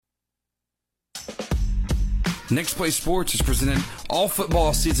Next Play Sports is presented all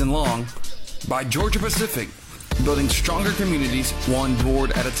football season long by Georgia Pacific, building stronger communities one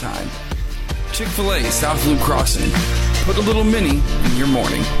board at a time. Chick-fil-A South Loop Crossing, put a little mini in your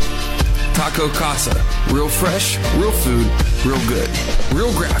morning. Taco Casa, real fresh, real food, real good.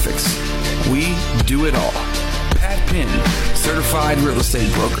 Real graphics, we do it all. Pat Penn, certified real estate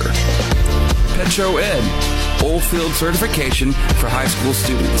broker. Petro Ed, Oilfield certification for high school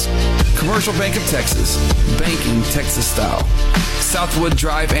students. Commercial Bank of Texas, banking Texas style. Southwood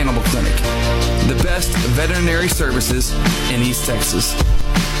Drive Animal Clinic, the best veterinary services in East Texas.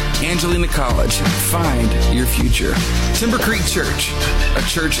 Angelina College, find your future. Timber Creek Church, a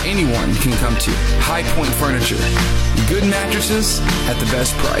church anyone can come to. High Point Furniture, good mattresses at the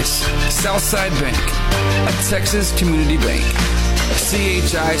best price. Southside Bank, a Texas community bank.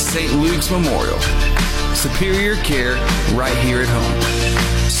 CHI St. Luke's Memorial, superior care right here at home.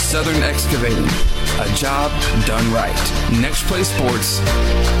 Southern Excavating, a job done right. Next Play Sports,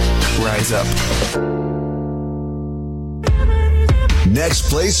 rise up. Next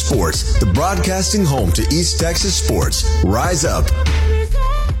Play Sports, the broadcasting home to East Texas sports. Rise up.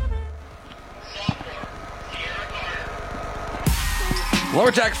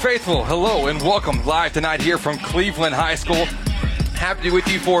 Lumberjack faithful, hello and welcome live tonight here from Cleveland High School. Happy to be with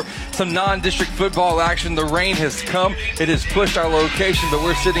you for some non-district football action. The rain has come. It has pushed our location, but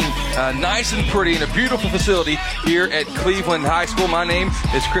we're sitting nice and pretty in a beautiful facility here at Cleveland High School. My name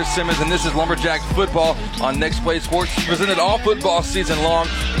is Chris Simmons, and this is Lumberjack Football on Next Play Sports, presented all football season long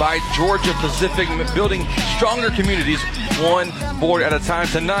by Georgia Pacific, building stronger communities one board at a time.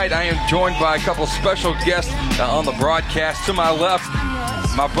 Tonight, I am joined by a couple special guests on the broadcast. To my left,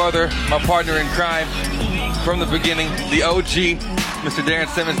 my brother, my partner in crime from the beginning, the OG, Mr. Darren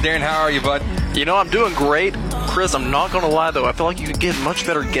Simmons. Darren, how are you, bud? You know, I'm doing great. Chris, I'm not going to lie, though. I feel like you could get much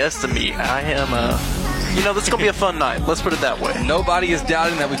better guests than me. I am, this is going to be a fun night. Let's put it that way. Nobody is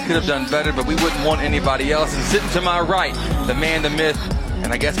doubting that we could have done better, but we wouldn't want anybody else. And sitting to my right, the man, the myth,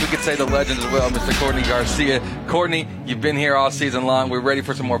 and I guess we could say the legend as well, Mr. Courtney Garcia. Courtney, you've been here all season long. We're ready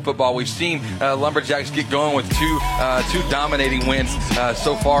for some more football. We've seen Lumberjacks get going with two dominating wins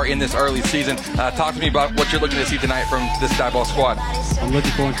so far in this early season. Talk to me about what you're looking to see tonight from this Diboll squad. I'm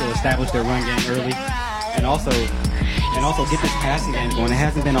looking forward to establish their run game early, and also get this passing game going. It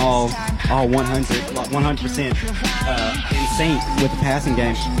hasn't been all 100% in sync with the passing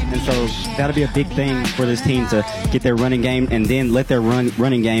game, and so that'll be a big thing for this team to get their running game and then let their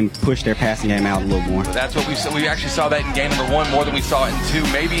running game push their passing game out a little more. That's what we actually saw that in game number 1 more than we saw in 2.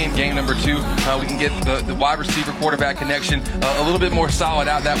 Maybe in game number 2 we can get the wide receiver quarterback connection a little bit more solid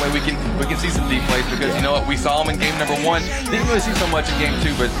out. That way we can see some deep plays, because you know what, we saw them in game number 1. Didn't really see so much in game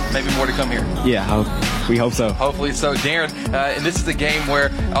 2, but maybe more to come here. Yeah, we hope so. Hopefully so. Darren, and this is a game where,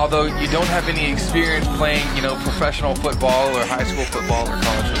 although you don't have any experience playing, professional football or high school football or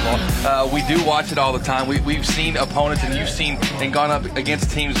college football, we do watch it all the time. We've seen opponents, and you've seen and gone up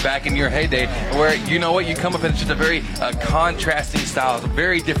against teams back in your heyday where, you know what, you come up and it's just a very contrasting style. It's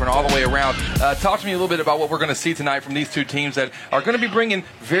very different all the way around. Talk to me a little bit about what we're going to see tonight from these two teams that are going to be bringing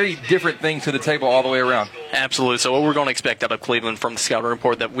very different things to the table all the way around. Absolutely. So what we're going to expect out of Cleveland from the scouting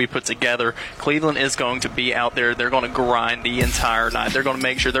report that we put together, Cleveland is going to be out there. They're going to grind the entire night. They're going to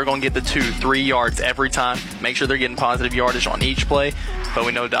make sure they're going to get the 2-3 yards every time, make sure they're getting positive yardage on each play. But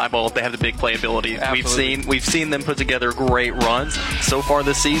we know Diboll, they have the big playability. Absolutely. We've seen them put together great runs so far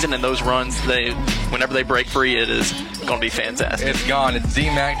this season, and those runs, whenever they break free, it is going to be fantastic. It's gone. It's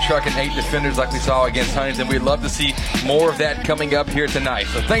Z-Mac trucking 8 defenders like we saw against Huntington. We'd love to see more of that coming up here tonight.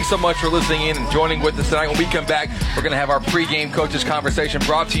 So thanks so much for listening in and joining with us tonight. When we come back, we're going to have our pregame coaches conversation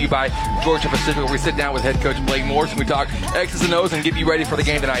brought to you by Georgia Pacific, where we sit down with head coach Blake Morris and we talk X's and O's and get you ready for the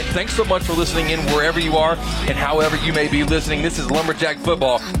game tonight. Thanks so much for listening in wherever you are and however you may be listening. This is Lumberjack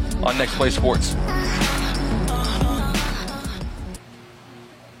Football on Next Play Sports.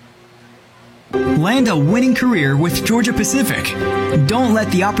 Land a winning career with Georgia Pacific. Don't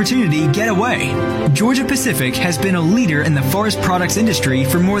let the opportunity get away. Georgia Pacific has been a leader in the forest products industry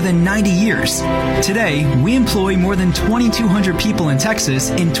for more than 90 years. Today, we employ more than 2,200 people in Texas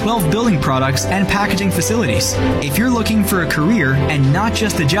in 12 building products and packaging facilities. If you're looking for a career and not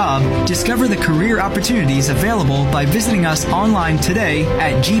just a job, discover the career opportunities available by visiting us online today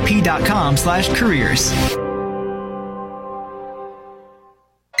at gp.com/careers.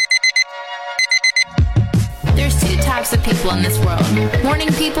 Types of people in this world.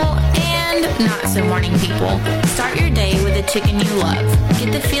 Morning people and not so morning people. Start your day with a chicken you love.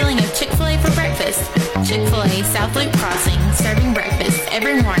 Get the feeling of Chick-fil-A for breakfast. Chick-fil-A South Loop Crossing, serving breakfast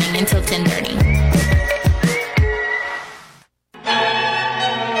every morning until 10:30.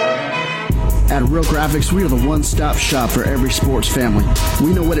 At Real Graphics, we are the one-stop shop for every sports family.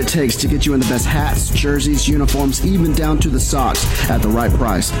 We know what it takes to get you in the best hats, jerseys, uniforms, even down to the socks at the right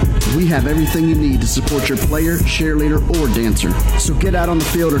price. We have everything you need to support your player, cheerleader, or dancer. So get out on the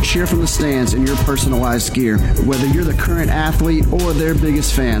field or cheer from the stands in your personalized gear. Whether you're the current athlete or their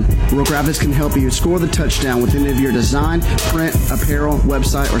biggest fan, Real Graphics can help you score the touchdown with any of your design, print, apparel,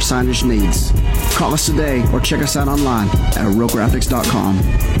 website, or signage needs. Call us today or check us out online at realgraphics.com.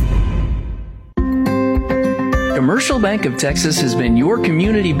 Commercial Bank of Texas has been your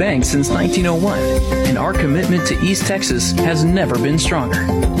community bank since 1901, and our commitment to East Texas has never been stronger.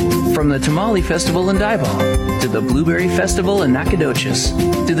 From the Tamale Festival in Diboll, to the Blueberry Festival in Nacogdoches,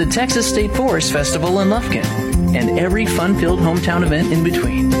 to the Texas State Forest Festival in Lufkin, and every fun-filled hometown event in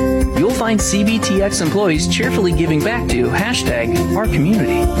between, you'll find CBTX employees cheerfully giving back to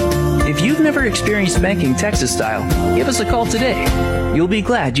 #OurCommunity. If you've never experienced banking Texas style, give us a call today. You'll be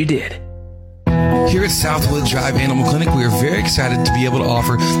glad you did. Here at Southwood Drive Animal Clinic, we are very excited to be able to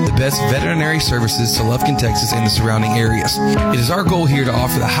offer the best veterinary services to Lufkin, Texas and the surrounding areas. It is our goal here to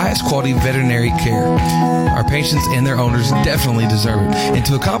offer the highest quality veterinary care. Our patients and their owners definitely deserve it. And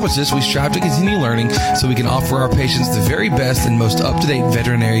to accomplish this, we strive to continue learning so we can offer our patients the very best and most up-to-date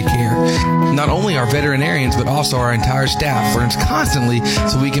veterinary care. Not only our veterinarians, but also our entire staff learns constantly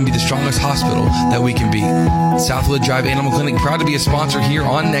so we can be the strongest hospital that we can be. Southwood Drive Animal Clinic, proud to be a sponsor here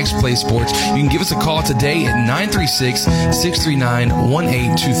on Next Play Sports. You can give us a call today at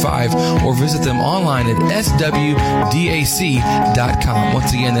 936-639-1825 or visit them online at swdac.com.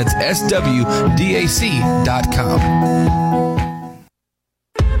 Once again, that's swdac.com.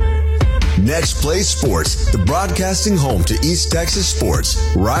 Next Play Sports, the broadcasting home to East Texas sports.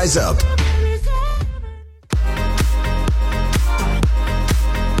 Rise up.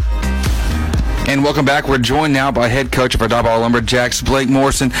 And welcome back. We're joined now by head coach of our Diboll Lumberjacks, Blake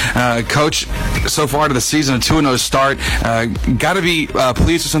Morrison. Coach, so far to the season, a 2-0 start. Got to be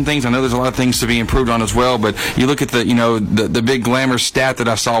pleased with some things. I know there's a lot of things to be improved on as well, but you look at the big glamour stat that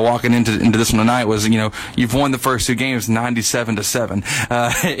I saw walking into this one tonight was, you've won the first 2 games 97-7.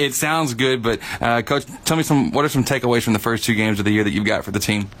 It sounds good, but Coach, tell me what are some takeaways from the first 2 games of the year that you've got for the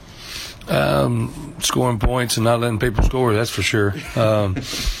team? Scoring points and not letting people score, that's for sure.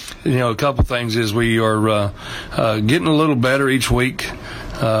 A couple things is we are getting a little better each week,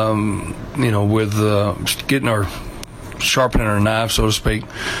 with getting sharpening our knife, so to speak.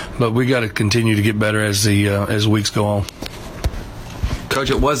 But we got to continue to get better as the weeks go on. Coach,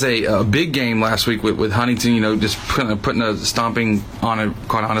 it was a big game last week with Huntington, just putting a stomping on it,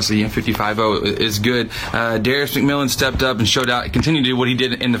 quite honestly, 55-0 is good. Darius McMillan stepped up and showed out, continued to do what he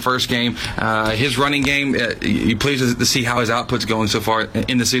did in the first game. His running game, you pleased to see how his output's going so far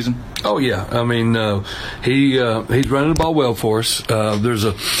in the season? Oh, yeah. I mean, he's running the ball well for us. There's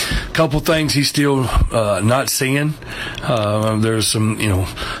a couple things he's still not seeing. There's some,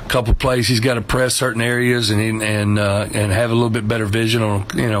 couple plays he's got to press certain areas and have a little bit better vision on,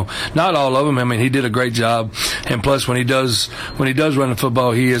 not all of them. I mean, he did a great job, and plus when he does run the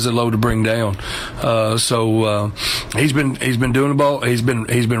football, he is a load to bring down. So he's been doing the ball. He's been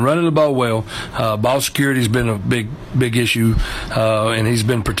running the ball well. Ball security's been a big issue, and he's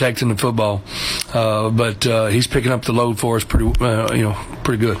been protecting the football. But he's picking up the load for us pretty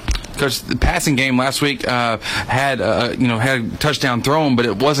good. Coach, the passing game last week had a touchdown thrown, but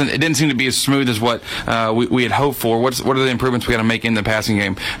it didn't seem to be as smooth as what we had hoped for. What are the improvements we got to make in the passing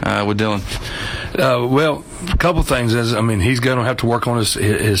game with Dylan? Well, a couple things is, he's going to have to work on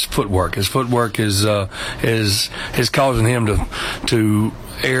his footwork. His footwork is causing him to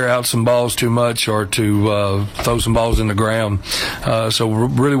air out some balls too much or to throw some balls in the ground. So we're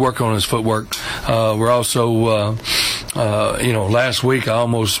really working on his footwork. We're also, last week I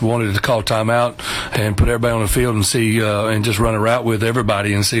almost wanted to call timeout and put everybody on the field and see and just run a route with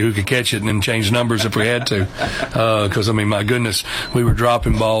everybody and see who could catch it and change numbers if we had to. Because, my goodness, we were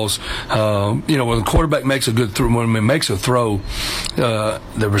dropping balls. When the quarterback makes a good throw, when he makes a throw,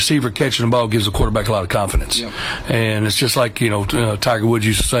 the receiver catching the ball gives the quarterback a lot of confidence. Yep. And it's just like, Tiger Woods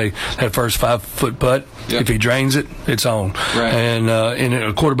used to say, that first 5-foot putt, yep, if he drains it, it's on. Right. And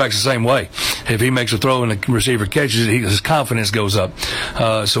a quarterback's the same way. If he makes a throw and the receiver catches it, his confidence goes up.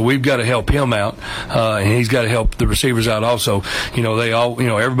 So we've got to help him out, and he's got to help the receivers out also.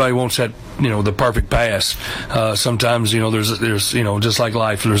 Everybody wants that, the perfect pass. Sometimes, there's just like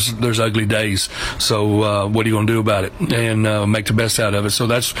life, there's ugly days. So what are you going to do about it? And make the best out of it. So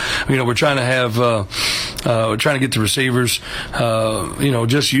that's, we're trying to have, we're trying to get the receivers,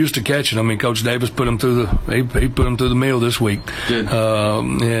 just used to catching. Coach Davis put them through he put them through the mill this week. Good.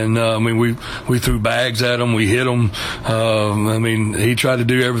 We threw bags at them, we hit them, I mean, he tried to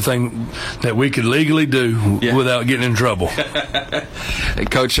do everything that we could legally do without getting in trouble. Hey,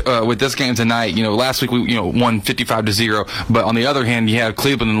 Coach, with this game tonight, last week we won 55-0, but on the other hand, you have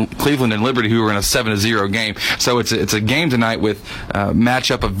Cleveland and Liberty who were in a 7-0 game. So it's a game tonight with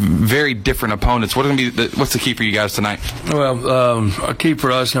matchup of very different opponents. What's the key for you guys tonight? Well, a key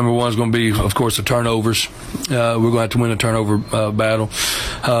for us, number one, is going to be, of course, the turnovers. We're going to have to win a turnover battle.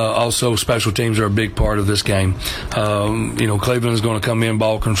 Also, special teams are a big part of this game. Cleveland is going to come in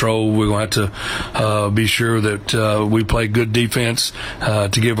ball control. We're going to have to be sure that we play good defense to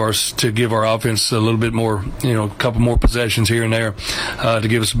give our offense a little bit more, a couple more possessions here and there to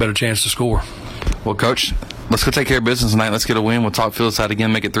give us a better chance to score. Well, Coach, let's go take care of business tonight. Let's get a win. We'll talk field side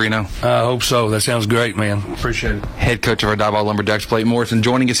again, make it 3-0. I hope so. That sounds great, man. Appreciate it. Head coach of our Diboll Lumberjacks, Blake Morrison,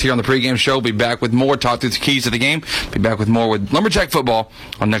 joining us here on the pregame show. We'll be back with more, talk through the keys to the game. Be back with more with Lumberjack football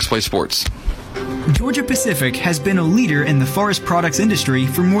on Next Play Sports. Georgia Pacific has been a leader in the forest products industry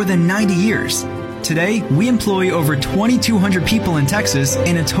for more than 90 years. Today, we employ over 2,200 people in Texas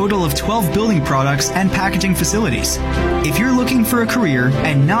in a total of 12 building products and packaging facilities. If you're looking for a career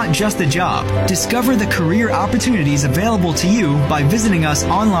and not just a job, discover the career opportunities available to you by visiting us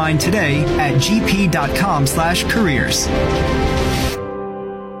online today at gp.com/careers.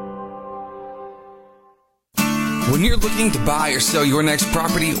 When you're looking to buy or sell your next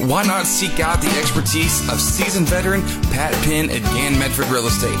property, why not seek out the expertise of seasoned veteran Pat Penn at Gann Medford Real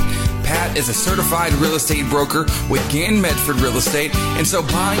Estate? Pat is a certified real estate broker with Gann Medford Real Estate, and so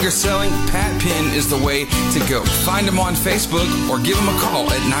buying or selling, Pat Penn is the way to go. Find him on Facebook or give him a call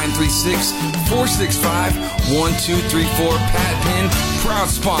at 936-465-1234. Pat Penn, proud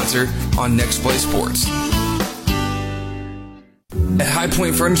sponsor on Next Play Sports. At High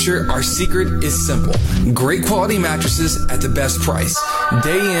Point Furniture, our secret is simple. Great quality mattresses at the best price,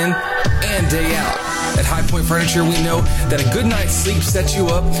 day in and day out. At High Point Furniture, we know that a good night's sleep sets you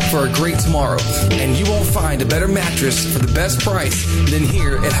up for a great tomorrow, and you won't find a better mattress for the best price than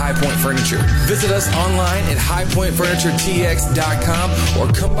here at High Point Furniture. Visit us online at highpointfurnituretx.com or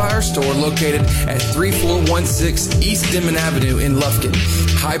come by our store located at 3416 East Denman Avenue in Lufkin.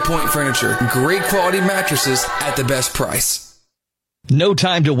 High Point Furniture, great quality mattresses at the best price. No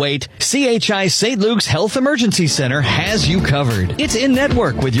time to wait. CHI St. Luke's Health Emergency Center has you covered. It's in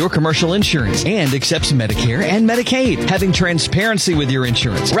network with your commercial insurance and accepts Medicare and Medicaid, having transparency with your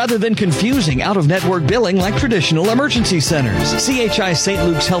insurance rather than confusing out-of-network billing like traditional emergency centers. CHI St.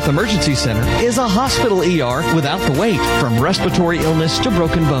 Luke's Health Emergency Center is a hospital ER without the wait, from respiratory illness to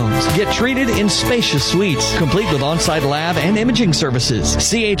broken bones. Get treated in spacious suites, complete with on-site lab and imaging services.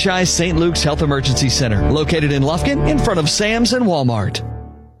 CHI St. Luke's Health Emergency Center, located in Lufkin in front of Sam's and Walmart.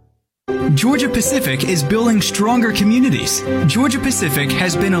 Georgia Pacific is building stronger communities. Georgia Pacific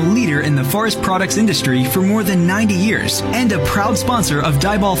has been a leader in the forest products industry for more than 90 years and a proud sponsor of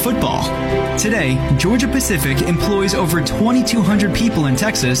Diboll football. Today, Georgia Pacific employs over 2,200 people in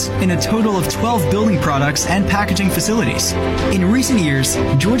Texas in a total of 12 building products and packaging facilities. In recent years,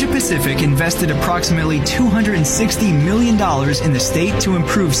 Georgia Pacific invested approximately $260 million in the state to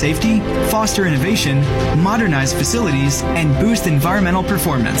improve safety, foster innovation, modernize facilities, and boost environmental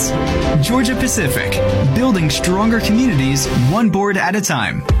performance. Georgia Pacific, building stronger communities one board at a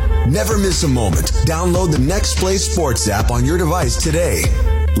time. Never miss a moment. Download the Next Play Sports app on your device today.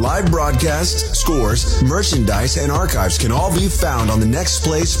 Live broadcasts, scores, merchandise, and archives can all be found on the Next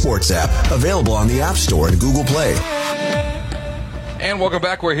Play Sports app, available on the App Store and Google Play. And welcome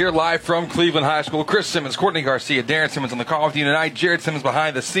back. We're here live from Cleveland High School. Chris Simmons, Courtney Garcia, Darren Simmons on the call with you tonight. Jared Simmons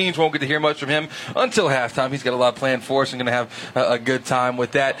behind the scenes. Won't get to hear much from him until halftime. He's got a lot planned for us and going to have a good time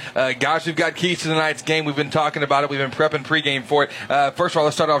with that. Guys, we've got keys to tonight's game. We've been talking about it. We've been prepping pregame for it. First of all,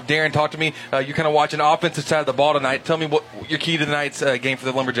 let's start off. Darren, talk to me. You're kind of watching offensive side of the ball tonight. Tell me what your key to tonight's game for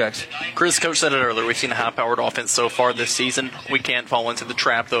the Lumberjacks. Chris, Coach said it earlier. We've seen a high-powered offense so far this season. We can't fall into the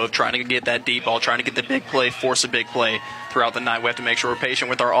trap, though, of trying to get that deep ball, trying to get the big play, force a big play throughout the night. We have to make sure we're patient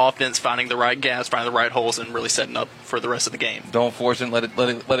with our offense, finding the right gaps, finding the right holes, and really setting up for the rest of the game. Don't force it. Let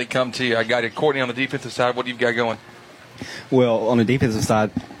it come to you. I got it. Courtney, on the defensive side, what do you got going? Well, on the defensive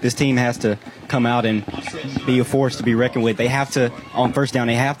side, this team has to come out and be a force to be reckoned with. They have to, on first down,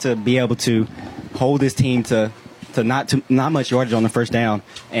 they have to be able to hold this team to not much yardage on the first down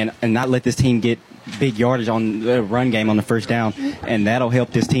and not let this team get big yardage on the run game on the first down, and that'll help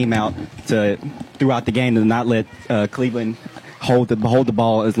this team out throughout the game to not let Cleveland hold the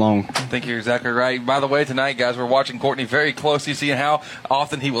ball as long. I think you're exactly right. By the way, tonight, guys, we're watching Courtney very closely, seeing how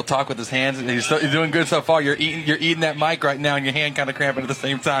often he will talk with his hands. He's doing good so far. You're eating that mic right now, and your hand kind of cramping at the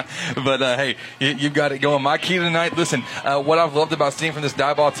same time. But hey, you've got it going. My key tonight. Listen, what I've loved about seeing from this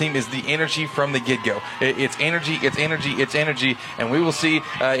Diboll team is the energy from the get-go. It's energy, and we will see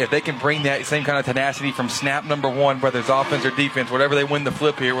if they can bring that same kind of tenacity from snap number one, whether it's offense or defense, whatever they win the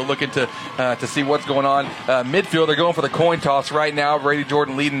flip here. We're looking to see what's going on. Midfield, they're going for the coin toss right now. Brady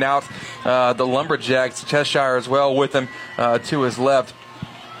Jordan leading out the Lumberjacks. Cheshire as well with him to his left.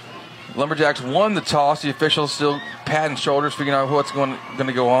 Lumberjacks won the toss. The officials still patting shoulders, figuring out what's going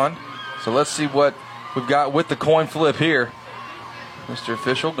to go on. So let's see what we've got with the coin flip here. Mr.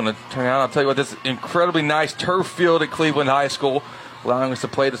 Official going to turn out. I'll tell you what, this incredibly nice turf field at Cleveland High School, allowing us to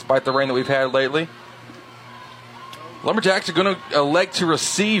play despite the rain that we've had lately. Lumberjacks are going to elect to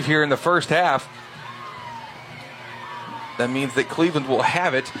receive here in the first half. That means that Cleveland will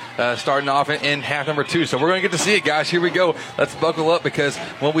have it starting off in half number 2. So we're going to get to see it, guys. Here we go. Let's buckle up because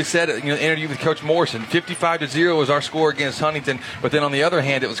when we said it, interview with Coach Morrison, 55-0 was our score against Huntington. But then on the other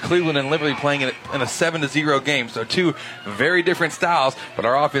hand, it was Cleveland and Liberty playing in a 7-0 game. So two very different styles. But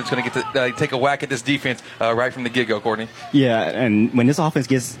our offense is going to get to take a whack at this defense right from the get-go, Courtney. Yeah, and when this offense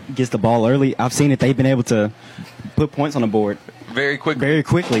gets the ball early, I've seen it. They've been able to put points on the board very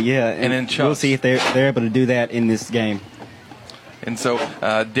quickly. Yeah, and in chunks. We'll see if they're able to do that in this game. And so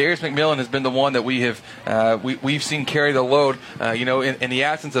Darius McMillan has been the one that we've seen carry the load. In the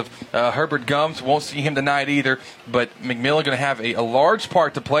absence of Herbert Gums, won't see him tonight either. But McMillan going to have a large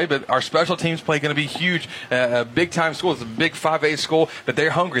part to play. But our special teams play going to be huge. A big-time school. It's a big 5A school. But they're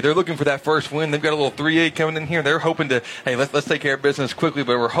hungry. They're looking for that first win. They've got a little 3A coming in here. They're hoping to, hey, let's take care of business quickly.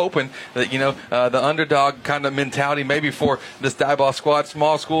 But we're hoping that, the underdog kind of mentality maybe for this Diboll squad,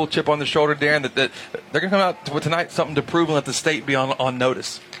 small school, chip on the shoulder, Darren, that they're going to come out with tonight something to prove and let the state be on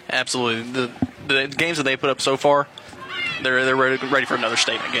notice. Absolutely. The games that they put up so far, they're ready for another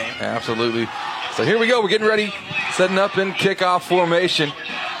statement game. Absolutely. So here we go. We're getting ready, setting up in kickoff formation.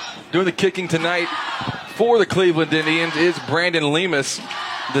 Doing the kicking tonight for the Cleveland Indians is Brandon Lemus,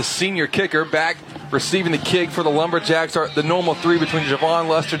 the senior kicker, back receiving the kick for the Lumberjacks. The normal three between Javon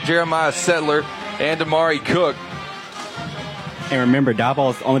Lester, Jeremiah Settler, and Damari Cook. And remember,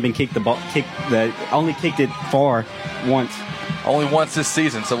 Diboll's only been only kicked it far once. Only once this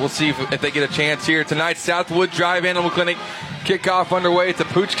season, so we'll see if they get a chance here tonight. Southwood Drive Animal Clinic kickoff underway. It's a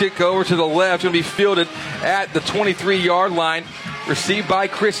pooch kick over to the left. Going to be fielded at the 23-yard line. Received by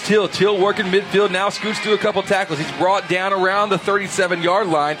Chris Till. Till working midfield, now scoots through a couple tackles. He's brought down around the 37-yard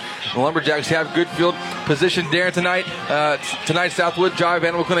line. The Lumberjacks have good field position there tonight. Tonight's Southwood Drive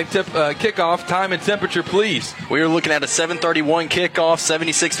Animal Clinic kickoff. Time and temperature, please. We are looking at a 7:31 kickoff,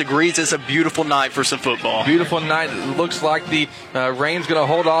 76 degrees. It's a beautiful night for some football. Beautiful night. It looks like the rain's going to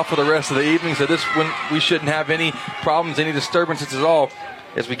hold off for the rest of the evening, so this one we shouldn't have any problems, any disturbances at all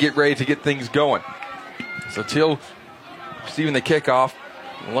as we get ready to get things going. So Till receiving the kickoff.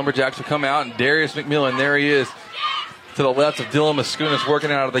 The Lumberjacks will come out, and Darius McMillan, there he is, to the left of Dylan Mascunas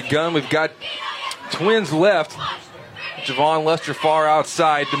working out of the gun. We've got twins left. Javon Lester far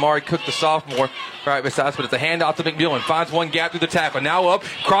outside. Damari Cook, the sophomore, right beside us, but it's a handoff to McMillan. Finds one gap through the tackle. Now up,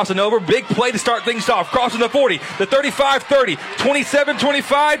 crossing over. Big play to start things off. Crossing the 40, the 35-30,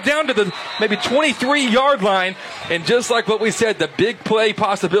 27-25, down to the maybe 23-yard line. And just like what we said, the big play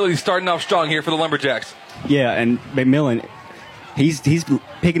possibility starting off strong here for the Lumberjacks. Yeah, and McMillan, he's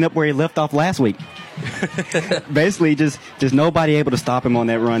picking up where he left off last week. Basically, just nobody able to stop him on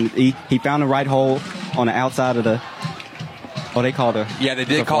that run. He found the right hole on the outside of the. Oh, they called a. Yeah, they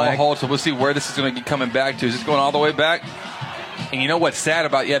did call a hold, so we'll see where this is going to be coming back to. Is this going all the way back? And you know what's sad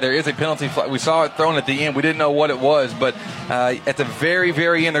about, there is a penalty flag. We saw it thrown at the end. We didn't know what it was, but at the very,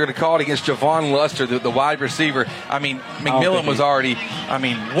 very end, they're going to call it against Javon Lester, the wide receiver. I mean, McMillan was already,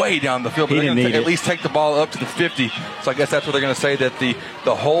 way down the field. But they're going to at least take the ball up to the 50. So I guess that's what they're going to say, that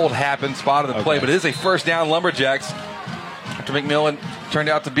the hold happened, spot of the play. But it is a first down Lumberjacks after McMillan turned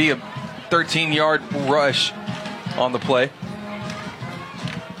out to be a 13-yard rush on the play.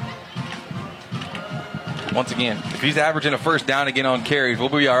 Once again, if he's averaging a first down again on carries, we'll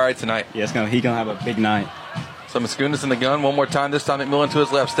be all right tonight. Yeah, he's going to have a big night. So Mascunas in the gun one more time. This time McMillan to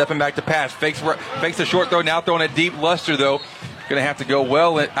his left, stepping back to pass. Fakes a short throw, now throwing it deep. Lester, though, going to have to go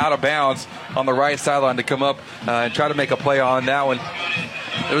well out of bounds on the right sideline to come up and try to make a play on that one.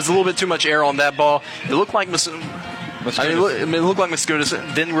 There was a little bit too much air on that ball. It looked like it looked like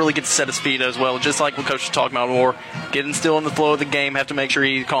Mascunas didn't really get to set his feet as well, just like what Coach was talking about more. Getting still in the flow of the game, have to make sure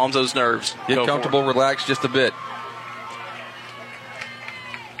he calms those nerves. Get comfortable, relax just a bit.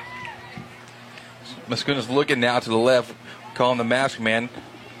 Mascunas looking now to the left. call him the mask man,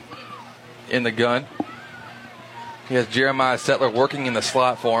 in the gun. He has Jeremiah Settler working in the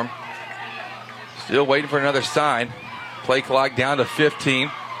slot for him. Still waiting for another sign. Play clock down to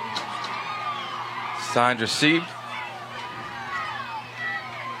 15. Signs received.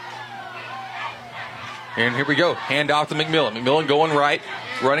 And here we go. Hand off to McMillan. McMillan going right,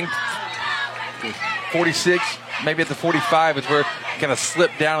 running 46, maybe at the 45 is where kind of slip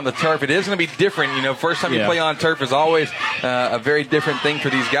down on the turf. It is going to be different. You know, first time you play on turf is always a very different thing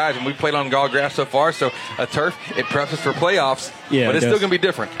for these guys. And we've played on gall grass so far, so a turf, it preps us for playoffs. Yeah, but it's still going to be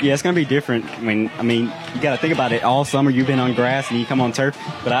different. Yeah, it's going to be different. I mean, you got to think about it. All summer you've been on grass and you come on turf.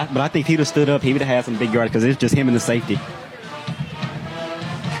 But I think if he'd have stood up, he would have had some big yards because it's just him and the safety.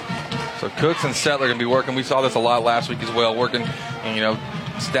 So Cooks and Settler going to be working. We saw this a lot last week as well, working, and, you know,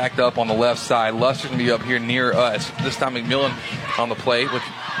 stacked up on the left side. Luster's going to be up here near us. This time McMillan on the play with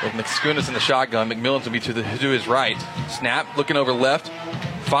McSkunis in the shotgun. McMillan's going to be to his right. Snap, looking over left.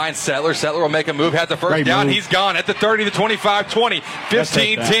 Finds Settler. Settler will make a move. Has the first down. He's gone at the 30, the 25, 20,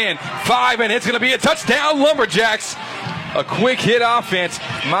 15, 10, 5, and it's going to be a touchdown, Lumberjacks. A quick hit offense.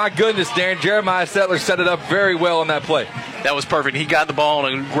 My goodness, Darren. Jeremiah Settler set it up very well on that play. That was perfect. He got the ball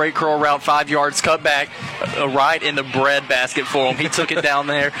on a great curl route, 5 yards, cut back, right in the bread basket for him. He took it down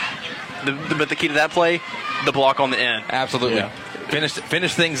there. But the key to that play, the block on the end. Absolutely. Yeah.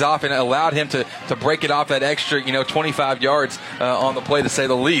 Finished things off and allowed him to break it off that extra, 25 yards on the play, to say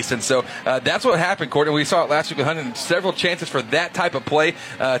the least. And so that's what happened, Courtney. We saw it last week with Huntington. Several chances for that type of play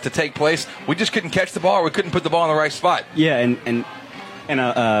to take place. We just couldn't catch the ball. Or we couldn't put the ball in the right spot. Yeah, and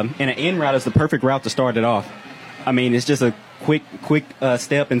an in route is the perfect route to start it off. I mean, it's just a quick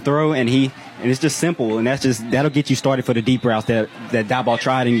step and throw, and it's just simple, and that'll get you started for the deep route that Diboll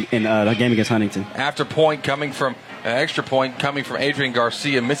tried in the game against Huntington. Extra point coming from Adrian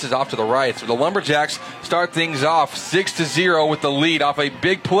Garcia, misses off to the right. So the Lumberjacks start things off 6-0 with the lead off a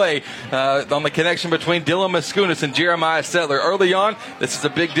big play on the connection between Dylan Mascunas and Jeremiah Settler. Early on, this is a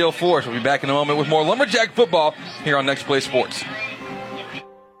big deal for us. We'll be back in a moment with more Lumberjack football here on Next Play Sports.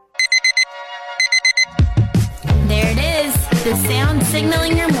 There it is. The sound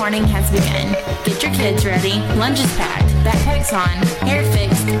signaling your morning has begun. Get your kids ready, lunch is packed, backpacks on, hair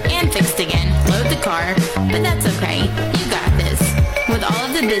fixed and fixed again, load the car, but that's okay. You got this. With all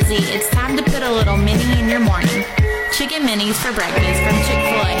of the busy, it's time to put a little mini in your morning. Chicken minis for breakfast from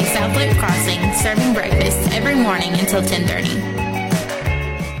Chick-fil-A South Loop Crossing, serving breakfast every morning until 10:30.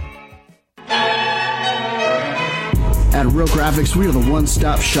 At Real Graphics, we are the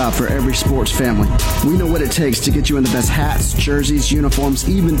one-stop shop for every sports family. We know what it takes to get you in the best hats, jerseys, uniforms,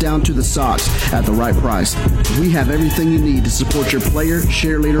 even down to the socks at the right price. We have everything you need to support your player,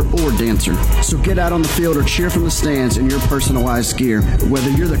 cheerleader, or dancer. So get out on the field or cheer from the stands in your personalized gear. Whether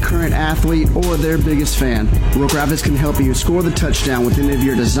you're the current athlete or their biggest fan, Real Graphics can help you score the touchdown with any of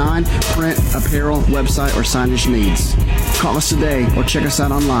your design, print, apparel, website, or signage needs. Call us today or check us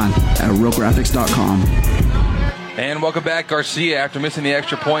out online at realgraphics.com. And welcome back. Garcia, after missing the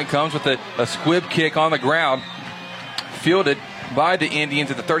extra point, comes with a squib kick on the ground, fielded by the Indians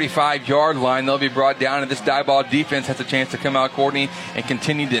at the 35-yard line. They'll be brought down, and this Diboll defense has a chance to come out, Courtney, and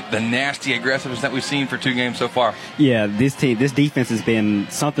continue the nasty aggressiveness that we've seen for 2 games so far. Yeah, this defense has been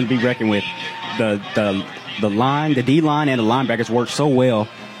something to be reckoned with. The line, the D line, and the linebackers work so well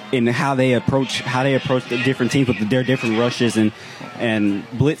in how they approach the different teams with their different rushes and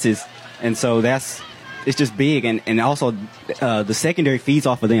blitzes, and so it's just big, and also the secondary feeds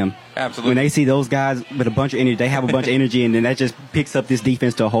off of them. Absolutely. When they see those guys with a bunch of energy, they have a bunch of energy, and then that just picks up this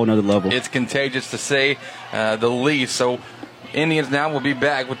defense to a whole nother level. It's contagious, to say the least. So Indians now will be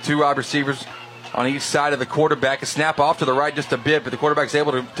back with 2 wide receivers on each side of the quarterback. A snap off to the right just a bit, but the quarterback's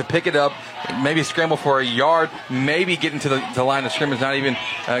able to pick it up, maybe scramble for a yard, maybe get into the line of scrimmage, not even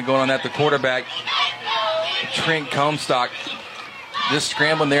going on that. The quarterback, Trent Comstock, just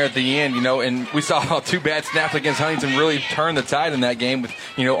scrambling there at the end, and we saw how 2 bad snaps against Huntington really turned the tide in that game with,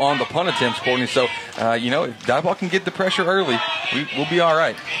 on the punt attempts, Courtney. So, if Diboll can get the pressure early, we'll be all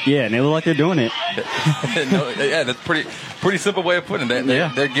right. Yeah, and they look like they're doing it. Yeah, that's pretty simple way of putting it.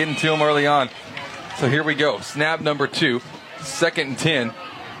 They're getting to them early on. So here we go. Snap number 2, 2nd and 10.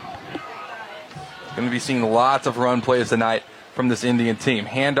 Going to be seeing lots of run plays tonight from this Indian team.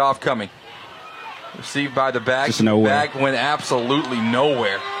 Handoff coming. Received by the back. Just nowhere. Back went absolutely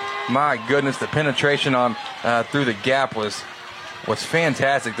nowhere. My goodness, the penetration on through the gap was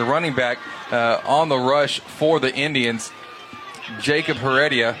fantastic. The running back on the rush for the Indians, Jacob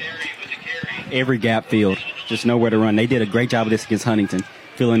Heredia. Every gap field, just nowhere to run. They did a great job of this against Huntington.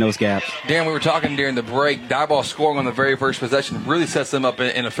 fill in those gaps. Dan, we were talking during the break. Diboll scoring on the very first possession really sets them up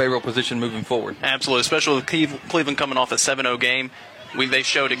in a favorable position moving forward. Absolutely, especially with Cleveland coming off a 7-0 game. They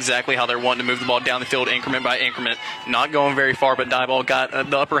showed exactly how they're wanting to move the ball down the field increment by increment, not going very far, but Diboll got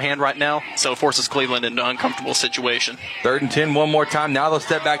the upper hand right now, so it forces Cleveland into an uncomfortable situation. 3rd and 10, one more time. Now they'll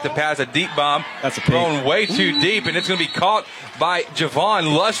step back to pass a deep bomb. That's a thrown way too deep, and it's going to be caught by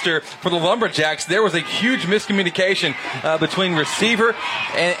Javon Luster for the Lumberjacks. There was a huge miscommunication between receiver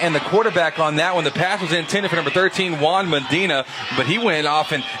and the quarterback on that one. The pass was intended for number 13, Juan Medina, but he went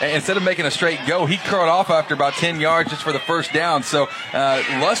off, and instead of making a straight go, he curled off after about 10 yards just for the first down. So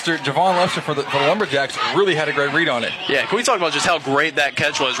Javon Luster for the Lumberjacks really had a great read on it. Yeah, can we talk about just how great that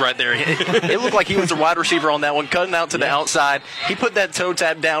catch was right there? It looked like he was a wide receiver on that one, cutting out to the outside. He put that toe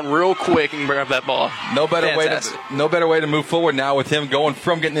tap down real quick and grabbed that ball. No better way to move forward now with him going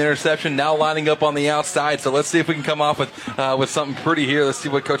from getting the interception, now lining up on the outside. So let's see if we can come off with something pretty here. Let's see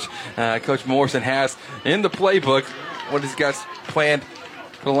what Coach Morrison has in the playbook. What he's got planned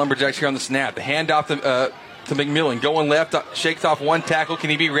for the Lumberjacks here on the snap. The handoff to McMillan, going left, shakes off one tackle. Can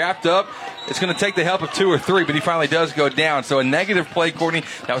he be wrapped up? It's going to take the help of 2 or 3, but he finally does go down. So a negative play, Courtney.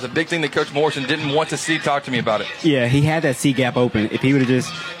 That was a big thing that Coach Morrison didn't want to see. Talk to me about it. Yeah, he had that C gap open. If he would have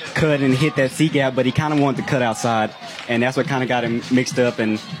just cut and hit that C gap, but he kind of wanted to cut outside, and that's what kind of got him mixed up.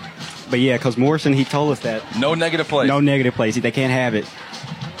 But yeah, Coach Morrison, he told us that no negative plays. No negative plays. They can't have it.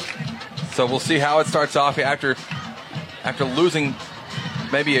 So we'll see how it starts off after losing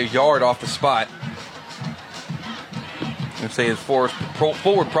maybe a yard off the spot. I'm say his forward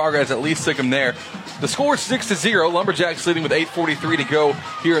progress at least took him there. The score is 6-0. Lumberjacks leading with 8:43 to go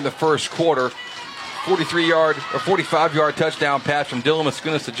here in the first quarter. 45-yard touchdown pass from Dylan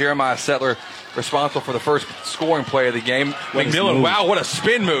Mascunas to Jeremiah Settler, responsible for the first scoring play of the game. McMillan, wow, what a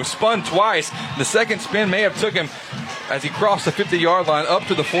spin move. Spun twice. The second spin may have took him as he crossed the 50-yard line up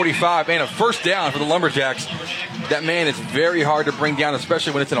to the 45, and a first down for the Lumberjacks. That man is very hard to bring down,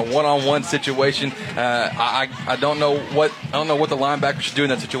 especially when it's in a one-on-one situation. I don't know what the linebacker should do in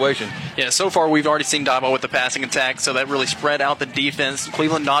that situation. Yeah, so far we've already seen Diboll with the passing attack, so that really spread out the defense.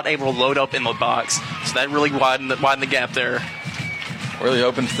 Cleveland not able to load up in the box, so that really widened the gap there. Really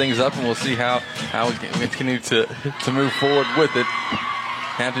opens things up, and we'll see how we continue to move forward with it.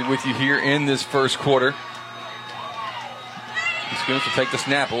 Happy with you here in this first quarter. Schoons will take the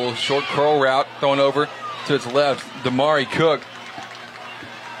snap. A little short curl route thrown over to its left. Damari Cook,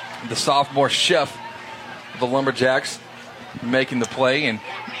 the sophomore chef of the Lumberjacks, making the play and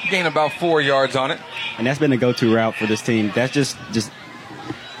gain about 4 yards on it. And that's been the go-to route for this team. That's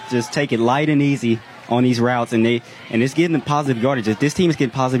just take it light and easy on these routes, and it's getting them positive yardage. If this team is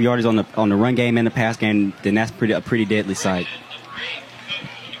getting positive yardage on the run game and the pass game, then that's a pretty deadly sight.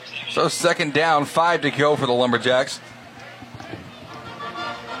 So 2nd down, 5 to go for the Lumberjacks.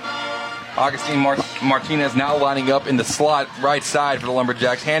 Augustine Martinez now lining up in the slot right side for the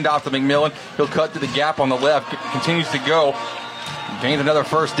Lumberjacks. Handoff to McMillan. He'll cut to the gap on the left. Continues to go. Gains another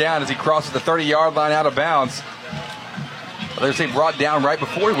first down as he crosses the 30-yard line out of bounds. They say brought down right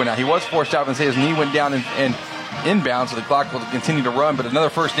before he went out. He was forced out and say his knee went down and inbound, so the clock will continue to run. But another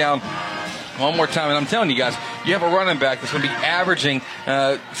first down one more time. And I'm telling you guys, you have a running back that's going to be averaging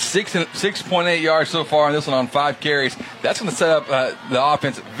 6.8 yards so far on this one on 5 carries. That's going to set up the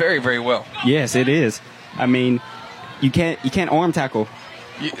offense very, very well. Yes, it is. I mean, you can't arm tackle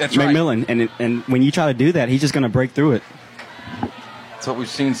that's McMillan, right. and when you try to do that, he's just going to break through it. That's what we've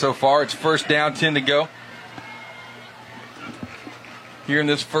seen so far. It's 1st down, 10 to go here in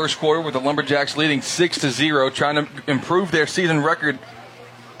this first quarter, with the Lumberjacks leading 6-0, trying to improve their season record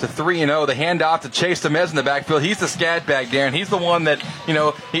to 3-0. The handoff to Chase Temez in the backfield. He's the scat back, Darren. He's the one that,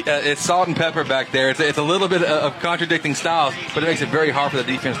 it's salt and pepper back there. It's a little bit of contradicting styles, but it makes it very hard for the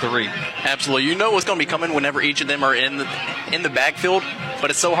defense to read. Absolutely. You know what's going to be coming whenever each of them are in the backfield,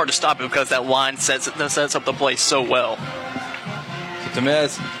 but it's so hard to stop it because that line sets up the play so well. So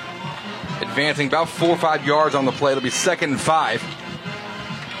Temez advancing about 4 or 5 yards on the play. It'll be 2nd and 5.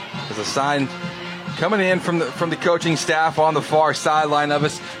 There's a sign coming in from the coaching staff on the far sideline of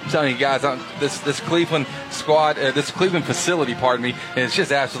us. I'm telling you guys, this Cleveland squad, this Cleveland facility, pardon me, is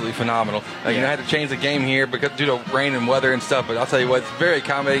just absolutely phenomenal. I had to change the game here because due to rain and weather and stuff, but I'll tell you what, it's very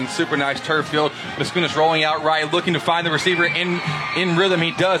accommodating, super nice turf field. Mascunas rolling out right, looking to find the receiver in rhythm.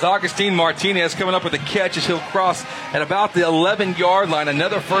 He does. Augustine Martinez coming up with a catch as he'll cross at about the 11-yard line.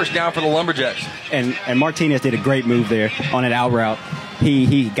 Another first down for the Lumberjacks. And Martinez did a great move there on an out route.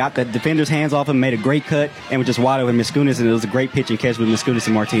 He got the defender's hands off him, made a great cut, and was just wide open Mascunas, and it was a great pitch and catch with Mascunas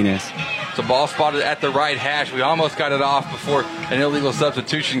and Martinez. The ball spotted at the right hash. We almost got it off before an illegal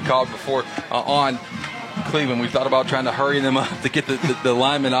substitution called on Cleveland. We thought about trying to hurry them up to get the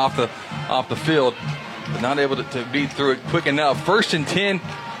linemen off the field, but not able to beat through it quick enough. 1st and 10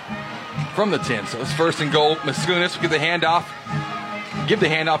 from the 10. So it's 1st and goal. Mascunas will give the handoff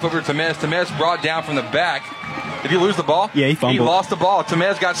over to Temez. Temez brought down from the back. Did he lose the ball? Yeah, he fumbled. He lost the ball.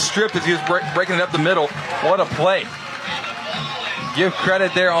 Temez got stripped as he was breaking it up the middle. What a play. Give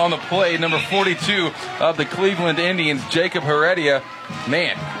credit there on the play. Number 42 of the Cleveland Indians, Jacob Heredia.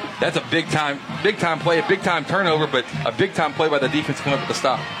 Man, that's a big time play, a big time turnover, but a big time play by the defense coming up with the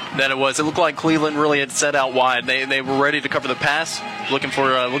stop. That it was. It looked like Cleveland really had set out wide. They were ready to cover the pass, looking for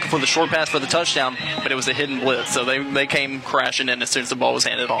the short pass for the touchdown, but it was a hidden blitz. So they came crashing in as soon as the ball was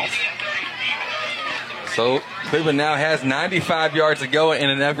handed off. So Cleveland now has 95 yards to go in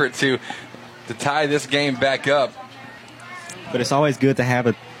an effort to tie this game back up. But it's always good to have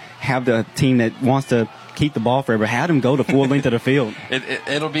the team that wants to keep the ball forever. Have them go the full length of the field.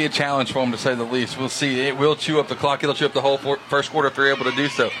 It'll be a challenge for them, to say the least. We'll see. It will chew up the clock. It'll chew up the whole first quarter if they're able to do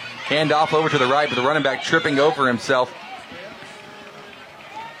so. Hand off over to the right, but the running back tripping over himself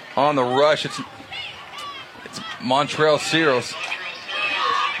on the rush. It's Montrell Searles.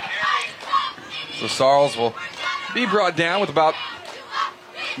 So Sarles will be brought down with about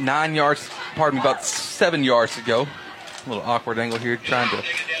 7 yards to go. A little awkward angle here, trying to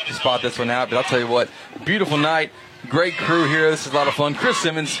spot this one out. But I'll tell you what, beautiful night. Great crew here. This is a lot of fun. Chris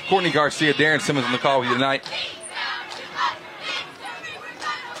Simmons, Courtney Garcia, Darren Simmons on the call with you tonight.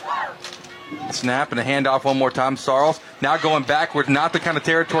 Snap and a handoff one more time. Sarles now going backwards. Not the kind of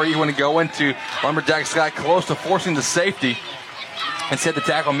territory you want to go into. Lumberjacks got close to forcing the safety. And said the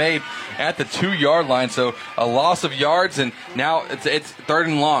tackle made at the 2-yard line. So a loss of yards, and now it's 3rd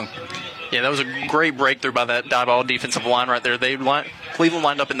and long. Yeah, that was a great breakthrough by that Diboll defensive line right there. Cleveland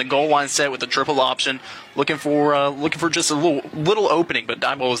lined up in the goal line set with a triple option, looking for just a little opening, but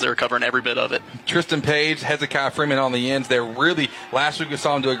Diboll was there covering every bit of it. Tristan Page, Hezekiah Freeman on the ends. They're really, last week we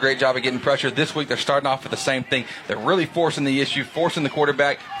saw them do a great job of getting pressure. This week they're starting off with the same thing. They're really forcing the issue, forcing the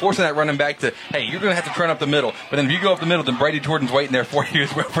quarterback, forcing that running back to, hey, you're going to have to turn up the middle. But then if you go up the middle, then Brady Jordan's waiting there for you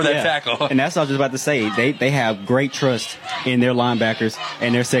as well for that tackle. And that's what I was just about to say. They have great trust in their linebackers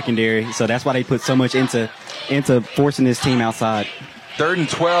and their secondary, so that's why they put so much into forcing this team outside. 3rd and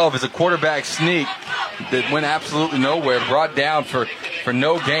 12 is a quarterback sneak that went absolutely nowhere, brought down for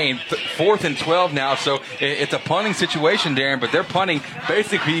no gain. 4th and 12 now, so it's a punting situation, Darren, but they're punting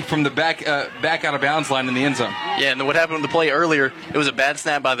basically from the back out of bounds line in the end zone. Yeah, and what happened with the play earlier, it was a bad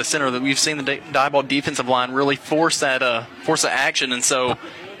snap by the center. That we've seen the Diboll defensive line really force the action, and so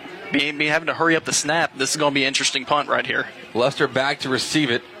having to hurry up the snap, this is going to be an interesting punt right here. Lester back to receive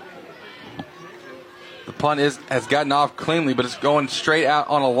it. The punt has gotten off cleanly, but it's going straight out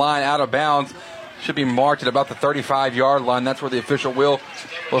on a line out of bounds. Should be marked at about the 35-yard line. That's where the official will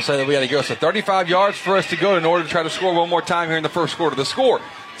say that we got to go. So 35 yards for us to go in order to try to score one more time here in the first quarter. The score,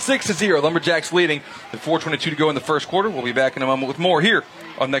 6-0. Lumberjacks leading with 4:22 to go in the first quarter. We'll be back in a moment with more here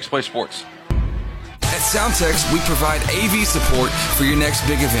on Next Play Sports. At Soundtex, we provide AV support for your next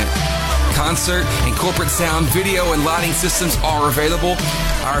big event. Concert and corporate sound, video, and lighting systems are available.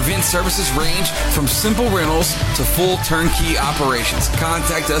 Our event services range from simple rentals to full turnkey operations.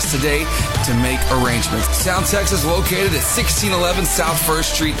 Contact us today to make arrangements. Soundtex is located at 1611 South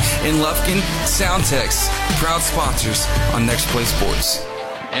 1st Street in Lufkin. Soundtex, proud sponsors on Next Play Sports.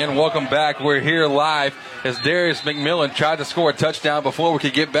 And welcome back. We're here live as Darius McMillan tried to score a touchdown before we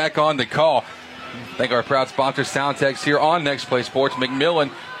could get back on the call. Thank our proud sponsor, Soundtex, here on Next Play Sports. McMillan,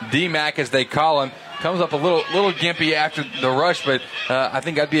 D-Mac as they call him, comes up a little gimpy after the rush, but I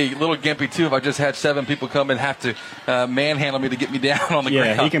think I'd be a little gimpy too if I just had 7 people come and have to manhandle me to get me down on the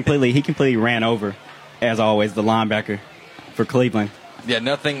ground. Yeah, he completely ran over, as always, the linebacker for Cleveland. Yeah,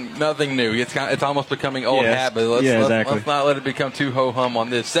 nothing new. It's almost becoming old hat, but let's not let it become too ho-hum on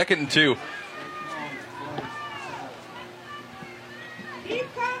this. 2nd and 2.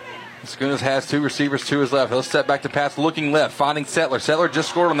 Skunas has 2 receivers to his left. He'll step back to pass, looking left, finding Settler. Settler just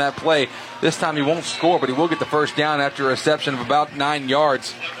scored on that play. This time he won't score, but he will get the first down after a reception of about 9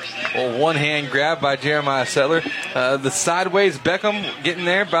 yards. Well, one-hand grab by Jeremiah Settler. The sideways Beckham getting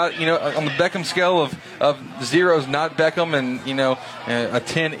there, about on the Beckham scale of 0's not Beckham, and a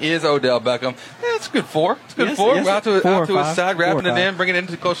 10 is Odell Beckham. Yeah, it's good 4. It's good 4. Out to his side, wrapping it in, bringing it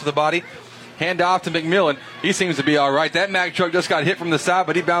in close to the body. Hand off to McMillan. He seems to be all right. That Mack truck just got hit from the side,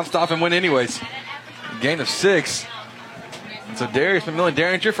 but he bounced off and went anyways. Gain of 6. So Darius McMillan,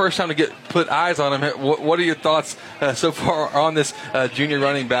 Darren, it's your first time to put eyes on him. What are your thoughts so far on this junior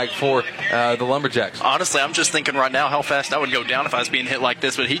running back for the Lumberjacks? Honestly, I'm just thinking right now how fast I would go down if I was being hit like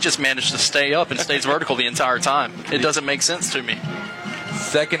this, but he just managed to stay up and stays vertical the entire time. It doesn't make sense to me.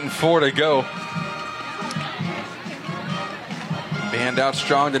 2nd and 4 to go. hand out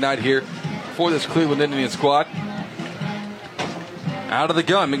strong tonight here for this Cleveland Indian squad. Out of the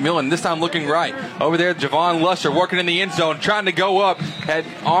gun, McMillan this time looking right. Over there, Javon Luster working in the end zone, trying to go up. Had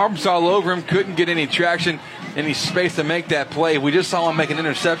arms all over him, couldn't get any traction, any space to make that play. We just saw him make an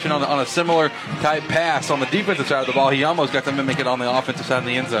interception on a similar type pass on the defensive side of the ball. He almost got to mimic it on the offensive side of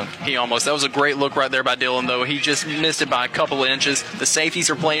the end zone. He almost. That was a great look right there by Dylan, though. He just missed it by a couple of inches. The safeties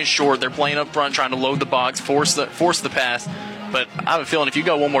are playing short. They're playing up front, trying to load the box, force the pass. But I have a feeling if you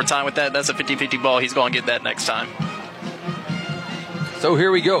go one more time with that, that's a 50-50 ball. He's going to get that next time. So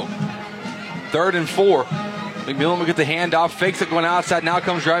here we go. 3rd and 4. McMillan will get the handoff, fakes it going outside, now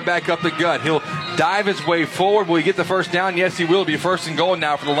comes right back up the gut. He'll dive his way forward. Will he get the first down? Yes, he will. Be 1st and goal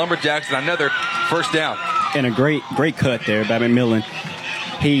now for the Lumberjacks, and another first down. And a great cut there by McMillan.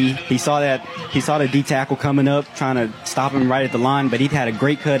 He saw the D tackle coming up, trying to stop him right at the line, but he had a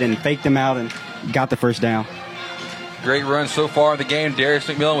great cut and faked him out and got the first down. Great run so far in the game. Darius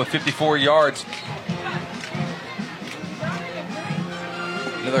McMillan with 54 yards.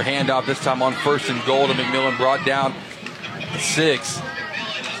 Another handoff, this time on 1st and goal to McMillan, brought down 6.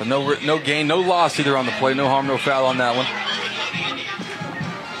 So no gain, no loss either on the play. No harm, no foul on that one.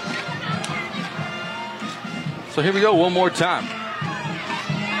 So here we go one more time.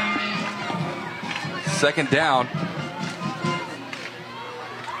 2nd down.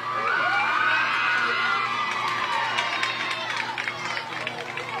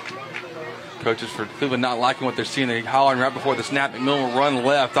 Coaches for Cleveland not liking what they're seeing. They're hollering right before the snap. McMillan will run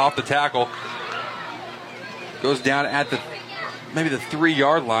left off the tackle. Goes down at maybe the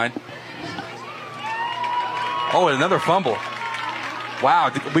 3-yard line. Oh, and another fumble.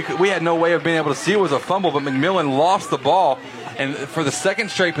 Wow, we had no way of being able to see it was a fumble, but McMillan lost the ball. And for the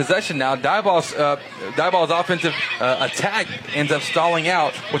 2nd straight possession now, Diboll's offensive attack ends up stalling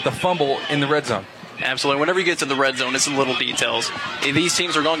out with the fumble in the red zone. Absolutely. Whenever you get to the red zone, it's the little details. These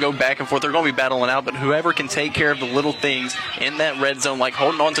teams are going to go back and forth. They're going to be battling out, but whoever can take care of the little things in that red zone, like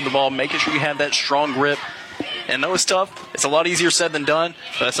holding on to the ball, making sure you have that strong grip. And though it's tough, it's a lot easier said than done,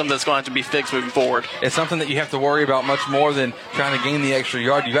 but it's something that's going to have to be fixed moving forward. It's something that you have to worry about much more than trying to gain the extra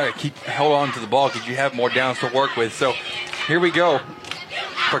yard. You got to hold on to the ball because you have more downs to work with. So here we go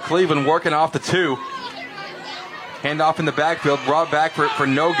for Cleveland working off the 2. Handoff in the backfield, brought back for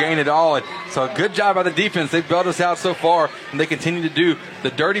no gain at all. And so good job by the defense. They've bailed us out so far, and they continue to do the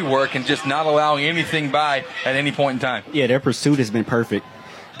dirty work and just not allowing anything by at any point in time. Yeah, their pursuit has been perfect.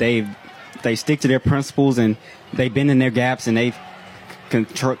 They stick to their principles, and they've been in their gaps, and they've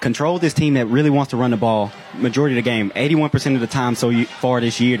controlled this team that really wants to run the ball majority of the game. 81% of the time so far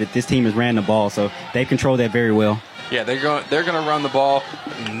this year that this team has ran the ball, so they've controlled that very well. Yeah, they're going to run the ball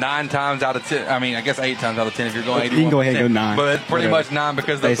 9 times out of 10. I mean, I guess 8 times out of 10 if you're going 81%. You can go ahead and go 9. But pretty much 9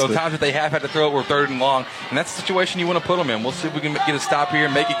 because those times that they have had to throw it were 3rd and long. And that's the situation you want to put them in. We'll see if we can get a stop here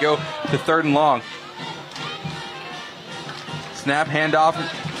and make it go to 3rd and long. Snap, handoff.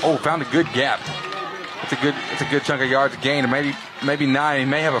 Oh, found a good gap. It's a good chunk of yards gain. Maybe 9. He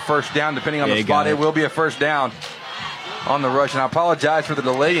may have a first down depending on the spot. It will be a first down on the rush. And I apologize for the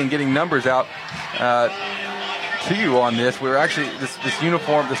delay in getting numbers out to you on this. We're actually this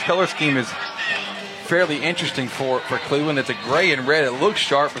uniform, this color scheme is fairly interesting for Cleveland. It's a gray and red. It looks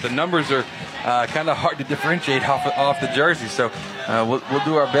sharp, but the numbers are kind of hard to differentiate off the jersey. So we'll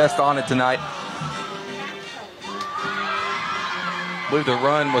do our best on it tonight. I believe the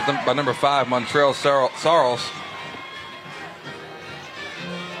run was by number 5, Montrell Sarles.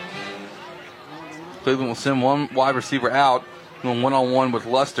 Cleveland will send one wide receiver out, going one-on-one with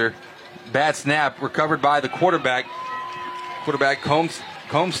Luster. Bad snap, recovered by the quarterback. Quarterback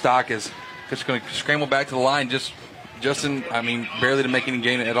Comstock is just going to scramble back to the line, barely to make any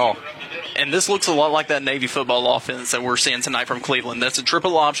gain at all. And this looks a lot like that Navy football offense that we're seeing tonight from Cleveland. That's a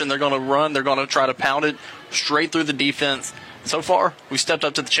triple option. They're going to run. They're going to try to pound it straight through the defense. So far, we stepped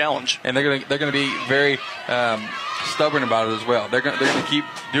up to the challenge. And they're going to be very stubborn about it as well. They're going to keep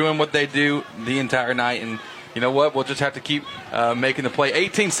doing what they do the entire night. And you know what? We'll just have to keep making the play.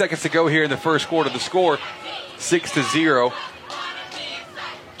 18 seconds to go here in the first quarter. The score, 6-0.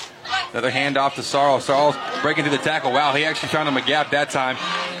 Another handoff to Sarles. Sarles breaking through the tackle. Wow, he actually found him a gap that time.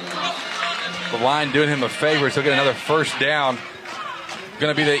 The line doing him a favor, so he'll get another first down.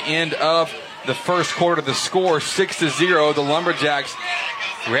 Going to be the end of the first quarter. The score, 6-0. The Lumberjacks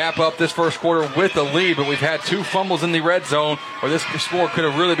wrap up this first quarter with the lead, but we've had 2 fumbles in the red zone where this score could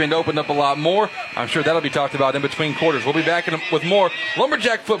have really been opened up a lot more. I'm sure that'll be talked about in between quarters. We'll be back with more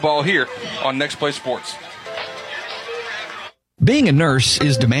Lumberjack football here on Next Play Sports. Being a nurse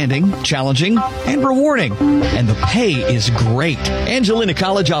is demanding, challenging, and rewarding, and the pay is great. Angelina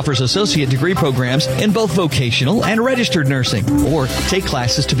College offers associate degree programs in both vocational and registered nursing, or take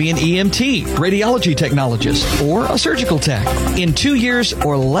classes to be an EMT, radiology technologist, or a surgical tech. In 2 years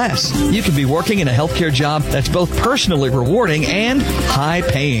or less, you can be working in a healthcare job that's both personally rewarding and high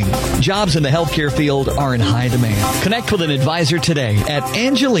paying. Jobs in the healthcare field are in high demand. Connect with an advisor today at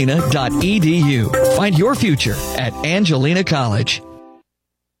angelina.edu. Find your future at Angelina College.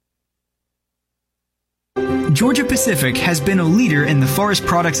 Georgia Pacific has been a leader in the forest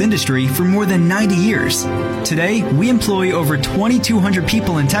products industry for more than 90 years. Today, we employ over 2,200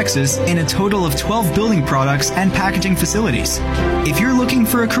 people in Texas in a total of 12 building products and packaging facilities. If you're looking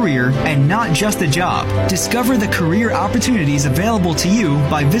for a career and not just a job, discover the career opportunities available to you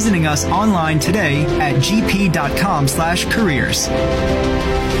by visiting us online today at gp.com/careers.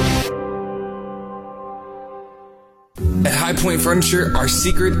 At High Point Furniture, our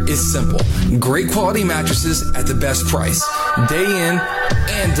secret is simple. Great quality mattresses at the best price, day in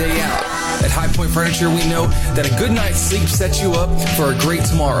and day out. At High Point Furniture, we know that a good night's sleep sets you up for a great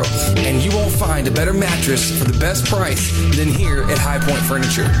tomorrow, and you won't find a better mattress for the best price than here at High Point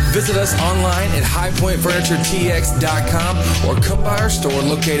Furniture. Visit us online at highpointfurnituretx.com or come by our store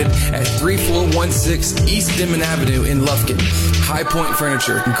located at 3416 East Denman Avenue in Lufkin. High Point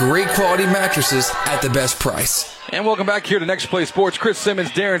Furniture, great quality mattresses at the best price. And welcome back here to Next Play Sports. Chris Simmons,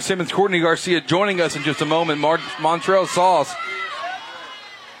 Darren Simmons, Courtney Garcia joining us in just a moment. Montrell Sauce,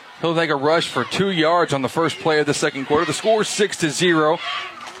 he'll take a rush for 2 yards on the first play of the second quarter. The score is 6-0.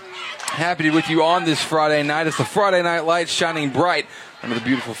 Happy to be with you on this Friday night. It's the Friday Night Lights shining bright under the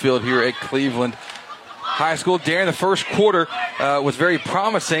beautiful field here at Cleveland High School. Darren, the first quarter was very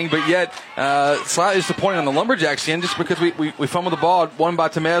promising, but yet slightly disappointing on the Lumberjacks end just because we fumbled the ball, one by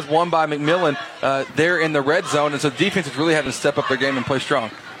Temez, one by McMillan there in the red zone, and so the defense has really had to step up their game and play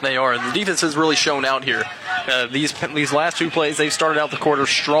strong. They are. The defense has really shown out here. These last two plays, they've started out the quarter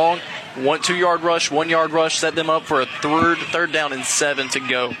strong. 1 yard rush, 1 yard rush, set them up for a third down and 7 to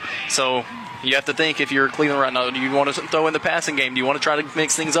go. So you have to think, if you're Cleveland right now, do you want to throw in the passing game? Do you want to try to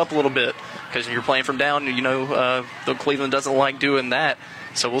mix things up a little bit? Because you're playing from down, the Cleveland doesn't like doing that.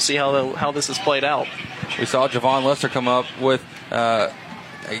 So we'll see how this is played out. We saw Javon Lester come up with a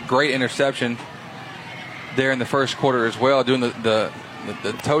great interception there in the first quarter as well, doing the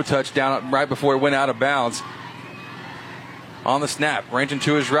toe touch down right before it went out of bounds. On the snap, ranging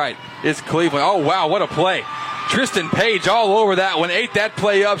to his right is Cleveland. Oh, wow, what a play. Tristan Page all over that one, ate that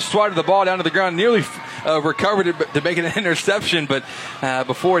play up, swatted the ball down to the ground, nearly recovered it to make an interception, but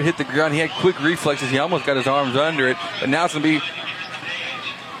before it hit the ground, he had quick reflexes. He almost got his arms under it, but now it's going to be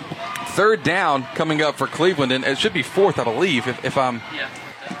third down coming up for Cleveland, and it should be fourth, I believe, if I'm...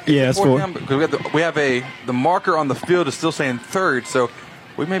 Yeah, it's fourth. We have the marker on the field is still saying third, so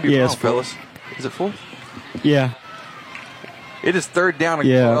we may be wrong, fellas. Is it fourth? Yeah. It is third down.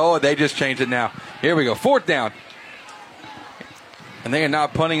 Yeah. Oh, they just changed it now. Here we go. Fourth down. And they are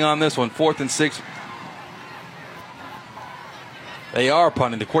not punting on this one. 4th and 6. They are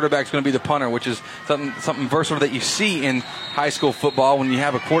punting. The quarterback's going to be the punter, which is something versatile that you see in high school football when you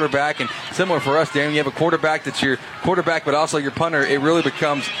have a quarterback. And similar for us, Darren, you have a quarterback that's your quarterback but also your punter. It really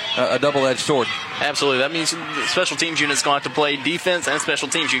becomes a double-edged sword. Absolutely. That means the special teams unit's going to have to play defense and special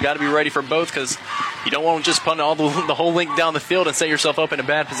teams. You got to be ready for both, because you don't want to just punt all the whole length down the field and set yourself up in a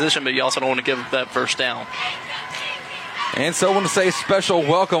bad position, but you also don't want to give up that first down. And so I want to say special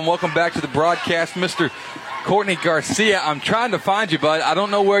welcome back to the broadcast, Mr. Courtney Garcia. I'm trying to find you, bud. I don't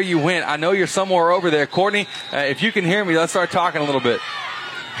know where you went. I know you're somewhere over there. Courtney, if you can hear me, let's start talking a little bit.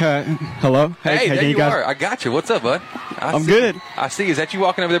 Hello. Hey, there you are. I got you. What's up, bud? I'm good. I see. Is that you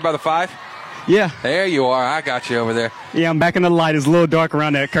walking over there by the 5? Yeah. There you are. I got you over there. Yeah, I'm back in the light. It's a little dark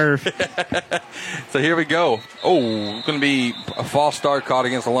around that curve. So here we go. Oh, going to be a false start caught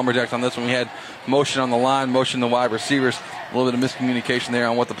against the Lumberjacks on this one. We had motion on the line, motion the wide receivers. A little bit of miscommunication there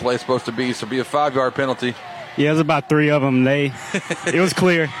on what the play is supposed to be. So it'll be a 5-yard penalty. Yeah, it was about 3 of them. It was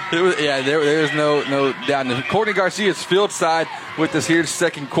clear. There's no doubt. And Courtney Garcia's field side with us here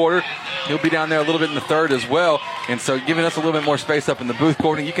second quarter. He'll be down there a little bit in the third as well. And so giving us a little bit more space up in the booth.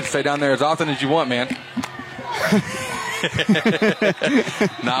 Courtney, you can stay down there as often as you want, man.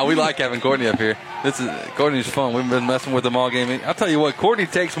 Nah, we like having Courtney up here. Courtney's fun. We've been messing with him all game. I'll tell you what, Courtney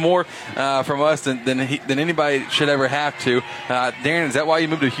takes more from us than anybody should ever have to. Darren, is that why you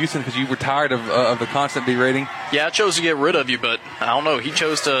moved to Houston? Because you were tired of the constant berating? Yeah, I chose to get rid of you, but I don't know. He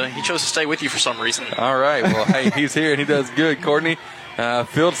chose to stay with you for some reason. All right. Well, hey, he's here and he does good. Courtney,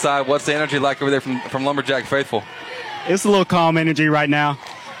 field side, what's the energy like over there from Lumberjack Faithful? It's a little calm energy right now.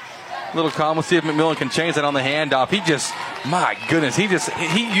 A little calm. We'll see if McMillan can change that on the handoff. He just My goodness, he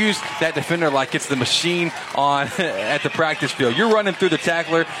used that defender like it's the machine on at the practice field. You're running through the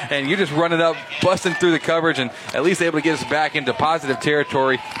tackler, and you're just running up, busting through the coverage, and at least able to get us back into positive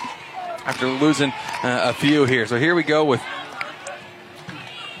territory after losing a few here. So here we go with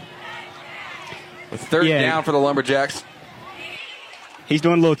third down for the Lumberjacks. He's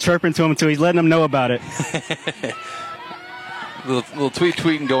doing a little chirping to him, too. He's letting them know about it. little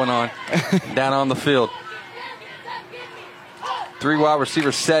tweeting going on down on the field. 3 wide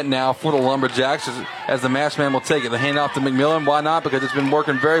receivers set now for the Lumberjacks as the masked man will take it. The handoff to McMillan. Why not? Because it's been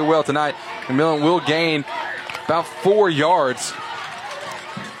working very well tonight. McMillan will gain about 4 yards,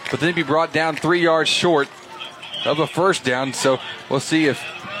 but then be brought down 3 yards short of a first down. So we'll see if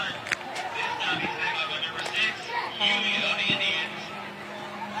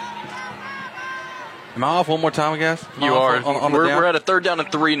am I off one more time, guys? You are. We're at a 3rd down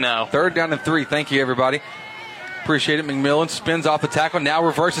and 3 now. 3rd down and 3. Thank you, everybody. Appreciate it. McMillan spins off the tackle, now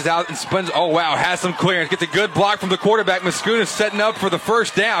reverses out and spins. Oh, wow, has some clearance. Gets a good block from the quarterback. Mascuna setting up for the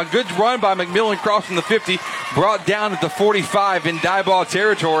first down. Good run by McMillan crossing the 50. Brought down at the 45 in die ball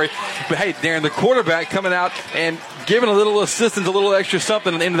territory. But, hey, Darren, the quarterback coming out and giving a little assistance, a little extra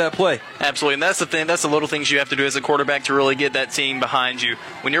something at the end of that play. Absolutely, and that's the thing. That's the little things you have to do as a quarterback to really get that team behind you.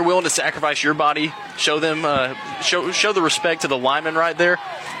 When you're willing to sacrifice your body, show them, show the respect to the linemen right there.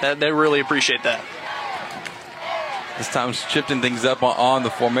 They really appreciate that. This time shifting things up on the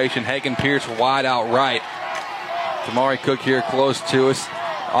formation. Hagen Pierce wide out right. Tamari Cook here close to us.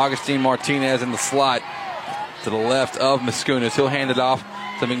 Augustine Martinez in the slot to the left of Mascunas. He'll hand it off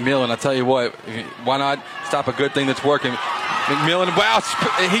to McMillan. I tell you what, why not stop a good thing that's working? McMillan, wow,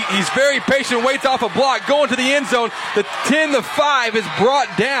 he's very patient, waits off a block, going to the end zone. The 10-5 is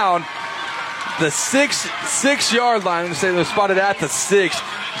brought down the 6-yard line. I'm going to say they're spotted at the 6.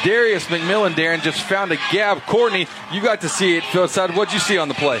 Darius McMillan, Darren, just found a gap. Courtney, you got to see it. Phil Side, what'd you see on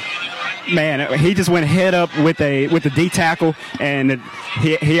the play? Man, he just went head up with the D tackle, and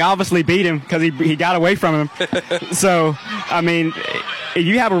he obviously beat him because he got away from him. So, I mean, if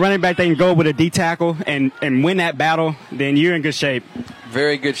you have a running back that can go with a D tackle and win that battle, then you're in good shape.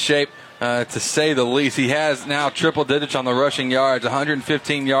 Very good shape. To say the least. He has now triple digits on the rushing yards,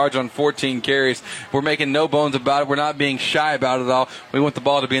 115 yards on 14 carries. We're making no bones about it. We're not being shy about it at all. We want the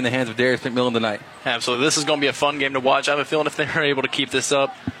ball to be in the hands of Darius McMillan tonight. Absolutely. This is going to be a fun game to watch. I have a feeling if they're able to keep this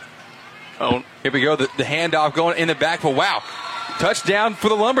up. Oh, here we go. The handoff going in the backfield. Wow. Touchdown for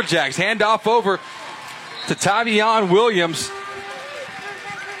the Lumberjacks. Handoff over to Tavion Williams.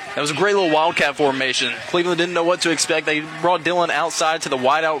 That was a great little wildcat formation. Cleveland didn't know what to expect. They brought Dylan outside to the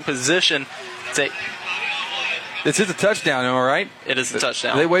wideout position. This is a touchdown, am I right? It is a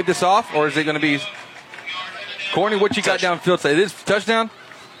touchdown. Do they wave this off, or is it going to be... Courtney, what you got downfield? Say it is touchdown?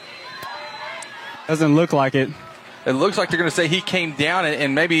 Doesn't look like it. It looks like they're going to say he came down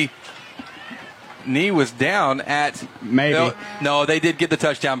and maybe... knee was down at maybe. No, they did get the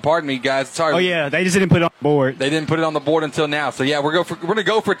touchdown. Pardon me, guys. Sorry. Oh yeah, they just didn't put it on the board. They didn't put it on the board until now. So yeah, we're going to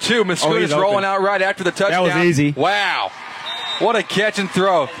go for 2. Mascuna's rolling out right after the touchdown. That was easy. Wow, what a catch and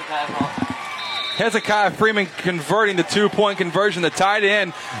throw. Hezekiah Freeman converting the 2-point conversion, the tight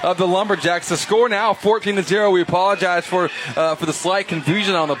end of the Lumberjacks. The score now 14-0. We apologize for the slight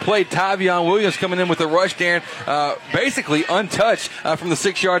confusion on the play. Tavion Williams coming in with the rush, Darren, basically untouched from the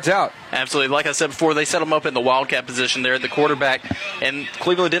 6 yards out. Absolutely. Like I said before, they set him up in the wildcat position there at the quarterback, and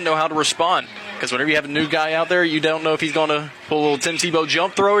Cleveland didn't know how to respond. Because whenever you have a new guy out there, you don't know if he's going to pull a little Tim Tebow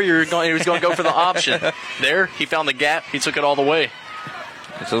jump throw or he's going to go for the option. There, he found the gap. He took it all the way.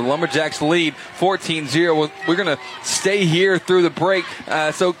 So the Lumberjacks lead 14-0. We're going to stay here through the break.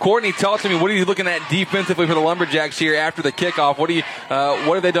 So Courtney, talk to me. What are you looking at defensively for the Lumberjacks here after the kickoff? What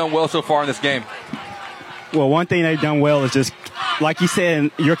have they done well so far in this game? Well, one thing they've done well is just, like you said,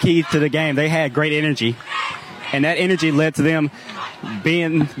 your key to the game. They had great energy, and that energy led to them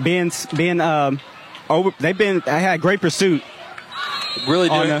being over. They had great pursuit. Really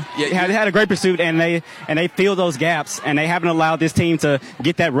do. Had a great pursuit, and they filled those gaps, and they haven't allowed this team to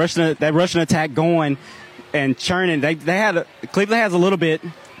get that rushing attack going and churning. Cleveland has a little bit,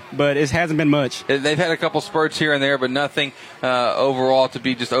 but it hasn't been much. They've had a couple spurts here and there, but nothing overall to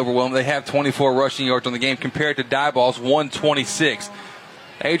be just overwhelmed. They have 24 rushing yards on the game compared to Diboll's 126.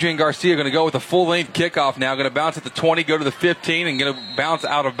 Adrian Garcia going to go with a full-length kickoff now. Going to bounce at the 20, go to the 15, and going to bounce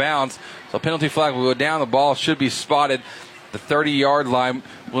out of bounds. So penalty flag will go down. The ball should be spotted the 30-yard line.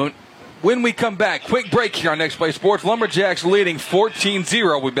 When we come back, quick break here on Next Play Sports. Lumberjacks leading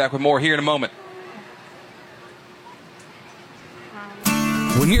 14-0. We'll be back with more here in a moment.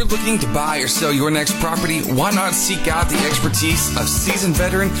 When you're looking to buy or sell your next property, why not seek out the expertise of seasoned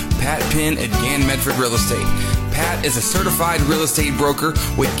veteran Pat Penn at Gann Medford Real Estate? Pat Pat is a certified real estate broker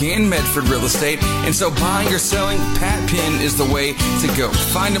with Gann Medford Real Estate, and so buying or selling, Pat Penn is the way to go.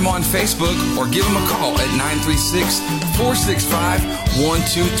 Find him on Facebook or give him a call at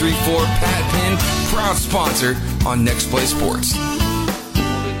 936-465-1234. Pat Penn, proud sponsor on Next Play Sports.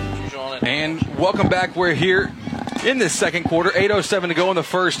 And welcome back. We're here in this second quarter. 8:07 to go in the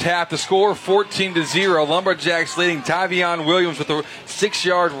first half. The score 14-0. Lumberjacks leading. Tyvion Williams with a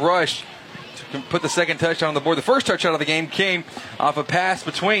 6-yard rush to put the second touchdown on the board. The first touchdown of the game came off a pass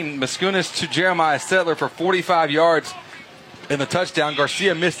between Mascunas to Jeremiah Settler for 45 yards. In the touchdown,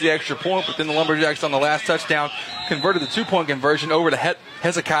 Garcia missed the extra point, but then the Lumberjacks on the last touchdown converted the 2-point conversion over to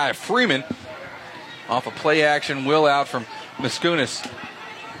Hezekiah Freeman off a play action wheel out from Mascunas.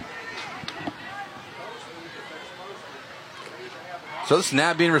 So the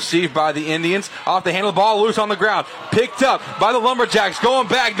snap being received by the Indians. Off the handle, the ball loose on the ground. Picked up by the Lumberjacks. Going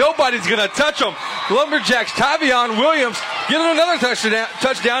back. Nobody's going to touch them. Lumberjacks, Tyvion Williams getting another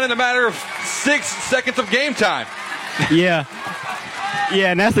touchdown in a matter of 6 seconds of game time. Yeah,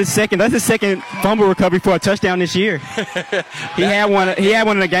 and that's his second fumble recovery for a touchdown this year. He had one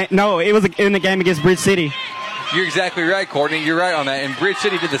in the game. No, it was in the game against Bridge City. You're exactly right, Courtney. You're right on that. And Bridge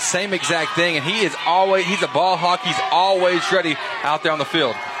City did the same exact thing, and he's a ball hawk. He's always ready out there on the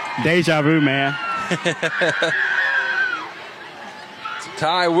field. Deja vu, man.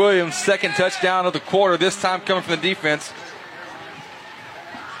 Ty Williams, second touchdown of the quarter, this time coming from the defense.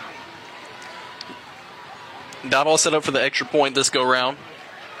 Diboll set up for the extra point this go-round.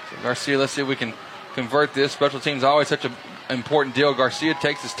 So Garcia, let's see if we can convert this. Special teams always such an important deal. Garcia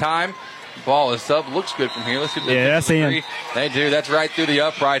takes his time. Ball is up. Looks good from here. Let's get that's in. They do. That's right through the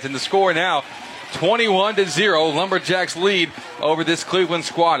uprights. And the score now, 21-0. Lumberjacks lead over this Cleveland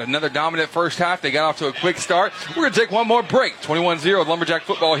squad. Another dominant first half. They got off to a quick start. We're going to take one more break. 21-0 Lumberjack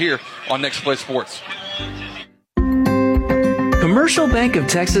football here on Next Play Sports. Commercial Bank of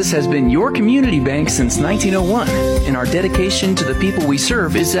Texas has been your community bank since 1901, and our dedication to the people we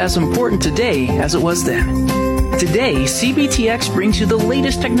serve is as important today as it was then. Today, CBTX brings you the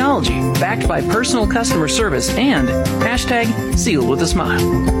latest technology backed by personal customer service and #sealed with a smile.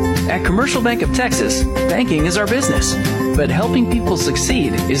 At Commercial Bank of Texas, banking is our business, but helping people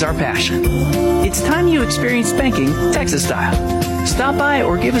succeed is our passion. It's time you experience banking Texas style. Stop by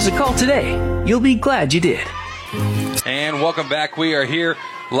or give us a call today. You'll be glad you did. And welcome back. We are here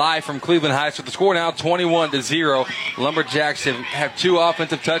live from Cleveland Heights with the score now 21-0. Lumberjacks have 2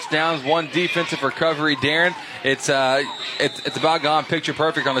 offensive touchdowns, 1 defensive recovery. Darren, it's about gone picture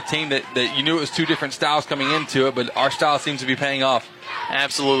perfect on the team that you knew it was 2 different styles coming into it, but our style seems to be paying off.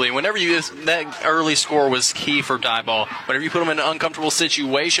 Absolutely. That early score was key for Diboll. Whenever you put them in an uncomfortable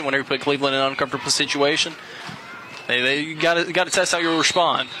situation, whenever you put Cleveland in an uncomfortable situation, you got to test how you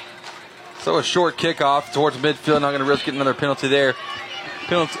respond. So a short kickoff towards midfield. Not going to risk getting another penalty there.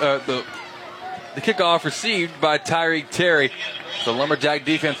 The kickoff received by Tyreek Terry. The Lumberjack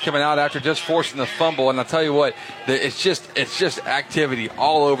defense coming out after just forcing the fumble. And I'll tell you what, it's just activity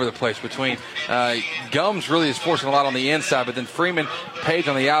all over the place between Gums really is forcing a lot on the inside, but then Freeman, Page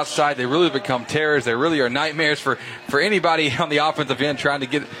on the outside. They really become terrors. They really are nightmares for anybody on the offensive end trying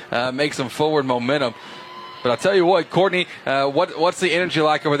to make some forward momentum. But I'll tell you what, Courtney, what's the energy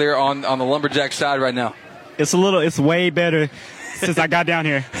like over there on the Lumberjack side right now? It's way better since I got down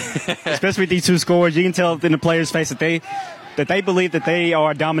here, especially with these 2 scores. You can tell in the players' face that they believe that they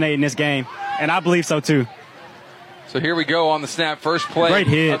are dominating this game, and I believe so too. So here we go on the snap, first play Great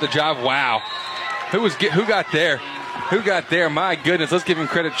hit. of the drive. Wow, who got there? Who got there? My goodness, let's give him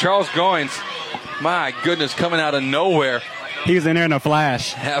credit. Charles Goins, my goodness, coming out of nowhere. He was in there in a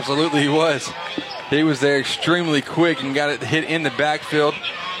flash. Absolutely, he was. He was there extremely quick and got it hit in the backfield.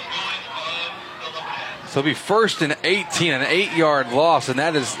 So it'll be 1st and 18, an 8-yard loss, and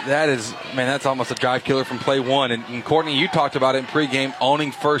that's almost a drive killer from play 1. And Courtney, you talked about it in pregame,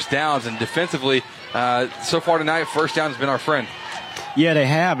 owning first downs, and defensively, so far tonight, first down has been our friend. Yeah, they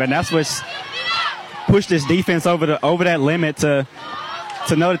have, and that's what's pushed this defense over that limit to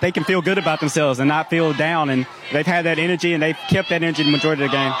know that they can feel good about themselves and not feel down. And they've had that energy, and they've kept that energy the majority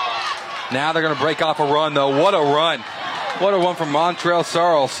of the game. Now they're going to break off a run, though. What a run. What a run from Montrell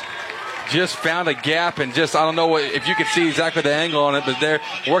Sarles. Just found a gap and I don't know if you could see exactly the angle on it, but they're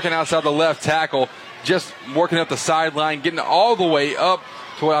working outside the left tackle, just working up the sideline, getting all the way up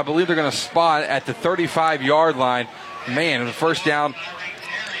to what I believe they're going to spot at the 35-yard line. Man, the first down.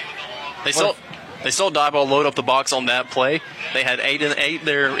 They saw Diboll load up the box on that play. They had 8 and 8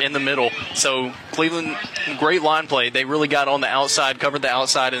 there in the middle. So Cleveland, great line play. They really got on the outside, covered the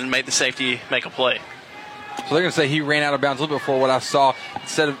outside, and made the safety make a play. So they're going to say he ran out of bounds a little bit before what I saw.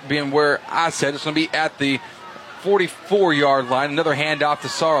 Instead of being where I said, it's going to be at the 44-yard line. Another handoff to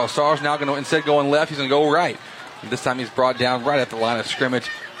Sorrell. Sorrell's now going to, instead of going left, he's going to go right. And this time he's brought down right at the line of scrimmage.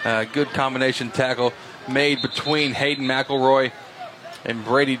 Good combination tackle made between Hayden McElroy and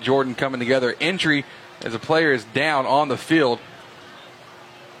Brady Jordan coming together. Injury as a player is down on the field.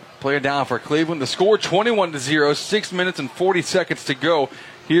 Player down for Cleveland. The score 21-0, 6 minutes and 40 seconds to go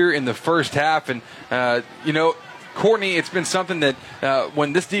here in the first half. And, Courtney, it's been something that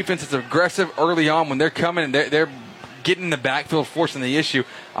when this defense is aggressive early on, when they're coming and they're getting in the backfield, forcing the issue,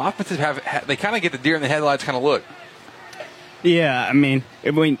 offenses they kind of get the deer in the headlights kind of look. Yeah, I mean,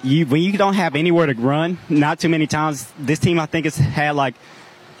 when you don't have anywhere to run, not too many times, this team I think has had like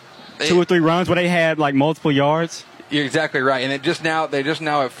 2 or 3 runs where they had like multiple yards. You're exactly right, and they're just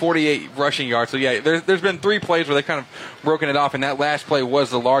now at 48 rushing yards. So yeah, there's been 3 plays where they kind of broken it off, and that last play was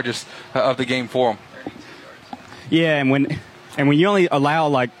the largest of the game for them. Yeah, and when you only allow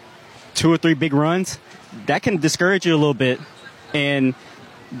like 2 or 3 big runs, that can discourage you a little bit, in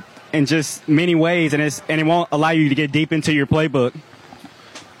just many ways, and it won't allow you to get deep into your playbook.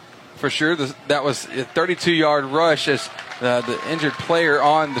 For sure, that was a 32-yard rush as the injured player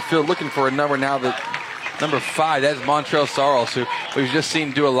on the field looking for a number now. Number 5, that's Montrell Sorrells, who we've just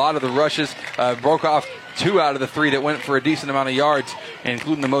seen do a lot of the rushes. Broke off 2 out of the 3 that went for a decent amount of yards,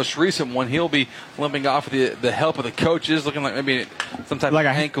 including the most recent one. He'll be limping off with the help of the coaches, looking like maybe some type of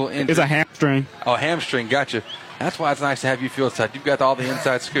ankle injury. It's a hamstring. Oh, hamstring, gotcha. That's why it's nice to have you field side. You've got all the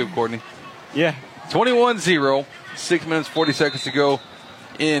inside scoop, Courtney. Yeah. 21-0, 6 minutes, 40 seconds to go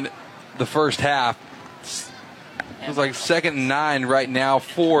in the first half. It's like 2nd and 9 right now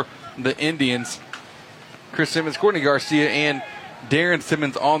for the Indians. Chris Simmons, Courtney Garcia, and Darren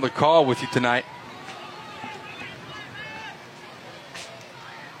Simmons on the call with you tonight.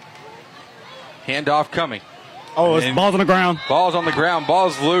 Handoff coming. Oh, it's balls on the ground. Ball's on the ground.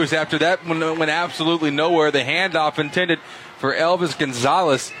 Ball's loose. After that went absolutely nowhere. The handoff intended for Elvis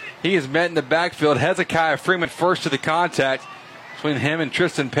Gonzalez. He is met in the backfield. Hezekiah Freeman first to the contact between him and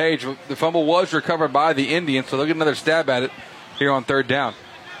Tristan Page. The fumble was recovered by the Indians, so they'll get another stab at it here on 3rd down.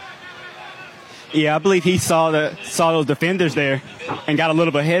 Yeah, I believe he saw those defenders there and got a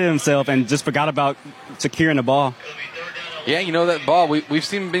little bit ahead of himself and just forgot about securing the ball. Yeah, that ball we've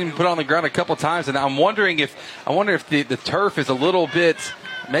seen him being put on the ground a couple times, and I wonder if the turf is a little bit,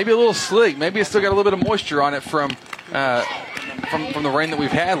 maybe a little slick, maybe it's still got a little bit of moisture on it from the rain that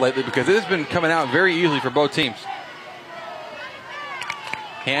we've had lately, because it has been coming out very easily for both teams.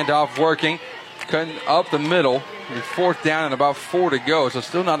 Handoff working, cutting up the middle. 4th down and about 4 to go, so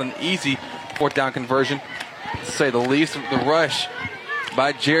still not an easy 4th down conversion, to say the least. The rush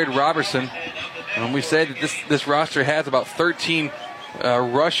by Jared Robertson. And we said that this roster has about 13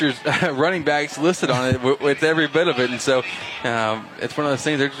 rushers, running backs listed on it with every bit of it. And so it's one of those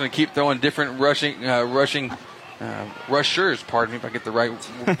things they're just going to keep throwing different rushers, pardon me, if I get the right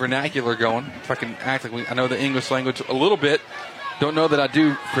vernacular going. If I can act like I know the English language a little bit. Don't know that I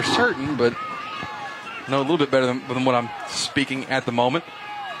do for certain, but know a little bit better than what I'm speaking at the moment.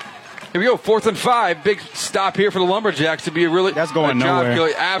 Here we go, 4th and 5. Big stop here for the Lumberjacks to be That's going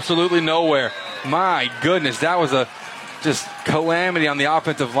nowhere. Absolutely nowhere. My goodness, that was a just calamity on the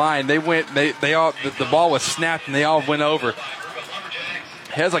offensive line. The ball was snapped and they all went over.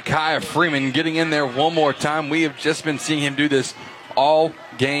 Hezekiah Freeman getting in there one more time. We have just been seeing him do this all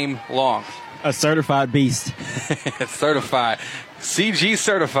game long. A certified beast. Certified. CG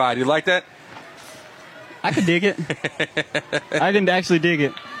certified. You like that? I could dig it. I didn't actually dig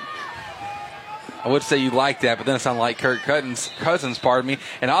it. I would say you like that, but then it sounded like Kirk Cousins, pardon me.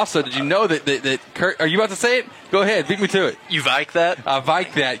 And also, did you know that Kirk, are you about to say it? Go ahead, beat me to it. You Vike that?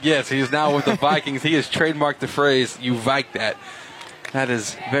 Vike that, yes. He is now with the Vikings. He has trademarked the phrase, you Vike that. That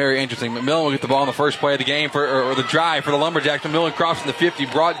is very interesting. McMillan will get the ball on the first play of the game, or the drive for the Lumberjacks. McMillan crossing the 50,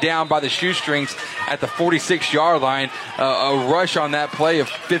 brought down by the shoestrings at the 46-yard line. A rush on that play of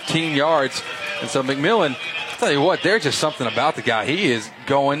 15 yards. And so McMillan, I'll tell you what, there's just something about the guy. He is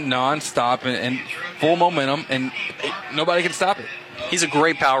going nonstop and full momentum, and nobody can stop it. He's a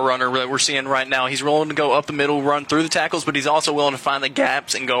great power runner that we're seeing right now. He's willing to go up the middle, run through the tackles, but he's also willing to find the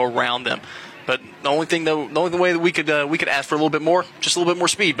gaps and go around them. But the only way that we could ask for a little bit more, just a little bit more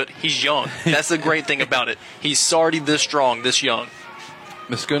speed. But he's young. That's the great thing about it. He's already this strong, this young.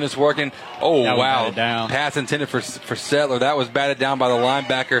 Muskunis working. Oh, wow. Pass intended for Settler. That was batted down by the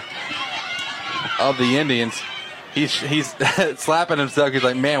linebacker of the Indians. He's slapping himself. He's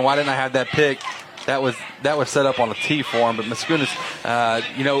like, man, why didn't I have that pick? That was set up on a tee for him. But Muskunis,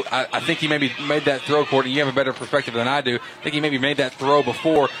 I think he maybe made that throw, Courtney. You have a better perspective than I do. I think he maybe made that throw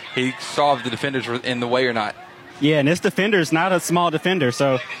before he saw if the defenders were in the way or not. Yeah, and this defender is not a small defender,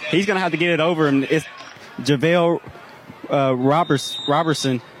 so he's going to have to get it over him. JaVale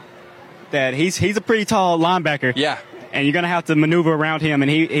Robertson, that he's a pretty tall linebacker. Yeah. And you're going to have to maneuver around him,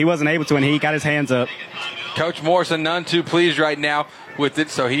 and he wasn't able to, and he got his hands up. Coach Morrison, none too pleased right now with it.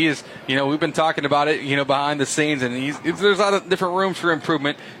 So he is, we've been talking about it, behind the scenes, and there's a lot of different rooms for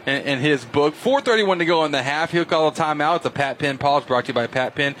improvement in his book. 4:31 to go in the half. He'll call a timeout. The Pat Penn pause brought to you by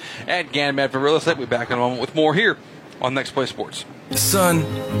Pat Penn at Gannon Medford Real Estate. We'll be back in a moment with more here on Next Play Sports. Son,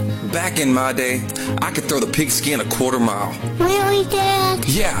 back in my day, I could throw the pigskin a quarter mile. Really, Dad?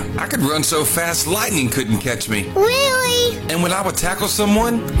 Yeah, I could run so fast lightning couldn't catch me. Really? And when I would tackle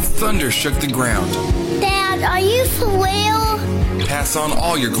someone, thunder shook the ground. Dad, are you for real? Pass on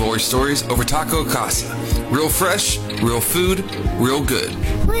all your glory stories over Taco Casa. Real fresh, real food, real good.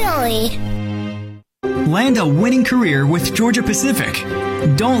 Really? Land a winning career with Georgia Pacific.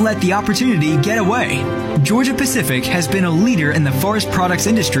 Don't let the opportunity get away. Georgia Pacific has been a leader in the forest products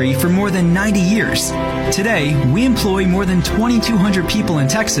industry for more than 90 years. Today, we employ more than 2,200 people in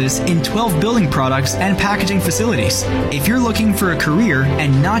Texas in 12 building products and packaging facilities. If you're looking for a career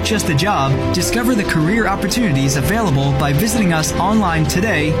and not just a job, discover the career opportunities available by visiting us online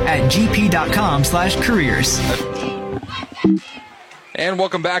today at gp.com/careers. And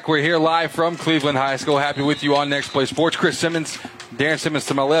welcome back. We're here live from Cleveland High School. Happy with you on Next Play Sports. Chris Simmons, Darren Simmons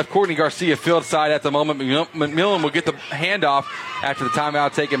to my left. Courtney Garcia field side at the moment. McMillan will get the handoff after the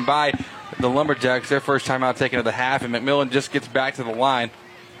timeout taken by the Lumberjacks. Their first timeout taken of the half, and McMillan just gets back to the line.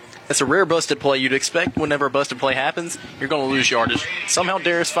 That's a rare busted play. You'd expect whenever a busted play happens, you're going to lose yardage. Somehow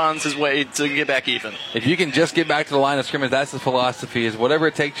Darius finds his way to get back even. If you can just get back to the line of scrimmage, that's the philosophy, is whatever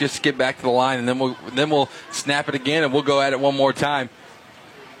it takes, just get back to the line, and then we'll snap it again, and we'll go at it one more time.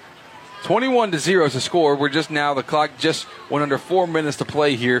 21-0 is the score. We're just now, the clock just went under 4 minutes to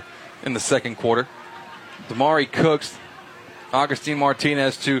play here in the second quarter. Damari Cooks, Augustine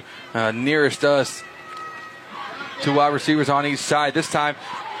Martinez to nearest us. Two wide receivers on each side. This time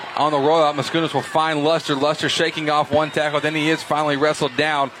on the rollout, Mascunas will find Luster. Luster shaking off one tackle. Then he is finally wrestled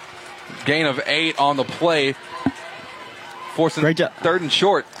down. Gain of 8 on the play. Forcing third and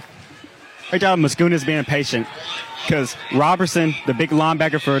short. Great job, Mascunas being patient. Because Robertson, the big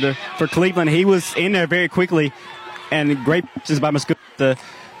linebacker for Cleveland, he was in there very quickly, and great just by Mascunas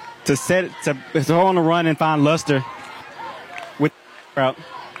to throw on the run and find Luster with route.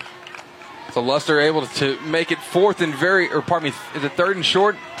 So Luster able to make it third and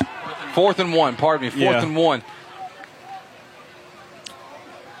short? 4th and 1, pardon me, 4th and 1.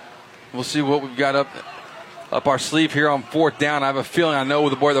 We'll see what we've got up our sleeve here on 4th down. I have a feeling I know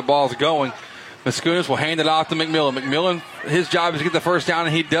where the ball's going. Mascunas will hand it off to McMillan. McMillan, his job is to get the first down,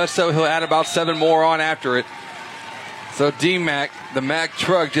 and he does so. He'll add about 7 more on after it. So D-Mac, the Mac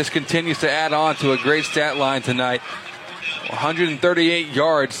truck, just continues to add on to a great stat line tonight. 138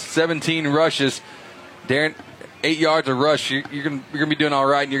 yards, 17 rushes. Darren, 8 yards a rush. You're going to be doing all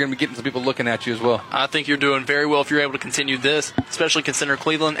right, and you're going to be getting some people looking at you as well. I think you're doing very well if you're able to continue this, especially considering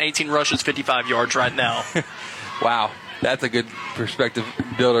Cleveland, 18 rushes, 55 yards right now. Wow, that's a good perspective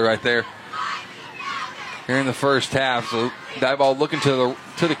builder right there. Here in the first half, so that ball looking to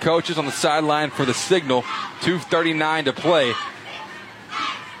the coaches on the sideline for the signal. 2:39 to play.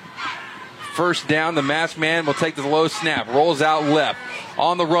 First down, the masked man will take the low snap, rolls out left,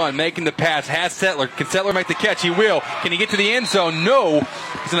 on the run, making the pass, has Settler. Can Settler make the catch? He will. Can he get to the end zone? No.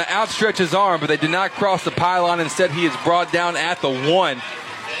 He's going to outstretch his arm, but they did not cross the pylon. Instead, he is brought down at the 1.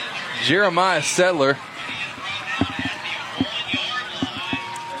 Jeremiah Settler.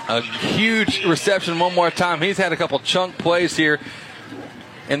 A huge reception one more time. He's had a couple chunk plays here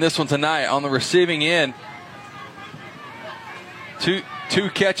in this one tonight on the receiving end. Two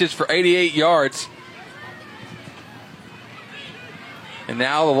catches for 88 yards. And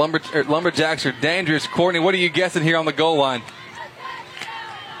now the Lumberjacks are dangerous. Courtney, what are you guessing here on the goal line?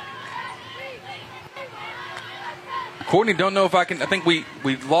 Courtney, don't know if I can. I think we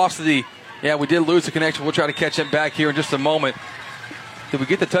lost we did lose the connection. We'll try to catch it back here in just a moment. Did we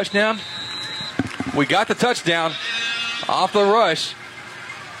get the touchdown? We got the touchdown off the rush.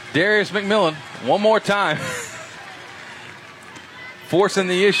 Darius McMillan, one more time. Forcing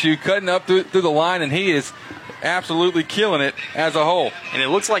the issue, cutting up through the line, and he is absolutely killing it as a whole. And it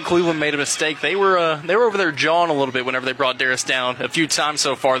looks like Cleveland made a mistake. They were over there jawing a little bit whenever they brought Darius down a few times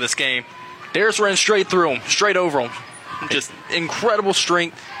so far this game. Darius ran straight through him, straight over him. Just incredible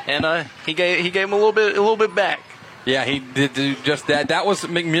strength, and he gave him a little bit back. Yeah, he did do just that. That was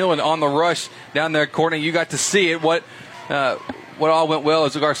McMillan on the rush down there, Courtney. You got to see it. What all went well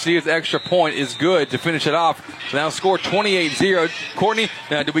is Garcia's extra point is good to finish it off. So now score 28-0. Courtney,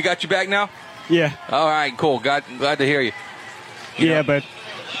 did we got you back now? Yeah. All right, cool. Glad to hear you. Yeah, but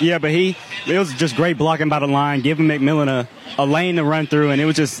Yeah, but it was just great blocking by the line, giving McMillan a lane to run through, and it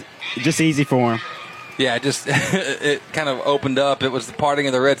was just easy for him. Yeah, it kind of opened up. It was the parting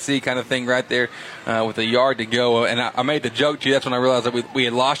of the Red Sea kind of thing right there with a yard to go. And I made the joke to you. That's when I realized that we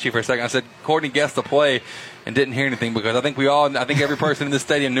had lost you for a second. I said, Courtney guessed the play and didn't hear anything because I think every person in this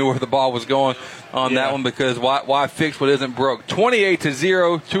stadium knew where the ball was going on that one because why fix what isn't broke?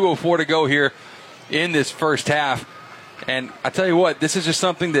 28-0, 2:04 to go here in this first half. And I tell you what, this is just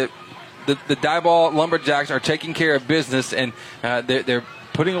something that the Diboll Lumberjacks are taking care of business, and they're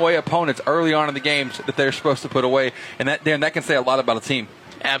putting away opponents early on in the games that they're supposed to put away, and that can say a lot about a team.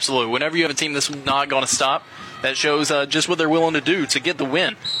 Absolutely. Whenever you have a team that's not going to stop, that shows just what they're willing to do to get the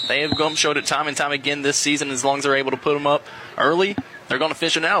win. They have showed it time and time again this season. As long as they're able to put them up early, they're going to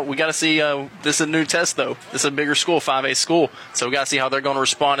fish it out. We got to see. This is a new test, though. This is a bigger school, 5A school, so we got to see how they're going to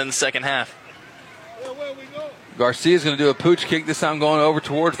respond in the second half. Garcia's going to do a pooch kick, this time going over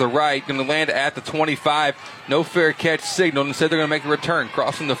towards the right, going to land at the 25. No fair catch signal. Instead, they're going to make a return,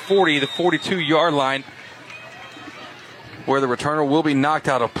 crossing the 40, the 42-yard line, where the returner will be knocked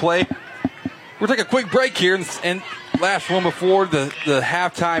out of play. We'll take a quick break here, and last one before the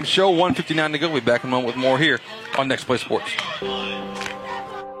halftime show, 1:59 to go. We'll be back in a moment with more here on Next Play Sports.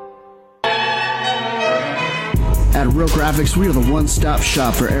 At Real Graphics, we are the one-stop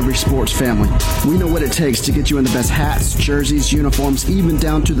shop for every sports family. We know what it takes to get you in the best hats, jerseys, uniforms, even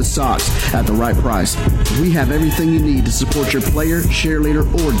down to the socks at the right price. We have everything you need to support your player, cheerleader,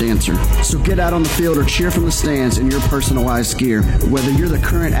 or dancer. So get out on the field or cheer from the stands in your personalized gear. Whether you're the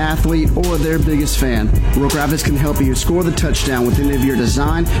current athlete or their biggest fan, Real Graphics can help you score the touchdown with any of your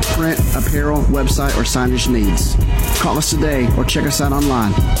design, print, apparel, website, or signage needs. Call us today or check us out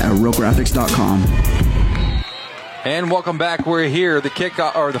online at realgraphics.com. And welcome back. We're here. The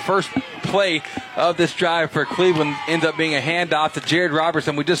kickoff, or the first play of this drive for Cleveland, ends up being a handoff to Jared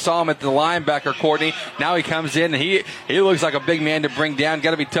Robertson. We just saw him at the linebacker, Courtney. Now he comes in, and he looks like a big man to bring down.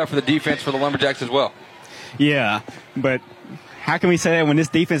 Got to be tough for the defense for the Lumberjacks as well. Yeah, but how can we say that when this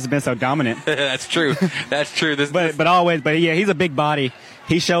defense has been so dominant? That's true. That's true. But yeah, he's a big body.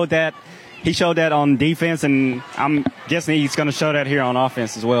 He showed that on defense, and I'm guessing he's going to show that here on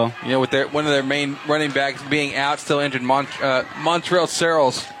offense as well. You know, with one of their main running backs being out, still injured, Montrell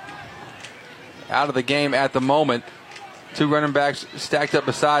Searles out of the game at the moment. Two running backs stacked up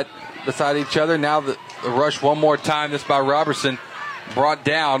beside each other. Now the rush one more time. This by Robertson, brought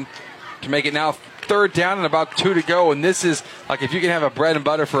down to make it now third down and about 2 to go. And this is, like, if you can have a bread and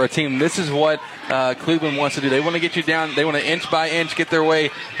butter for a team, this is what Cleveland wants to do. They want to get you down. They want to inch by inch get their way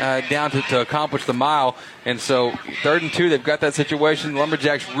down to accomplish the mile. And so 3rd and 2, they've got that situation.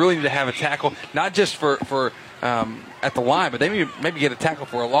 Lumberjacks really need to have a tackle, not just for at the line, but they maybe get a tackle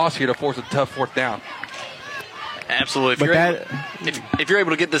for a loss here to force a tough 4th down. Absolutely. If you're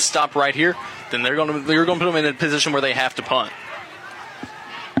able to get this stop right here, then you're going to put them in a position where they have to punt.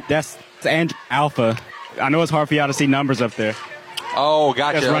 That's Andrew Alpha. I know it's hard for y'all to see numbers up there. Oh,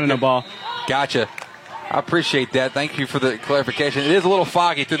 gotcha. Just running the ball. Gotcha. I appreciate that. Thank you for the clarification. It is a little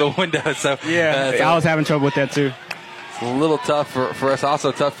foggy through the window, so yeah, I was having trouble with that too. It's a little tough for us.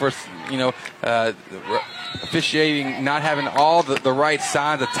 Also tough for us, officiating, not having all the right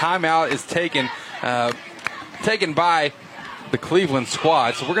signs. The timeout is taken by the Cleveland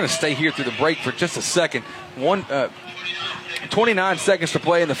squad. So we're going to stay here through the break for just a second. 29 seconds to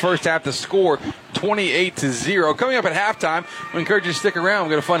play in the first half. The score 28-0. Coming up at halftime, we encourage you to stick around.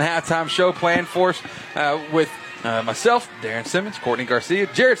 We've got a fun halftime show planned for us with myself, Darren Simmons, Courtney Garcia.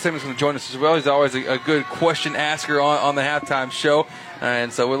 Jared Simmons is going to join us as well. He's always a good question asker on the halftime show.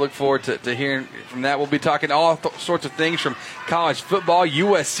 And so we look forward to hearing from that. We'll be talking all sorts of things from college football.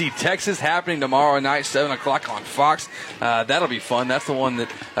 USC Texas happening tomorrow night, 7 o'clock on Fox. That'll be fun. That's the one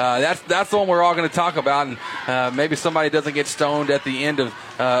that's the one we're all going to talk about. And maybe somebody doesn't get stoned at the end of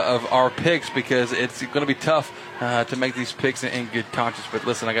our picks, because it's going to be tough to make these picks in good conscience. But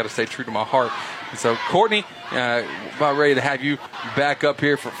listen, I got to stay true to my heart. And so, Courtney, about ready to have you back up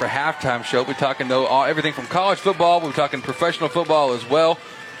here for halftime show. We're talking, though, everything from college football. We're talking professional football as well.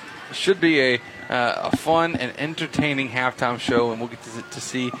 It should be a fun and entertaining halftime show, and we'll get to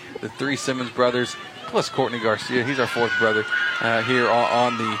see the 3 Simmons brothers, plus Courtney Garcia. He's our 4th brother here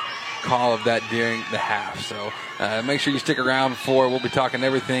on the call of that during the half. So make sure you stick around for it. We'll be talking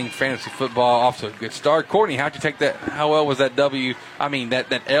everything fantasy football. Off to a good start. Courtney, how'd you take that? How well was that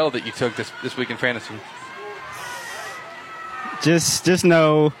that L that you took this week in fantasy? Just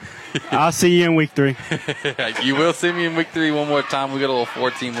know I'll see you in week 3. You will see me in week 3 one more time. We got a little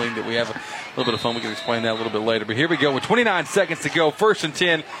 4-team league that we have a little bit of fun. We can explain that a little bit later. But here we go with 29 seconds to go. 1st and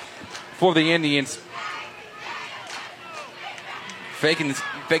 10 for the Indians. faking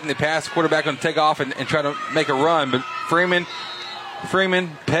the pass. Quarterback going to take off and try to make a run. But Freeman,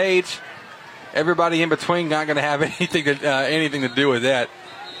 Page, everybody in between not going to have anything to do with that.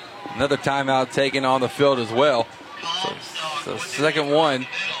 Another timeout taken on the field as well. So second one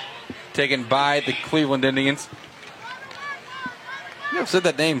taken by the Cleveland Indians. I've said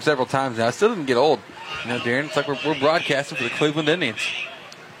that name several times now. I still didn't get old. Darren, it's like we're broadcasting for the Cleveland Indians.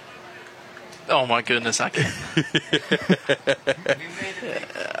 Oh, my goodness. I can't.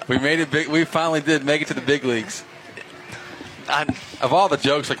 We made it big. We finally did make it to the big leagues. Of all the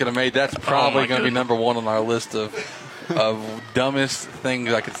jokes I could have made, that's probably going to be number one on our list of dumbest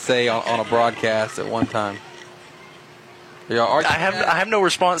things I could say on a broadcast at one time. I have no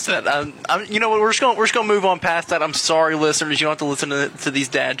response to that. You know what? We're just going to move on past that. I'm sorry, listeners. You don't have to listen to these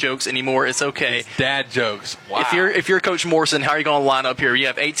dad jokes anymore. It's okay. It's dad jokes. Wow. If you're Coach Morrison, how are you going to line up here? You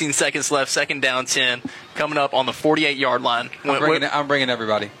have 18 seconds left, second down 10, coming up on the 48-yard line. I'm bringing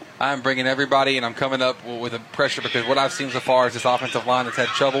everybody. I'm bringing everybody, and I'm coming up with the pressure because what I've seen so far is this offensive line that's had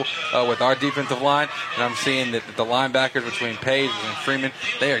trouble with our defensive line, and I'm seeing that the linebackers between Page and Freeman,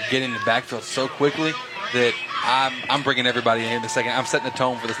 they are getting the backfield so quickly that I'm bringing everybody in the second. I'm setting the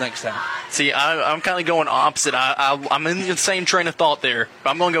tone for this next half. See, I'm kind of going opposite. I'm in the same train of thought there.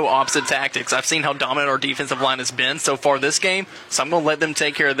 But I'm going to go opposite tactics. I've seen how dominant our defensive line has been so far this game, so I'm going to let them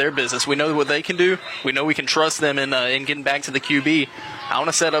take care of their business. We know what they can do. We know we can trust them in getting back to the QB. I want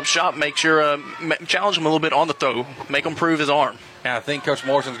to set up shop, make sure, challenge him a little bit on the throw, make him prove his arm. And I think Coach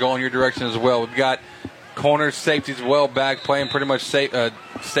Morrison's going your direction as well. We've got corners, safeties well back, playing pretty much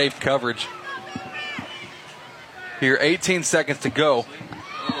safe coverage. Here, 18 seconds to go.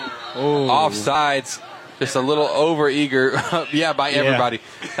 Offsides, just a little over-eager, by everybody.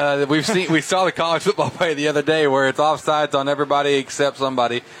 Yeah. We saw the college football play the other day where it's offsides on everybody except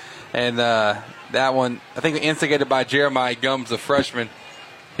somebody. And that one, I think instigated by Jeremiah Gums, the freshman.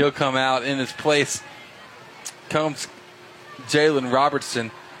 He'll come out. In his place comes Jalen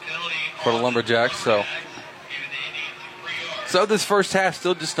Robertson for the Lumberjacks. So this first half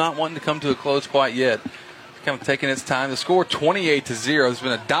still just not wanting to come to a close quite yet. Kind of taking its time. The score 28-0. It's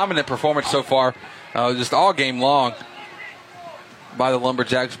been a dominant performance so far, just all game long by the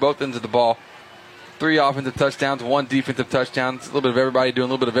Lumberjacks, both ends of the ball. 3 offensive touchdowns, 1 defensive touchdown. It's a little bit of everybody doing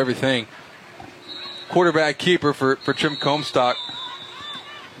a little bit of everything. Quarterback keeper for Trim Comstock.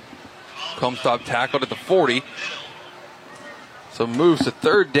 Comstock tackled at the 40. So moves to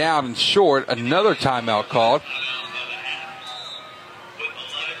third down and short. Another timeout called.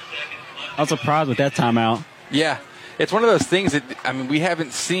 I was surprised with that timeout. Yeah, it's one of those things that, we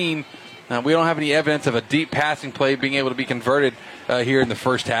haven't seen. We don't have any evidence of a deep passing play being able to be converted here in the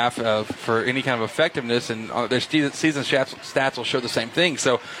first half for any kind of effectiveness, and their season stats will show the same thing.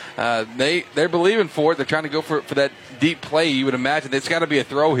 So they're believing for it. They're trying to go for that deep play. You would imagine it's got to be a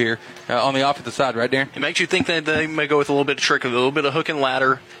throw here on the offensive side, right, Darren? It makes you think that they may go with a little bit of trick, a little bit of hook and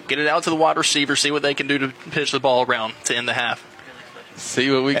ladder, get it out to the wide receiver, see what they can do to pitch the ball around to end the half.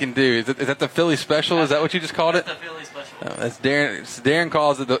 See what we can do. Is that the Philly special? Is that what you just called it? That's the Philly special. That's Darren. Darren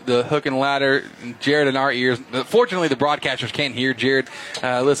calls it the hook and ladder. Jared in our ears. Fortunately, the broadcasters can't hear Jared.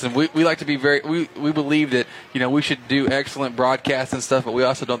 Listen, we like to be we believe that we should do excellent broadcasts and stuff, but we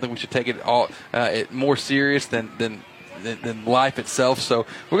also don't think we should take it all more serious than life itself. So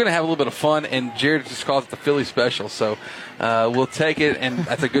we're going to have a little bit of fun, and Jared just calls it the Philly special. So we'll take it, and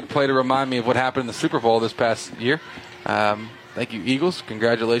that's a good play to remind me of what happened in the Super Bowl this past year. Thank you, Eagles.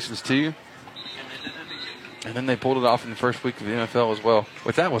 Congratulations to you. And then they pulled it off in the first week of the NFL as well.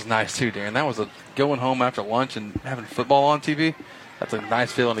 Which that was nice too, Darren. That was going home after lunch and having football on TV. That's a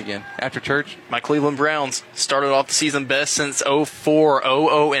nice feeling again. After church. My Cleveland Browns started off the season best since 04,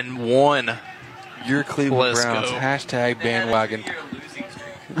 0-1. Your Cleveland Browns. Go. Hashtag bandwagon.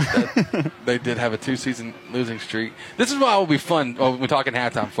 They did have a 2-season losing streak. This is why it will be fun when we're talking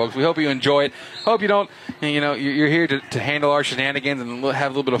halftime, folks. We hope you enjoy it. Hope you don't, you're here to handle our shenanigans and have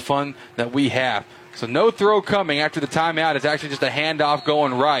a little bit of fun that we have. So no throw coming after the timeout. It's actually just a handoff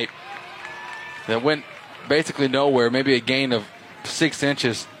going right that went basically nowhere, maybe a gain of 6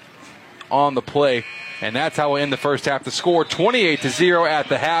 inches on the play. And that's how we end the first half. The score 28-0 at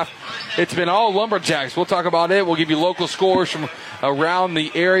the half. It's been all Lumberjacks. We'll talk about it. We'll give you local scores from around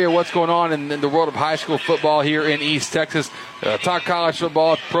the area, what's going on in the world of high school football here in East Texas. Talk college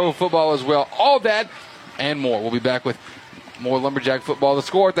football, pro football as well. All that and more. We'll be back with more Lumberjack football. The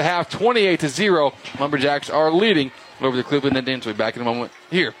score at the half, 28-0. Lumberjacks are leading over the Cleveland Indians. We'll be back in a moment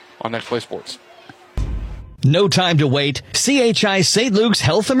here on Next Play Sports. No time to wait. CHI St. Luke's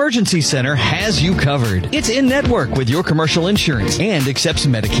Health Emergency Center has you covered. It's in network with your commercial insurance and accepts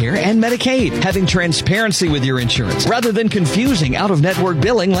Medicare and Medicaid, having transparency with your insurance rather than confusing out-of-network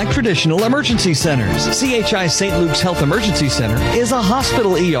billing like traditional emergency centers. CHI St. Luke's Health Emergency Center is a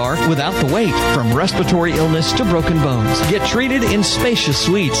hospital ER without the wait, from respiratory illness to broken bones. Get treated in spacious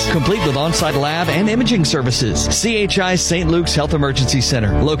suites, complete with on-site lab and imaging services. CHI St. Luke's Health Emergency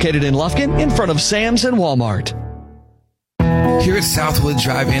Center, located in Lufkin in front of Sam's and Walmart. Here at Southwood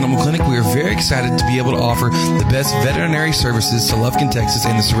Drive Animal Clinic, we are very excited to be able to offer the best veterinary services to Lufkin, Texas,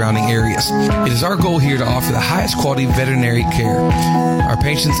 and the surrounding areas. It is our goal here to offer the highest quality veterinary care. Our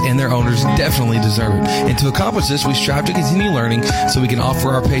patients and their owners definitely deserve it. And to accomplish this, we strive to continue learning so we can offer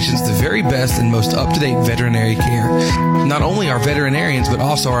our patients the very best and most up-to-date veterinary care. Not only our veterinarians, but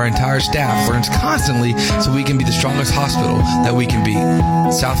also our entire staff learns constantly so we can be the strongest hospital that we can be.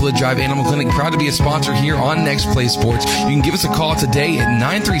 Southwood Drive Animal Clinic, proud to be a sponsor here on Next Play Sports. You can give us a call today at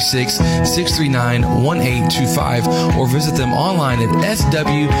 936-639-1825 or visit them online at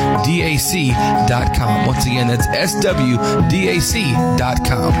swdac.com. Once again, that's swdac.com.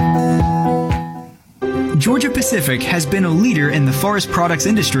 Georgia Pacific has been a leader in the forest products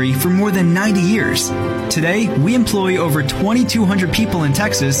industry for more than 90 years. Today, we employ over 2,200 people in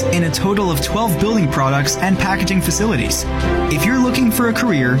Texas in a total of 12 building products and packaging facilities. If you're looking for a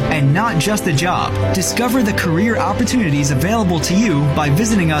career and not just a job, discover the career opportunities available to you by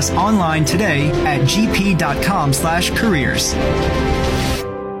visiting us online today at gp.com/careers.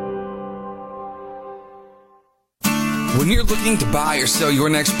 When you're looking to buy or sell your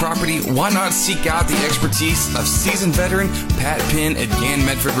next property, why not seek out the expertise of seasoned veteran Pat Penn at Gann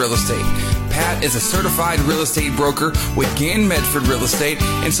Medford Real Estate? Pat is a certified real estate broker with Gann Medford Real Estate,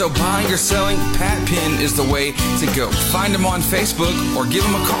 and so buying or selling, Pat Penn is the way to go. Find him on Facebook or give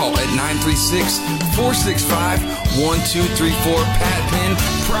him a call at 936-465-1234. Pat Penn,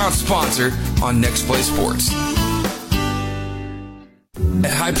 proud sponsor on Next Play Sports.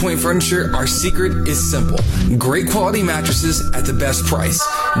 At High Point Furniture, our secret is simple. Great quality mattresses at the best price,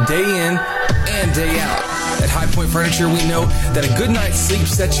 day in and day out. At High Point Furniture, we know that a good night's sleep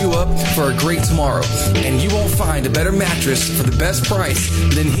sets you up for a great tomorrow. And you won't find a better mattress for the best price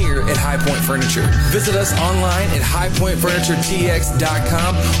than here at High Point Furniture. Visit us online at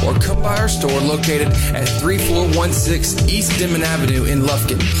highpointfurnituretx.com or come by our store located at 3416 East Denman Avenue in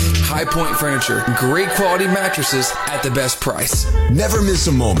Lufkin. High Point Furniture, great quality mattresses at the best price. Never miss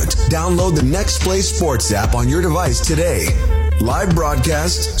a moment. Download the Next Play Sports app on your device today. Live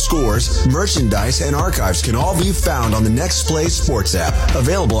broadcasts, scores, merchandise, and archives can all be found on the Next Play Sports app,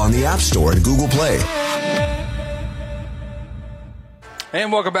 available on the App Store and Google Play.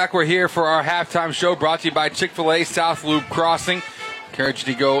 And welcome back. We're here for our halftime show brought to you by Chick-fil-A South Loop Crossing. Encourage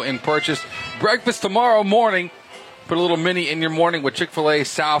you to go and purchase breakfast tomorrow morning. Put a little mini in your morning with Chick-fil-A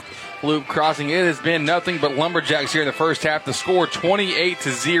South Loop Crossing. It has been nothing but Lumberjacks here in the first half. The score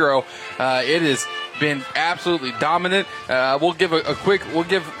 28-0. It has been absolutely dominant. We'll give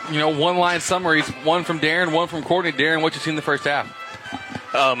one-line summaries. One from Darren, one from Courtney. Darren, what you seen in the first half?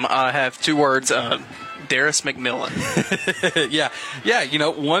 I have two words. Darius McMillan. Yeah,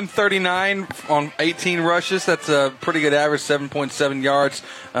 139 on 18 rushes. That's a pretty good average, 7.7 yards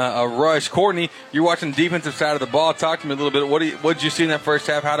a rush. Courtney, you're watching the defensive side of the ball. Talk to me a little bit. What did you see in that first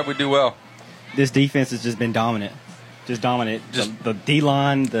half? How did we do well? This defense has just been dominant. Just dominant. The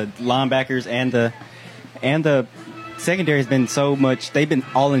D-line, the linebackers, and the secondary has been so much. They've been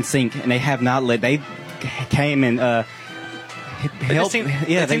all in sync, and they have not let. They came and they seem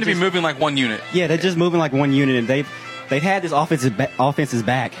to be moving like one unit. Yeah, they're just moving like one unit, and they've had this offense's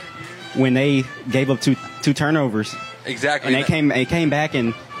back when they gave up two turnovers. Exactly, and they came back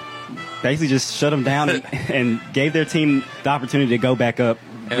and basically just shut them down and gave their team the opportunity to go back up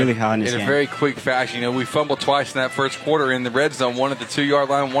really high in this game. In a very quick fashion. We fumbled twice in that first quarter in the red zone, one at the 2-yard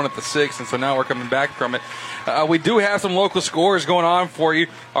line, one at the 6, and so now we're coming back from it. We do have some local scores going on for you.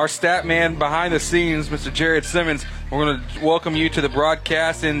 Our stat man behind the scenes, Mr. Jared Simmons, we're going to welcome you to the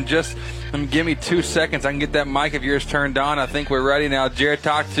broadcast in just give me 2 seconds. I can get that mic of yours turned on. I think we're ready now. Jared,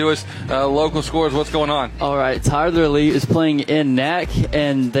 talk to us. Local scores, what's going on? All right, Tyler Lee is playing in NAC,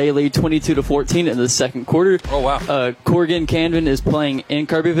 and they lead 22-14 in the second quarter. Oh, wow. Corrigan Canvin is playing in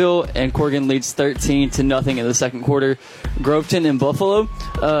Kirbyville, and Corrigan leads 13-0 in the second quarter. Groveton and Buffalo.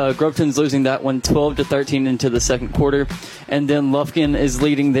 Groveton's losing that one 12-13 into the second quarter. And then Lufkin is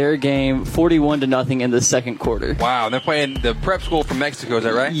leading their game 41-0 in the second quarter. Wow, and they're playing the prep school from Mexico, is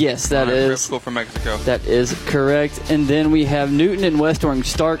that right? Yes, that is. Prep school from Mexico. That is correct. And then we have Newton and West Orange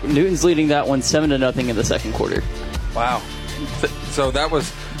Stark. Newton's leading that one 7-0 in the second quarter. Wow. So that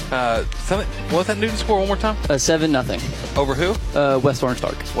was What was that Newton score one more time? 7-0. Over who? West Orange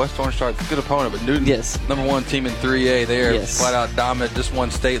Stark. West Orange Stark. Good opponent, but Newton, yes, number one team in 3A. They are yes, flat out dominant. Just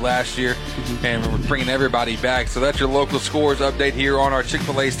won state last year, and we're bringing everybody back. So that's your local scores update here on our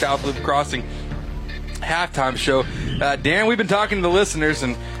Chick-fil-A South Loop Crossing halftime show. Darren, we've been talking to the listeners,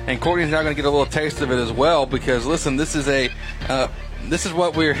 and Courtney's now going to get a little taste of it as well, because listen, this is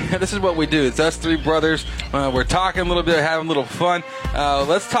what we do. It's us three brothers. We're talking a little bit, having a little fun.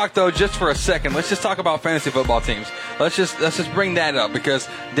 Let's talk though just for a second. Let's just talk about fantasy football teams. Let's just bring that up, because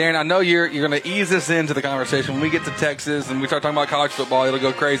Darren, I know you're going to ease us into the conversation when we get to Texas and we start talking about college football. It'll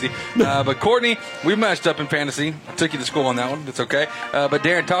go crazy. But Courtney, we matched up in fantasy. I took you to school on that one. It's okay. But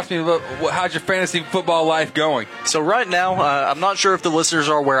Darren, talk to me about how's your fantasy football life going? So right now, I'm not sure if the listeners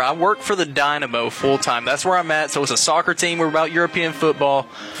are aware. I work for the Dynamo full time. That's where I'm at. So it's a soccer team. We're about European football.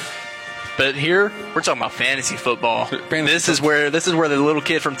 But here, we're talking about fantasy football. This is where the little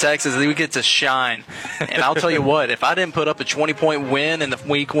kid from Texas, we get to shine. And I'll tell you what, if I didn't put up a 20-point win in the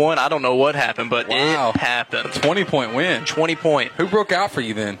week one, I don't know what happened, but it happened. A 20-point win. 20-point. Who broke out for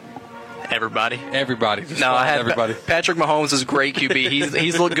you then? Everybody. No, I had everybody. Patrick Mahomes is a great QB.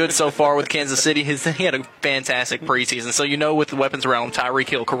 He's looked good so far with Kansas City. He had a fantastic preseason. So with the weapons around him, Tyreek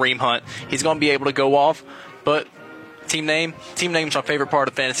Hill, Kareem Hunt, he's going to be able to go off. But team name's my favorite part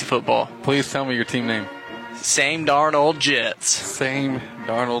of fantasy football. Please tell me your team name. Same Darnold Jets. Same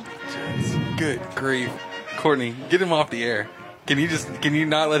Darnold Jets. Good grief. Courtney, get him off the air. Can you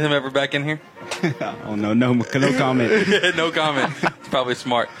not let him ever back in here? Oh, no comment. No comment. It's probably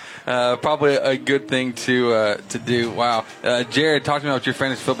smart. Probably a good thing to do. Wow. Jared, talk to me about your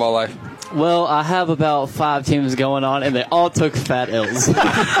fantasy football life. Well, I have about 5 teams going on, and they all took fat L's.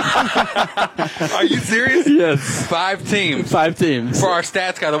 Are you serious? Yes. 5 teams. 5 teams. For our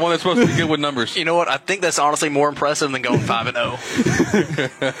stats guy, the one that's supposed to be good with numbers. You know what? I think that's honestly more impressive than going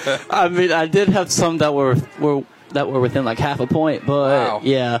 5-0. I mean, I did have some that were within like half a point, but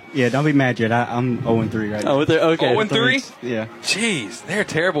yeah. Yeah, don't be mad, Jared. I'm 0-3 right now. 0-3, okay. 0-3? Yeah. Jeez, they're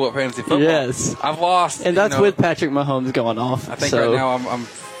terrible at fantasy football. Yes. I've lost. And that's with Patrick Mahomes going off. I think right now I'm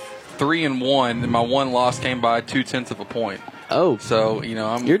 3-1, and my one loss came by 0.2 of a point. Oh. So,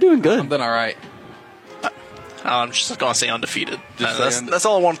 you're doing good. I'm doing all right. I'm just going to say undefeated. That's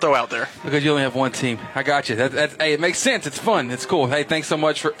all I want to throw out there. Because you only have one team. I got you. Hey, it makes sense. It's fun. It's cool. Hey, thanks so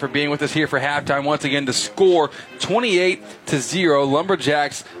much for being with us here for halftime. Once again, the score 28-0.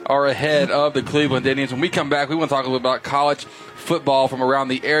 Lumberjacks are ahead of the Cleveland Indians. When we come back, we want to talk a little about college football from around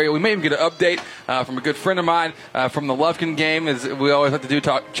the area. We may even get an update from a good friend of mine from the Lufkin game, as we always have to do.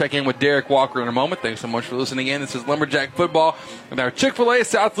 Check in with Derek Walker in a moment. Thanks so much for listening in. This is Lumberjack Football and our Chick-fil-A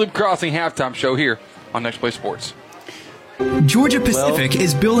South Loop Crossing halftime show here on Next Play Sports. Georgia Pacific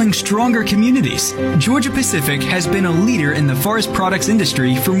is building stronger communities. Georgia Pacific has been a leader in the forest products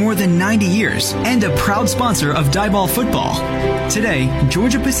industry for more than 90 years and a proud sponsor of Diboll football. Today,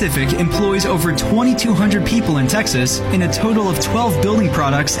 Georgia Pacific employs over 2,200 people in Texas in a total of 12 building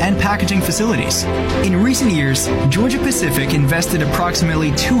products and packaging facilities. In recent years, Georgia Pacific invested approximately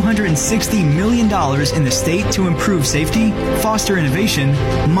 $260 million in the state to improve safety, foster innovation,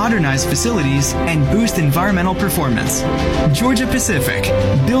 modernize facilities, and boost environmental performance. Georgia Pacific,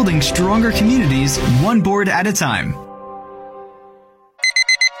 building stronger communities one board at a time.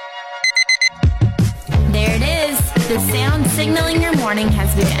 There it is. The sound signaling your morning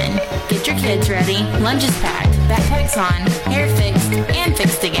has begun. Get your kids ready. Lunch is packed. Backpacks on. Hair fixed and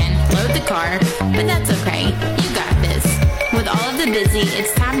fixed again. Load the car. But that's okay. You got this. With all of the busy,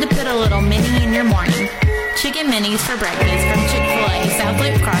 it's time to put a little mini in your morning. Chicken minis for breakfast from Chick-fil-A South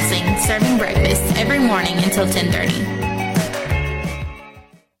Loop Crossing, serving breakfast every morning until 10:30.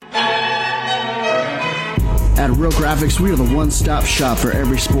 At Real Graphics, we are the one-stop shop for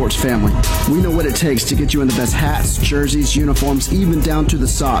every sports family. We know what it takes to get you in the best hats, jerseys, uniforms, even down to the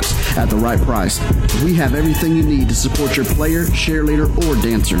socks at the right price. We have everything you need to support your player, cheerleader, or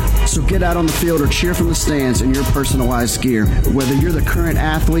dancer. So get out on the field or cheer from the stands in your personalized gear. Whether you're the current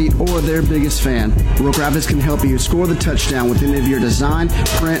athlete or their biggest fan, Real Graphics can help you score the touchdown with any of your design,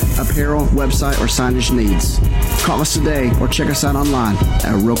 print, apparel, website, or signage needs. Call us today or check us out online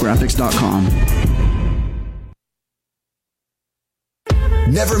at realgraphics.com.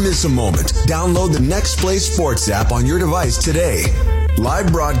 Never miss a moment. Download the Next Play Sports app on your device today. Live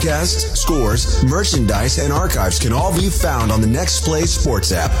broadcasts, scores, merchandise, and archives can all be found on the Next Play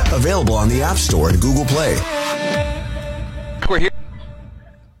Sports app, available on the App Store and Google Play. We're here.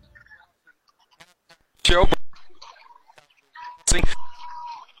 Show.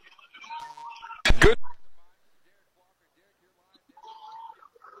 Good.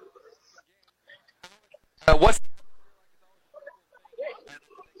 What's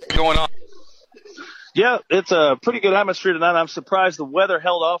going on? Yeah, it's a pretty good atmosphere tonight. I'm surprised the weather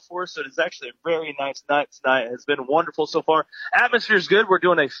held off for us. So it's actually a very nice night tonight. It's been wonderful so far. Atmosphere's good. We're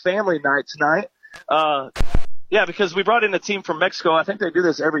doing a family night tonight. Yeah, because we brought in a team from Mexico. I think they do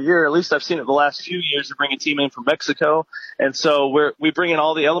this every year. At least I've seen it the last few years. They bring a team in from Mexico. And so we bring in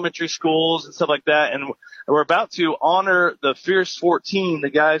all the elementary schools and stuff like that. And we're about to honor the Fierce 14, the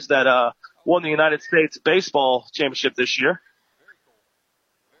guys that won the United States baseball championship this year.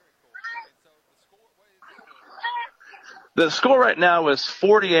 The score right now is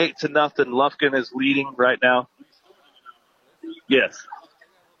 48-0. Lufkin is leading right now. Yes.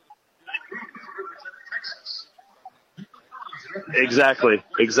 Exactly.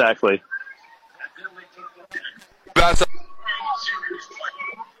 It's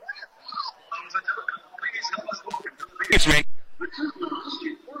me.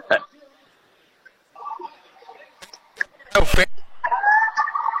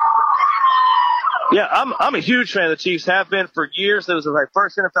 Yeah, I'm a huge fan of the Chiefs, have been for years. It was my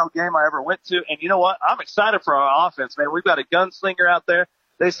first NFL game I ever went to. And you know what? I'm excited for our offense, man. We've got a gunslinger out there.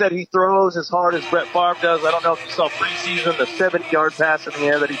 They said he throws as hard as Brett Favre does. I don't know if you saw preseason, the 70-yard pass in the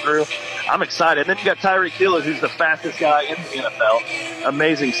air that he threw. I'm excited. And then you got Tyreek Hill, who's the fastest guy in the NFL.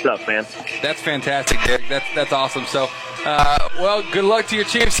 Amazing stuff, man. That's fantastic, Derek. That's awesome. So, well, good luck to your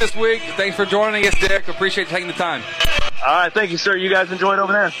Chiefs this week. Thanks for joining us, Derek. Appreciate you taking the time. All right, thank you, sir. You guys enjoy it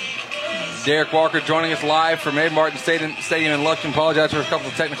over there. Derek Walker joining us live from Abe Martin Stadium in Lufkin. Apologize for a couple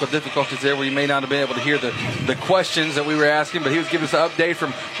of technical difficulties there where you may not have been able to hear the questions that we were asking, but he was giving us an update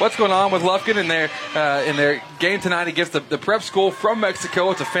from what's going on with Lufkin in their game tonight against the prep school from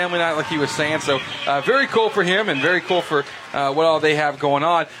Mexico. It's a family night, like he was saying, so very cool for him and very cool for what all they have going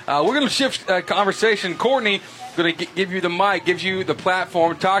on. We're going to shift conversation. Courtney, going to give you the mic, give you the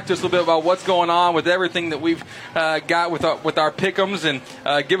platform. Talk to us a little bit about what's going on with everything that we've got with our pick'ems,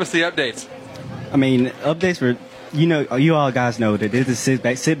 and give us the updates. I mean, updates for, you all guys know that this is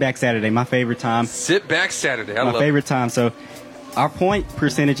sit back Saturday, my favorite time. Sit back Saturday, I love it. My favorite time. So our point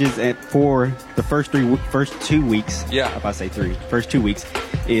percentages for the first 2 weeks. Yeah. If I say three, first 2 weeks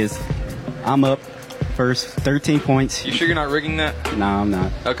is I'm up first 13 points. You sure you're not rigging that? No, I'm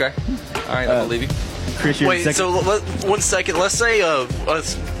not. Okay. All right, I'll believe you. Chris, wait, so 1 second. Let's say,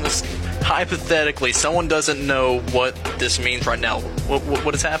 let's hypothetically, someone doesn't know what this means right now.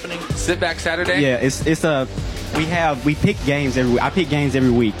 What is happening? Sit back Saturday? Yeah, we pick games I pick games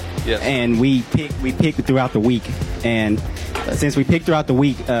every week. Yes. And we pick throughout the week. And since we pick throughout the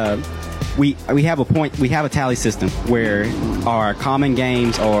week, we have a tally system where our common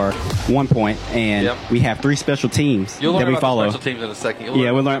games are 1 point, and we have 3 special teams You'll learn that we about follow. The special teams in a second.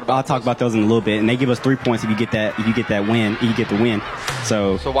 I'll talk about those in a little bit, and they give us 3 points if you get that win. You get the win.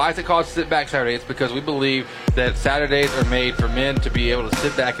 So why is it called Sit Back Saturday? It's because we believe that Saturdays are made for men to be able to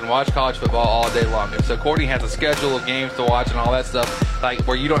sit back and watch college football all day long. And so Courtney has a schedule of games to watch and all that stuff, like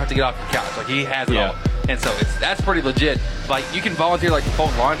where you don't have to get off your couch. Like he has it all. And so that's pretty legit. Like you can volunteer like to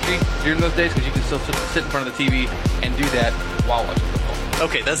fold laundry during those days because you can still sit in front of the TV and do that while watching football.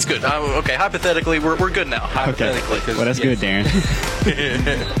 Okay, that's good. Okay, hypothetically, we're good now. Hypothetically. Okay. Well, that's good,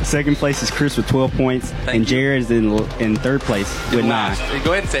 Darren. Second place is Chris with 12 points, and Jared is in third place with 9.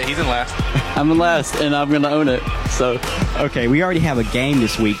 Go ahead and say it. He's in last. I'm in last, and I'm going to own it. So, okay, we already have a game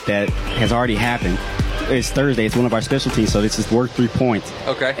this week that has already happened. It's Thursday. It's one of our special teams, so this is worth 3 points.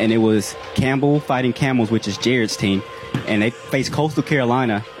 Okay. And it was Campbell Fighting Camels, which is Jared's team, and they faced Coastal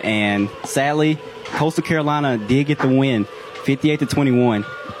Carolina. And sadly, Coastal Carolina did get the win, 58-21.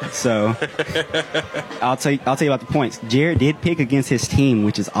 So I'll tell you about the points. Jared did pick against his team,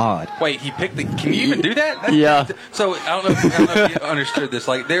 which is odd. Wait, he picked can you even do that? Yeah. So I don't know if you understood this.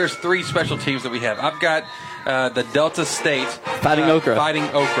 Like, there's 3 special teams that we have. I've got the Delta State Fighting Okra.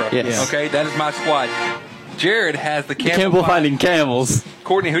 Yes. Okay, that is my squad. Jared has the Campbell Fighting Camels.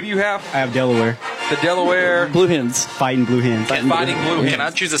 Courtney, who do you have? I have Delaware. The Delaware Blue Hens. Fighting Blue Hens. Fighting Blue Hens. Can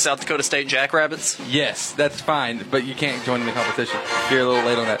I choose the South Dakota State Jackrabbits? Yes, that's fine, but you can't join in the competition. You're a little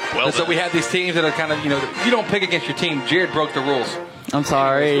late on that. Well, so we have these teams that are kind of, you don't pick against your team. Jared broke the rules. I'm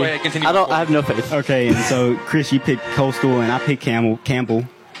sorry. Go ahead, continue. I have no faith. Okay, and so Chris, you picked Coastal, and I picked Campbell.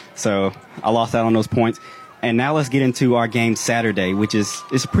 So I lost out on those points. And now let's get into our game Saturday, which it's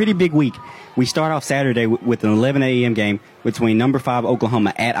a pretty big week. We start off Saturday with an 11 a.m. game between number 5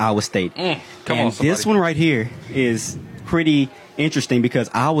 Oklahoma at Iowa State. This one right here is pretty interesting because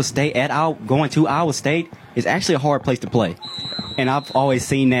going to Iowa State is actually a hard place to play. And I've always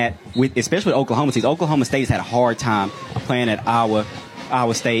seen that, especially with Oklahoma State. Oklahoma State's had a hard time playing at Iowa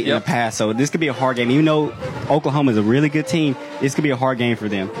State in the past. So this could be a hard game. Even though Oklahoma is a really good team, this could be a hard game for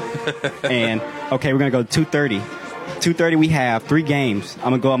them. And, okay, we're going to go 2:30. 2:30 we have 3 games.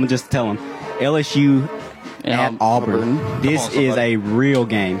 I'm gonna just tell them. LSU at Auburn. This is a real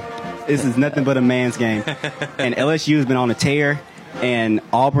game. This is nothing but a man's game. And LSU has been on a tear, and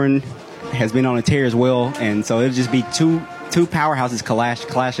Auburn has been on a tear as well. And so it'll just be two powerhouses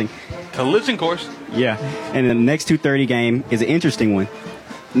clashing. Collision course. Yeah. And the next 2:30 game is an interesting one.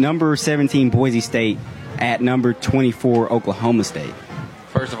 Number 17 Boise State at number 24 Oklahoma State.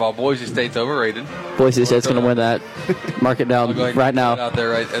 First of all, Boise State's overrated. Boise State's going to win that. Mark it down right now. Out there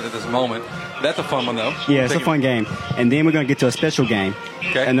right at this moment. That's a fun one, though. Yeah, it's a fun game. And then we're going to get to a special game.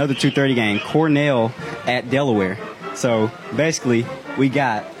 Okay. Another 2:30 game. Cornell at Delaware. So, basically,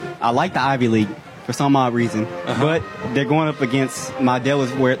 I like the Ivy League for some odd reason. But they're going up against my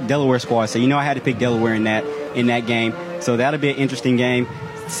Delaware squad. So, I had to pick Delaware in that game. So, that'll be an interesting game.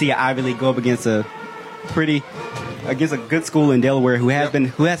 See an Ivy League go up against a good school in Delaware who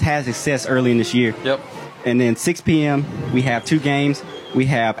has had success early in this year. Yep. And then 6 p.m. we have 2 games. We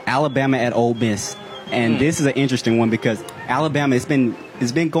have Alabama at Ole Miss, and this is an interesting one because Alabama has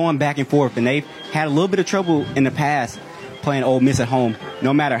been going back and forth, and they've had a little bit of trouble in the past playing Ole Miss at home,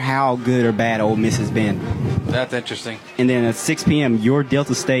 no matter how good or bad Ole Miss has been. That's interesting. And then at 6 p.m. your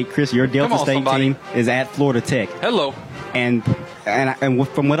Delta State team is at Florida Tech. Hello. And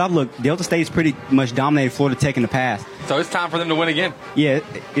from what I've looked, Delta State's pretty much dominated Florida Tech in the past. So it's time for them to win again. Yeah,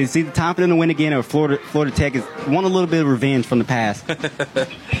 it's either time for them to win again or Florida Tech has won a little bit of revenge from the past.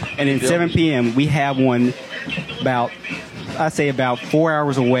 And then 7 p.m. we have one about 4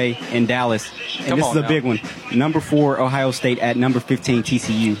 hours away in Dallas. And this is a big one. Number 4 Ohio State at number 15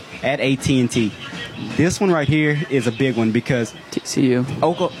 TCU at AT&T. This one right here is a big one because TCU.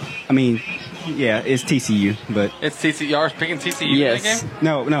 Yeah, it's TCU, but it's TCU. Y'all are picking TCU in that game?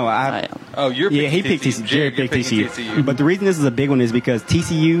 No, I am. Oh, you're picking he picked TCU. Jared picked TCU. But the reason this is a big one is because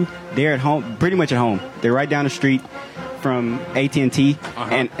TCU, they're at home, pretty much at home. They're right down the street from AT&T,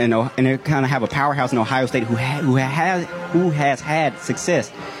 and they kind of have a powerhouse in Ohio State who has had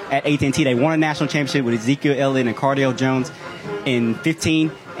success at AT&T. They won a national championship with Ezekiel Elliott and Cardale Jones in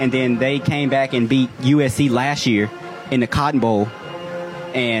 2015, and then they came back and beat USC last year in the Cotton Bowl,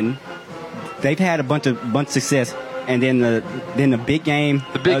 and they've had a bunch of success. And then the big game.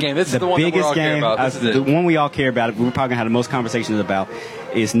 The big game. This is the one that we all care about. This is it. The one we all care about. We're probably going to have the most conversations about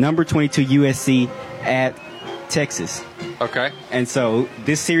is number 22 USC at Texas. Okay. And so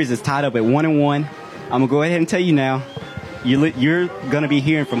this series is tied up at 1-1. I'm going to go ahead and tell you now, you're going to be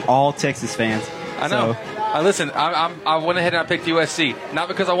hearing from all Texas fans. I know. Listen, I went ahead and I picked USC. Not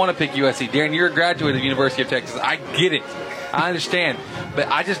because I want to pick USC. Darren, you're a graduate of the University of Texas. I get it. I understand. But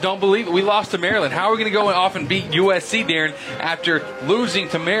I just don't believe it. We lost to Maryland. How are we going to go off and beat USC, Darren, after losing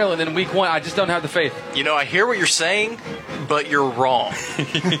to Maryland in week 1? I just don't have the faith. I hear what you're saying, but you're wrong.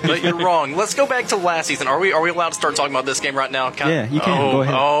 Let's go back to last season. Are we allowed to start talking about this game right now? Yeah, you can. Go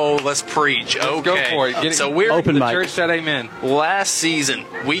ahead. Oh, let's preach. Let's go for it. So we're open the church said amen. Last season,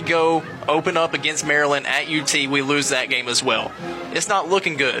 we go open up against Maryland at UT. We lose that game as well. It's not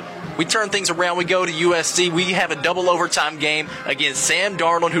looking good. We turn things around. We go to USC. We have a double overtime game against Sam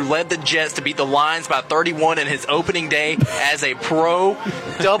Darnold, who led the Jets to beat the Lions by 31 in his opening day as a pro.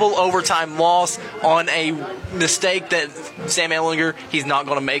 Double overtime loss on a mistake that Sam Ehlinger, he's not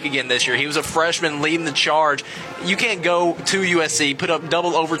going to make again this year. He was a freshman leading the charge. You can't go to USC, put up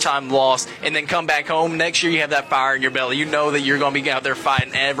double overtime loss, and then come back home. Next year you have that fire in your belly. You know that you're going to be out there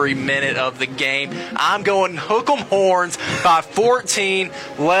fighting every minute of the game. I'm going hook 'em horns by 14.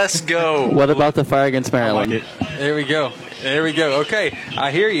 Let's go. What about the fire against Maryland? There we go. Okay, I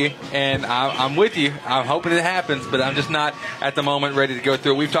hear you, and I'm with you. I'm hoping it happens, but I'm just not at the moment ready to go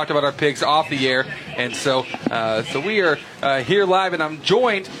through it. We've talked about our picks off the air, and so we are here live, and I'm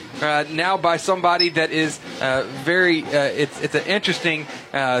joined now by somebody that is it's an interesting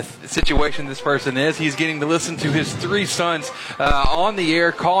situation this person is. He's getting to listen to his 3 sons on the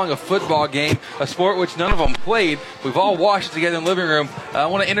air calling a football game, a sport which none of them played. We've all watched it together in the living room. I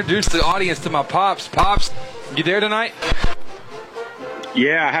want to introduce the audience to my Pops. Pops, you there tonight?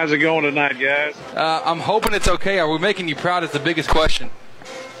 Yeah, how's it going tonight, guys? I'm hoping it's okay. Are we making you proud is the biggest question.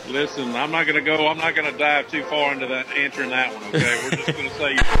 Listen, I'm not going to dive too far into that, answering that one, okay? We're just going to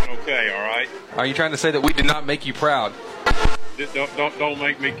say you're doing okay, all right? Are you trying to say that we did not make you proud? Don't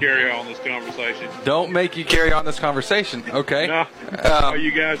make me carry on this conversation. Don't make you carry on this conversation, okay? No,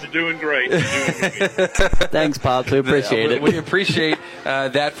 you guys are doing great. Thanks, Pops. We appreciate it. We appreciate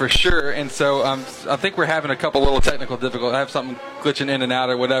that for sure. And so I think we're having a couple little technical difficulties. I have something glitching in and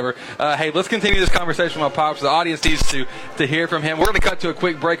out or whatever. Hey, let's continue this conversation with Pops. The audience needs to hear from him. We're going to cut to a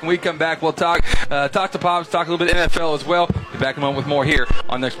quick break. When we come back, we'll talk to Pops, talk a little bit NFL as well. Be back in a moment with more here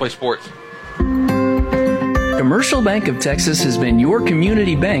on Next Play Sports. Commercial Bank of Texas has been your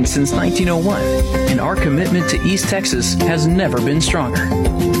community bank since 1901, and our commitment to East Texas has never been stronger.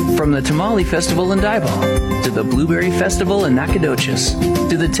 From the Tamale Festival in Diboll, to the Blueberry Festival in Nacogdoches,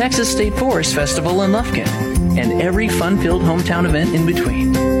 to the Texas State Forest Festival in Lufkin, and every fun-filled hometown event in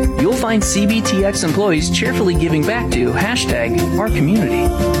between, you'll find CBTX employees cheerfully giving back to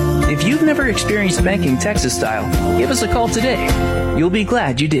 #OurCommunity. If you've never experienced banking Texas style, give us a call today. You'll be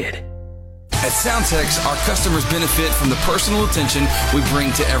glad you did. At Soundtex, our customers benefit from the personal attention we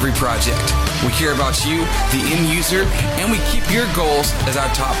bring to every project. We care about you, the end user, and we keep your goals as our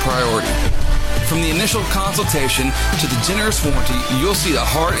top priority. From the initial consultation to the generous warranty, you'll see the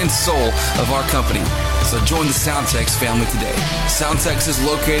heart and soul of our company. So join the Soundtex family today. Soundtex is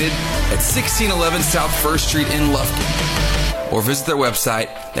located at 1611 South 1st Street in Lufkin. Or visit their website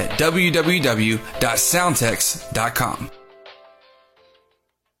at www.soundtex.com.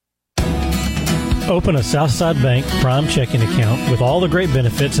 Open a Southside Bank Prime checking account with all the great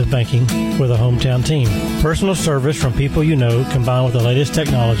benefits of banking with a hometown team. Personal service from people you know combined with the latest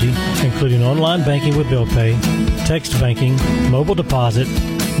technology, including online banking with bill pay, text banking, mobile deposit,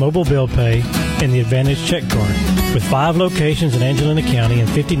 mobile bill pay, and the Advantage check card. With 5 locations in Angelina County and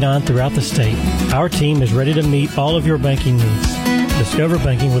 59 throughout the state, our team is ready to meet all of your banking needs. Discover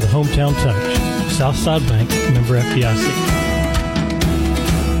banking with a hometown touch. Southside Bank, member FDIC.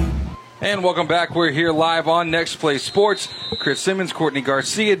 And welcome back. We're here live on Next Play Sports. Chris Simmons, Courtney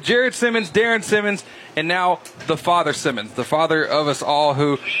Garcia, Jared Simmons, Darren Simmons, and now the Father Simmons, the father of us all,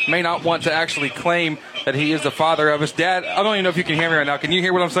 who may not want to actually claim that he is the father of us. Dad, I don't even know if you can hear me right now. Can you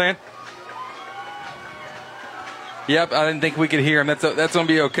hear what I'm saying? Yep, I didn't think we could hear him. That's going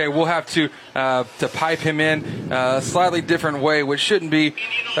to be okay. We'll have to pipe him in a slightly different way, which shouldn't be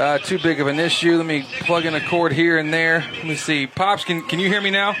too big of an issue. Let me plug in a cord here and there. Let me see. Pops, can you hear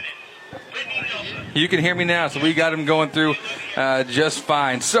me now? You can hear me now, so we got him going through just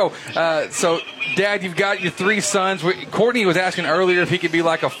fine. So, Dad, you've got your 3 sons. Courtney was asking earlier if he could be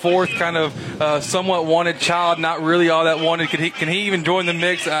like a 4th kind of somewhat wanted child, not really all that wanted. Can he even join the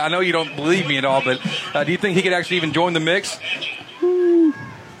mix? I know you don't believe me at all, but do you think he could actually even join the mix?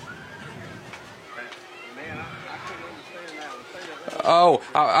 Oh,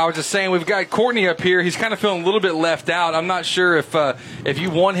 I was just saying, we've got Courtney up here. He's kind of feeling a little bit left out. I'm not sure if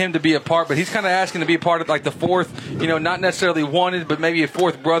you want him to be a part, but he's kind of asking to be part of like the 4th, not necessarily wanted, but maybe a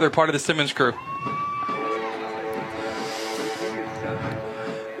 4th brother, part of the Simmons crew.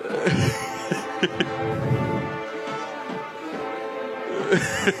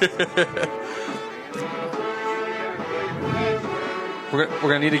 We're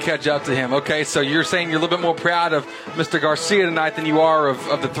going to need to catch up to him. Okay, so you're saying you're a little bit more proud of Mr. Garcia tonight than you are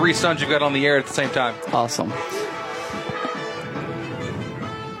of the 3 sons you've got on the air at the same time. Awesome.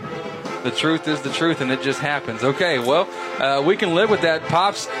 The truth is the truth, and it just happens. Okay, well, we can live with that.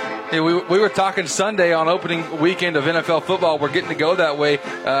 Pops, we were talking Sunday on opening weekend of NFL football. We're getting to go that way.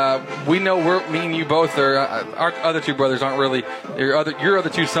 We know me and you both are, our other 2 brothers aren't really, your other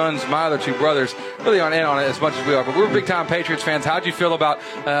 2 sons, my other 2 brothers, really aren't in on it as much as we are. But we're big-time Patriots fans. How'd you feel about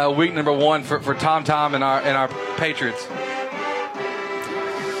week number 1 for Tom and our Patriots?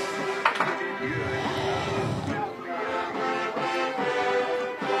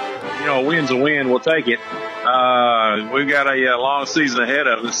 A win's a win. We'll take it. We've got a long season ahead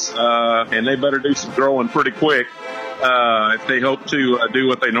of us, and they better do some growing pretty quick if they hope to do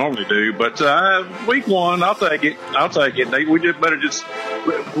what they normally do. But week 1, I'll take it. We just better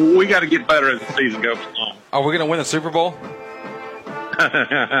we got to get better as the season goes along. Are we going to win the Super Bowl?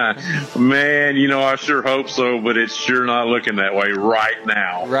 Man, I sure hope so, but it's sure not looking that way right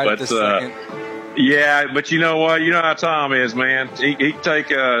now. Right at this second. Yeah, but you know what? You know how Tom is, man. He can take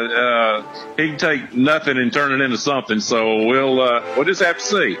nothing and turn it into something. So we'll just have to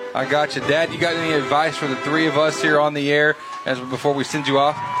see. I got you, Dad. You got any advice for the 3 of us here on the air before we send you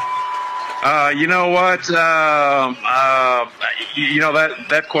off? You know what?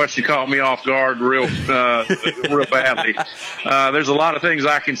 That question caught me off guard real badly. There's a lot of things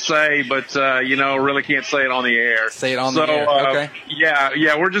I can say, but really can't say it on the air. Say it on the air. Okay.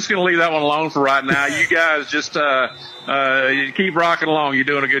 Yeah. We're just gonna leave that one alone for right now. You guys just keep rocking along. You're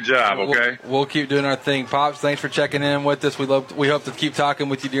doing a good job. Okay. We'll keep doing our thing. Pops, thanks for checking in with us. We hope to keep talking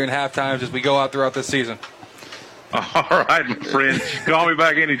with you during halftimes as we go out throughout this season. All right, my friend. Call me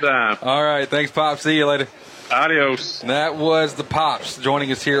back anytime. All right. Thanks, Pops. See you later. Adios. That was the Pops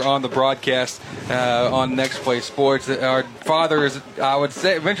joining us here on the broadcast on Next Play Sports. Our father is, I would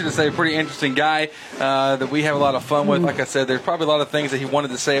venture to say, a pretty interesting guy that we have a lot of fun with. Like I said, there's probably a lot of things that he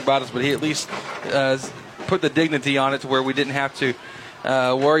wanted to say about us, but he at least put the dignity on it to where we didn't have to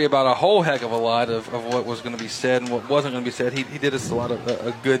worry about a whole heck of a lot of what was going to be said and what wasn't going to be said. He did us a lot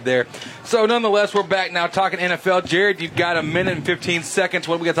of good there. So nonetheless, we're back now talking NFL. Jared, you've got a minute and 15 seconds.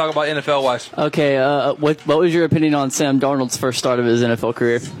 What do we got to talk about NFL-wise? Okay, what was your opinion on Sam Darnold's first start of his NFL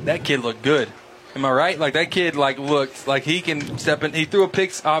career? That kid looked good. Am I right? Like, that kid, looked like he can step in. He threw a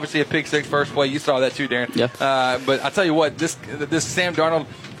pick six first play. You saw that too, Darren. Yeah. But I tell you what, this Sam Darnold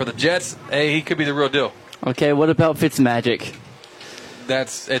for the Jets, hey, he could be the real deal. Okay, what about Fitzmagic?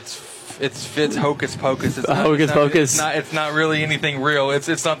 It's Fitz hocus pocus. It's not really anything real.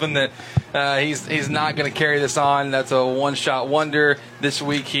 It's something that he's not going to carry this on. That's a one-shot wonder. This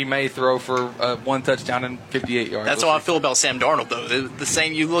week he may throw for one touchdown and 58 yards. That's how I feel about Sam Darnold, though. The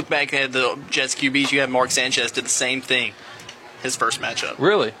same. You look back at the Jets QBs. You have Mark Sanchez did the same thing. His first matchup.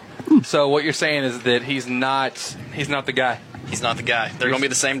 Really? So what you're saying is that he's not the guy. He's not the guy. They're going to be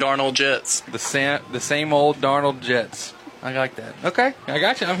the same Darnold Jets. The same old Darnold Jets. I like that. Okay, I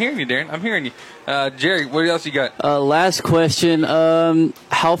got you. I'm hearing you, Darren. I'm hearing you. Jerry, what else you got? Last question.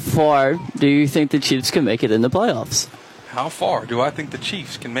 How far do you think the Chiefs can make it in the playoffs? How far do I think the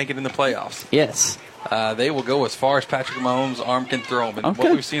Chiefs can make it in the playoffs? Yes. They will go as far as Patrick Mahomes' arm can throw them. And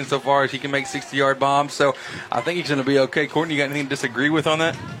what we've seen so far is he can make 60-yard bombs. So I think he's going to be okay. Courtney, you got anything to disagree with on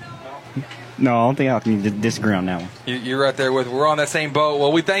that? No, I don't think I can disagree on that one. You're right there with. We're on that same boat.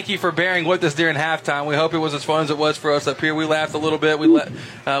 Well, we thank you for bearing with us during halftime. We hope it was as fun as it was for us up here. We laughed a little bit. We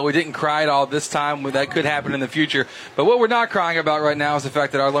didn't cry at all this time. That could happen in the future. But what we're not crying about right now is the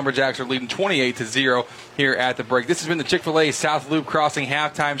fact that our Lumberjacks are leading 28-0 here at the break. This has been the Chick-fil-A South Loop Crossing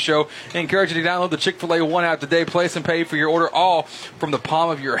halftime show. I encourage you to download the Chick-fil-A One app today. Place and pay for your order all from the palm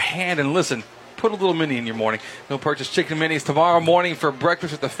of your hand. And listen, put a little mini in your morning. You'll purchase chicken minis tomorrow morning for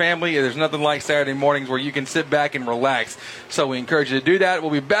breakfast with the family. There's nothing like Saturday mornings where you can sit back and relax. So we encourage you to do that. We'll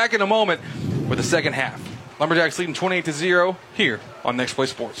be back in a moment with the second half. Lumberjacks leading 28-0 here on Next Play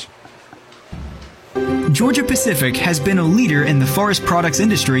Sports. Georgia Pacific has been a leader in the forest products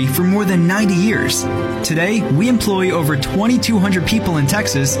industry for more than 90 years. Today, we employ over 2,200 people in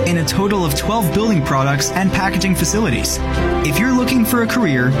Texas in a total of 12 building products and packaging facilities. If you're looking for a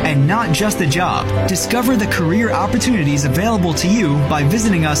career and not just a job, discover the career opportunities available to you by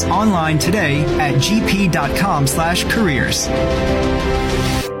visiting us online today at gp.com/careers.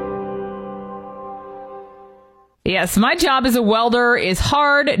 Yes, my job as a welder is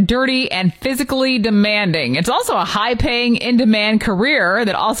hard, dirty, and physically demanding. It's also a high-paying, in-demand career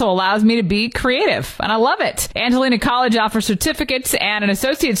that also allows me to be creative, and I love it. Angelina College offers certificates and an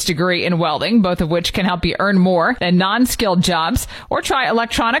associate's degree in welding, both of which can help you earn more than non-skilled jobs, or try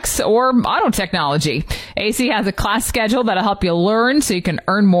electronics or auto technology. AC has a class schedule that'll help you learn so you can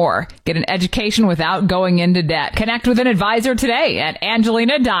earn more. Get an education without going into debt. Connect with an advisor today at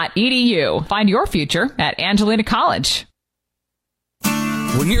angelina.edu. Find your future at Angelina College.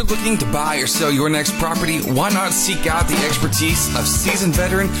 When you're looking to buy or sell your next property, why not seek out the expertise of seasoned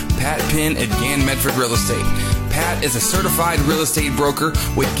veteran Pat Penn at Gann Medford Real Estate? Pat is a certified real estate broker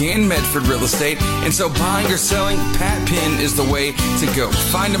with Gann Medford Real Estate, and so buying or selling, Pat Penn is the way to go.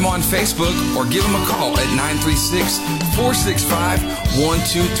 Find him on Facebook or give him a call at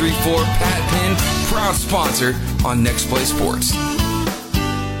 936-465-1234. Pat Penn, proud sponsor on Next Play Sports.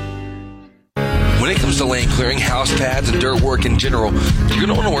 When it comes to lane clearing, house pads, and dirt work in general, you're going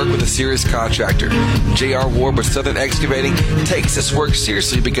to want to work with a serious contractor. J.R. Ward with Southern Excavating takes this work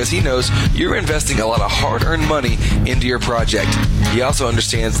seriously because he knows you're investing a lot of hard-earned money into your project. He also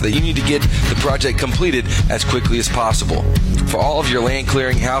understands that you need to get the project completed as quickly as possible. For all of your land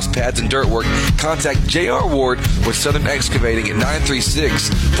clearing, house pads, and dirt work, contact J.R. Ward with Southern Excavating at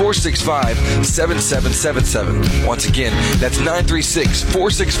 936-465-7777. Once again, that's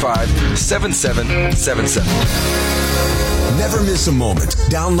 936-465-7777. Never miss a moment.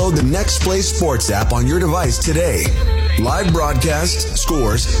 Download the Next Play Sports app on your device today. Live broadcasts,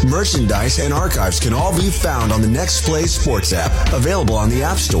 scores, merchandise, and archives can all be found on the Next Play Sports app, available on the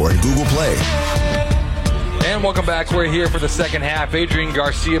App Store and Google Play. And welcome back. We're here for the second half. Adrian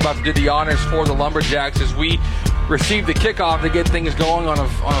Garcia about to do the honors for the Lumberjacks as we receive the kickoff to get things going on a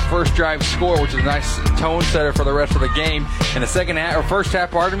first drive score, which is a nice tone setter for the rest of the game. And the second half, or first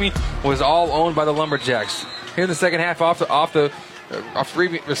half, pardon me, was all owned by the Lumberjacks. Here in the second half,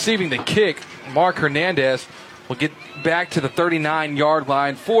 receiving the kick, Mark Hernandez will get back to the 39-yard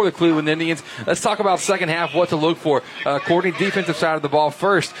line for the Cleveland Indians. Let's talk about second half, what to look for. Courtney, defensive side of the ball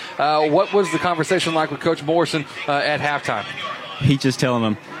first. What was the conversation like with Coach Morrison at halftime? He's just telling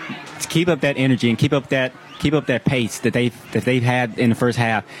them to keep up that energy and keep up that pace that they've had in the first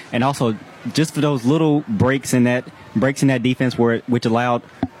half, and also just for those little breaks in that defense which allowed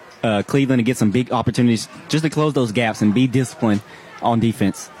Cleveland to get some big opportunities just to close those gaps and be disciplined. on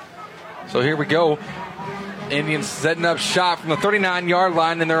defense. So here we go. Indians setting up shop from the 39-yard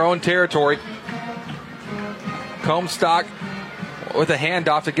line in their own territory. Comstock with a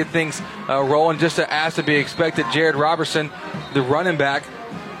handoff to get things rolling, just as to be expected. Jared Robertson, the running back,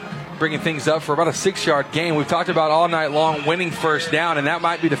 bringing things up for about a 6-yard gain. We've talked about all night long winning first down, and that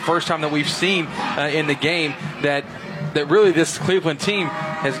might be the first time that we've seen in the game that really this Cleveland team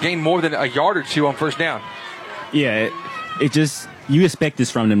has gained more than a yard or two on first down. Yeah, it just, you expect this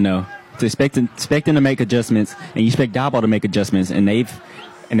from them, though. To expect them to make adjustments, and you expect Diboll to make adjustments, and they've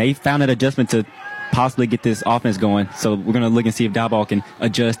found that adjustment to possibly get this offense going. So we're going to look and see if Diboll can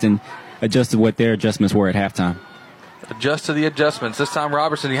adjust to what their adjustments were at halftime. Adjust to the adjustments. This time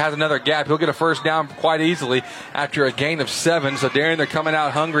Robertson, he has another gap. He'll get a first down quite easily after a gain of 7. So Darren, they're coming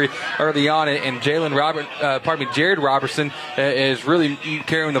out hungry early on, and Jared Robertson is really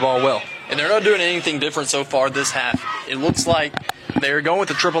carrying the ball well. And they're not doing anything different so far this half. It looks like they're going with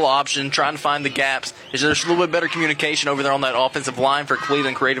the triple option, trying to find the gaps. There's a little bit better communication over there on that offensive line for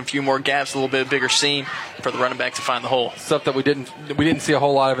Cleveland, creating a few more gaps, a little bit bigger seam for the running back to find the hole. Stuff that we didn't see a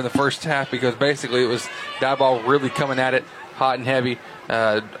whole lot of in the first half, because basically it was Diboll really coming at it hot and heavy,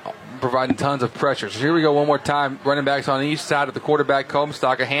 providing tons of pressure. So here we go one more time. Running backs on each side of the quarterback,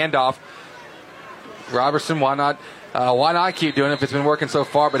 Comstock, a handoff. Robertson, why not keep doing it if it's been working so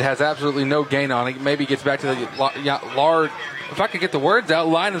far, but has absolutely no gain on it. Maybe gets back to the large, if I could get the words out,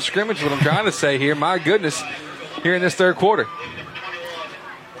 line of scrimmage, what I'm trying to say here. My goodness, here in this third quarter.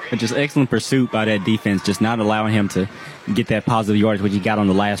 But just excellent pursuit by that defense, just not allowing him to get that positive yardage, which he got on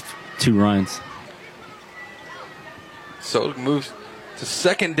the last 2 runs. So it moves to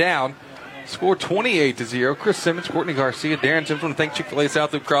second down. Score 28-0. Chris Simmons, Courtney Garcia, Darren Simpson. Thank Chick-fil-A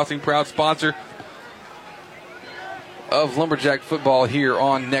South Loop Crossing, proud sponsor of Lumberjack football here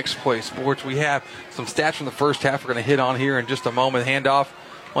on Next Play Sports. We have some stats from the first half we're going to hit on here in just a moment. Handoff,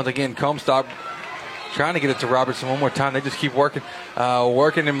 once again, Comstock trying to get it to Robertson one more time. They just keep working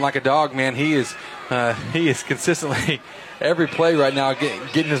him like a dog, man. He is consistently every play right now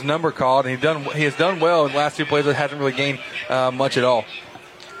getting his number called, and he has done well in the last 2 plays. That hasn't really gained much at all.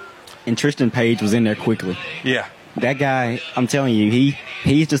 And Tristan Page was in there quickly. Yeah, that guy, I'm telling you,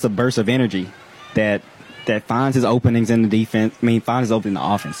 he's just a burst of energy that finds his openings in the defense. Finds his opening in the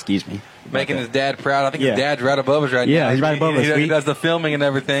offense. Excuse me. Making his dad proud. I think his dad's right above us right now. Yeah, he's right above us. He does the filming and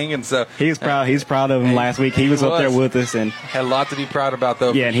everything, and so he was proud. He's proud of him last week. He was up there with us and had a lot to be proud about,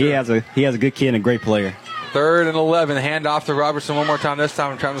 though. Yeah, and he has a good kid and a great player. 3rd and 11. Hand off to Robertson one more time. This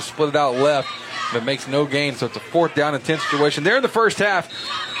time, I'm trying to split it out left, but makes no gain. So it's a 4th down and 10 situation. There in the first half,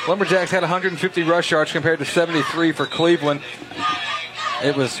 Lumberjacks had 150 rush yards compared to 73 for Cleveland.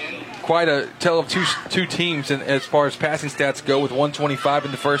 It was quite a tale of two teams as far as passing stats go, with 125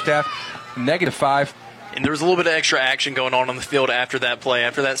 in the first half, -5. And there was a little bit of extra action going on the field after that play.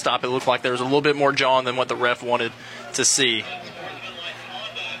 After that stop, it looked like there was a little bit more jawing than what the ref wanted to see.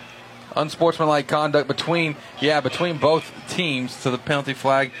 Unsportsmanlike conduct between both teams, so the penalty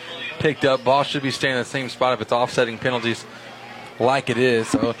flag picked up. Ball should be staying in the same spot if it's offsetting penalties like it is.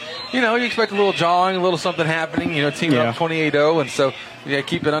 So, you expect a little jawing, a little something happening. Team up 28-0, and so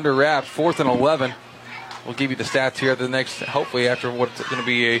keep it under wraps. 4th and 11. We'll give you the stats here at the next, hopefully after what's going to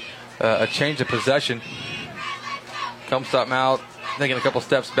be a change of possession. Comstock out, taking a couple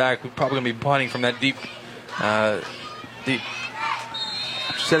steps back. We're probably going to be punting from that deep,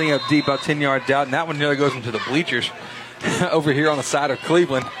 setting up deep, about 10 yards out, and that one nearly goes into the bleachers over here on the side of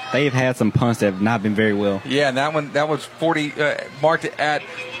Cleveland. They've had some punts that have not been very well. Yeah, and that was 40 marked at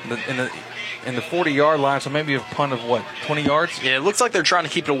in the 40-yard line, so maybe a punt of 20 yards. Yeah, it looks like they're trying to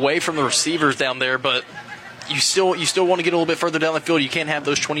keep it away from the receivers down there, but you still want to get a little bit further down the field. You can't have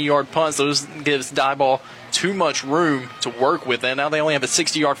those 20-yard punts. Those gives Diboll too much room to work with, and now they only have a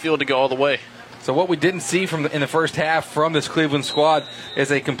 60-yard field to go all the way. So what we didn't see in the first half from this Cleveland squad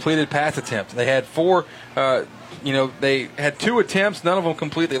is a completed pass attempt. They had 4. They had 2 attempts, none of them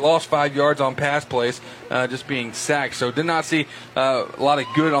complete. They lost 5 yards on pass plays, just being sacked. So did not see a lot of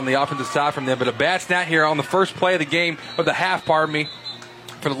good on the offensive side from them. But a bad snap here on the first play of the game, of the half, for the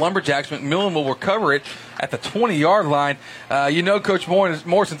Lumberjacks. McMillan will recover it at the 20-yard line. Coach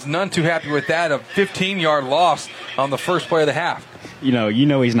Morrison's none too happy with that. A 15-yard loss on the first play of the half.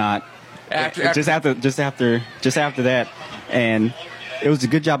 He's not. Just after that, and it was a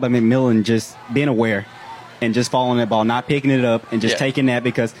good job by McMillan just being aware and just following that ball, not picking it up and just taking that,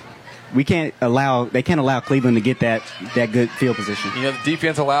 because they can't allow Cleveland to get that good field position. The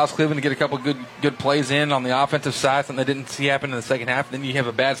defense allows Cleveland to get a couple good plays in on the offensive side, something they didn't see happen in the second half. Then you have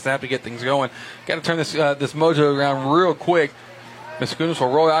a bad snap to get things going. Got to turn this mojo around real quick. Mascunas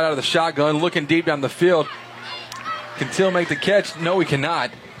will roll out of the shotgun, looking deep down the field. Can Till make the catch? No, he cannot.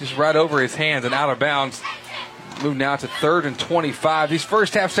 Just right over his hands and out of bounds. Move now to 3rd and 25. These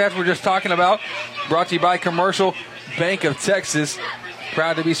first half stats we're just talking about, brought to you by Commercial Bank of Texas.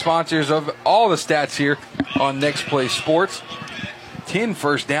 Proud to be sponsors of all the stats here on Next Play Sports. 10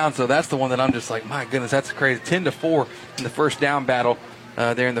 first down, so that's the one that I'm just like, my goodness, that's crazy. 10-4 in the first down battle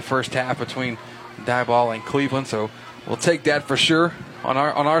there in the first half between Diboll and Cleveland. So we'll take that for sure on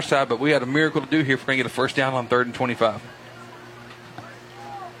our side, but we had a miracle to do here if we're going to get a first down on 3rd and 25.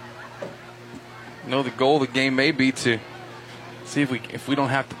 The goal of the game may be to see if we don't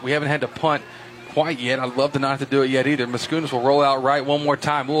have to. We haven't had to punt quite yet. I'd love to not have to do it yet either. Mascunas will roll out right one more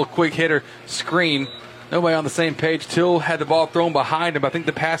time. A little quick hitter screen. Nobody on the same page. Till had the ball thrown behind him. I think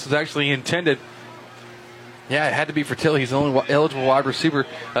the pass was actually intended. Yeah, it had to be for Till. He's the only eligible wide receiver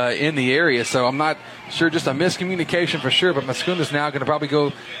in the area, so I'm not sure. Just a miscommunication for sure. But Mascunas now going to probably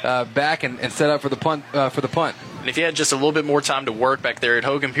go back and set up for the punt. And if he had just a little bit more time to work back there,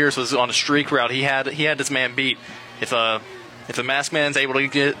 Hogan Pierce was on a streak route. He had his man beat. If the masked man's able to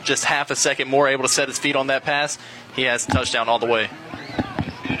get just half a second more, able to set his feet on that pass, he has a touchdown all the way.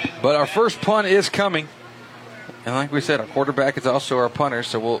 But our first punt is coming, and like we said, our quarterback is also our punter,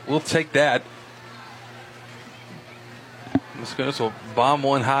 so we'll take that. Mascunas will bomb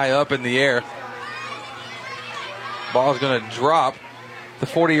one high up in the air. Ball's going to drop the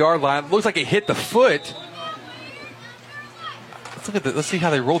 40-yard line. Looks like it hit the foot. Let's see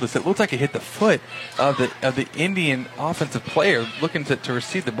how they rolled this. It looks like it hit the foot of the Indian offensive player looking to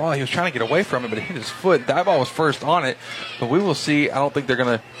receive the ball. He was trying to get away from it, but it hit his foot. Diboll was first on it, but we will see. I don't think they're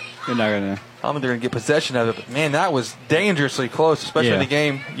going to. I don't think they're going to get possession of it. But man, that was dangerously close, especially in the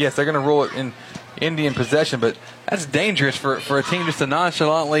game. Yes, they're going to roll it in Indian possession, but that's dangerous for a team just to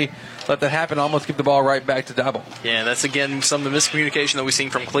nonchalantly let that happen, almost give the ball right back to Diboll. Yeah, that's again some of the miscommunication that we've seen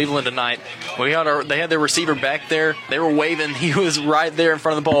from Cleveland tonight. They had their receiver back there. They were waving. He was right there in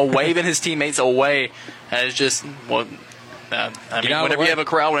front of the ball, waving his teammates away. It's just, whenever you have a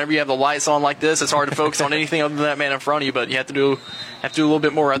crowd, whenever you have the lights on like this, it's hard to focus on anything other than that man in front of you, but you have to do a little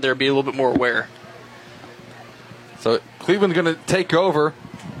bit more out there, be a little bit more aware. So Cleveland's going to take over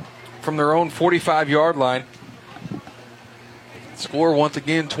from their own 45-yard line. Score once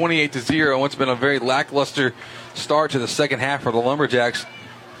again 28-0. It's been a very lackluster start to the second half for the Lumberjacks.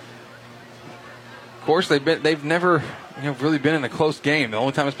 Of course, they've never really been in a close game. The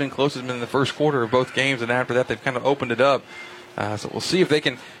only time it's been close has been in the first quarter of both games, and after that they've kind of opened it up. So we'll see if they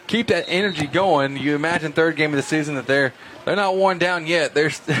can keep that energy going. You imagine third game of the season that they're not worn down yet. They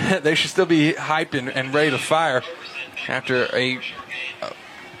should still be hyped and ready to fire after a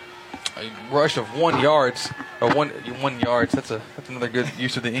rush of 1 yard. That's another good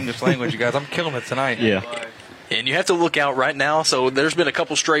use of the English language, you guys. I'm killing it tonight. Yeah. And you have to look out right now. So there's been a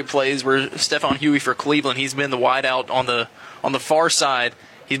couple straight plays where Stephon Huey for Cleveland, he's been the wide out on the far side.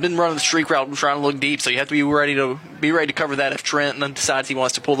 He's been running the streak route trying to look deep, so you have to be ready to cover that if Trent decides he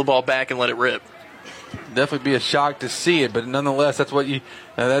wants to pull the ball back and let it rip. Definitely be a shock to see it, but nonetheless, that's what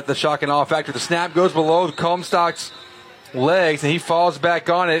that's the shock and awe factor. The snap goes below Comstock's legs, and he falls back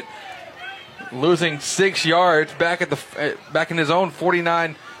on it, losing 6 yards back in his own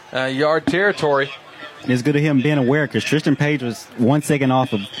 49-yard territory. It's good of him being aware because Tristan Page was 1 second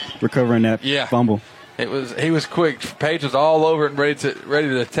off of recovering that fumble. He was quick. Page was all over it and ready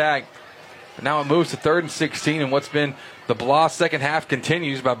to attack. But now it moves to 3rd and 16, and what's been the blah second half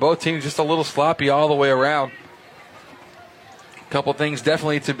continues by both teams, just a little sloppy all the way around. A couple things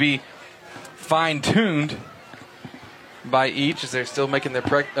definitely to be fine-tuned by each as they're still making their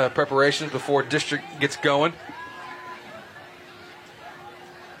preparations before district gets going.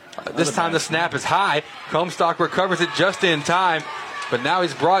 This time the snap is high. Comstock recovers it just in time, but now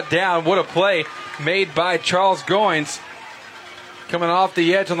he's brought down. What a play made by Charles Goins. Coming off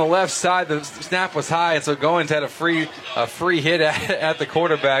the edge on the left side, the snap was high, and so Goins had a free hit at the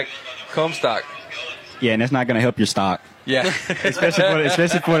quarterback, Comstock. Yeah, and that's not going to help your stock. Yeah,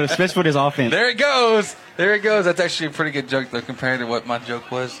 especially for this offense. There it goes. That's actually a pretty good joke, though, compared to what my joke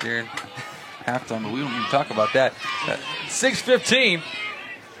was during halftime. But we don't even talk about that. 6:15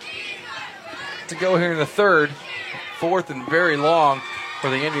 to go here in the third. 4th and very long for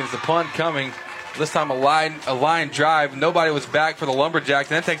the Indians. The punt coming. This time a line drive. Nobody was back for the Lumberjacks.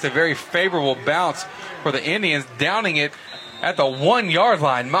 And that takes a very favorable bounce for the Indians, downing it at the 1 yard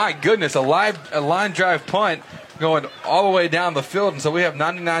line. My goodness, a line drive punt going all the way down the field. And so we have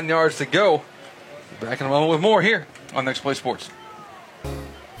 99 yards to go. Back in a moment with more here on Next Play Sports.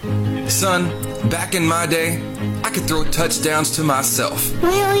 Son, back in my day, I could throw touchdowns to myself.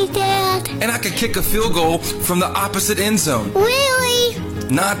 Really, Dad? And I could kick a field goal from the opposite end zone. Really?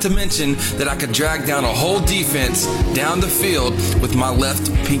 Not to mention that I could drag down a whole defense down the field with my left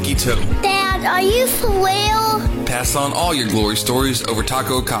pinky toe. Dad, are you for real? Pass on all your glory stories over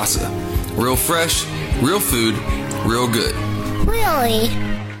Taco Casa. Real fresh, real food, real good. Really?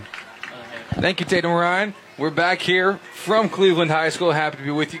 Thank you, Tatum Ryan. We're back here from Cleveland High School. Happy to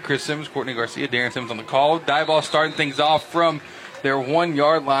be with you. Chris Simmons, Courtney Garcia, Darren Simmons on the call. Diboll starting things off from their 1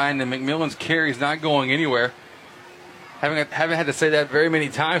 yard line, and McMillan's carry is not going anywhere. Haven't had to say that very many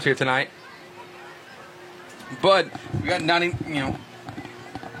times here tonight. But we got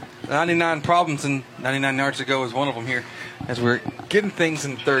 99 problems, and 99 yards to go is one of them here as we're getting things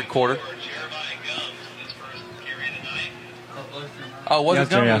in the third quarter. Oh, was it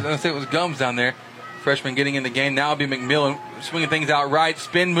Gums? I was going to say it was Gums down there. Freshman getting in the game. Now it'll be McMillan swinging things out right.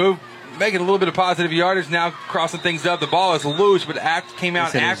 Spin move, making a little bit of positive yardage. Now crossing things up. The ball is loose, but came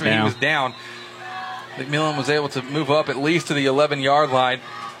out after he was down. McMillan was able to move up at least to the 11-yard line,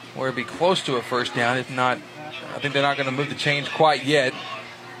 where it'd be close to a first down. If not, I think they're not going to move the chains quite yet.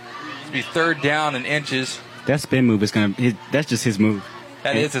 It'll be third down and inches. That spin move is that's just his move.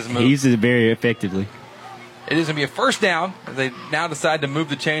 That is his move. He uses it very effectively. It is going to be a first down as they now decide to move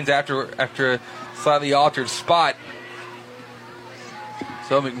the chains after a slightly altered spot.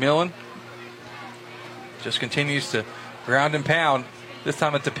 So McMillan just continues to ground and pound. This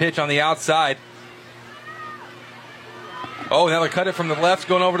time it's a pitch on the outside. Oh, now they cut it from the left,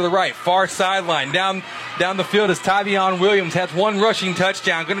 going over to the right. Far sideline. Down the field is Tyvion Williams. Has one rushing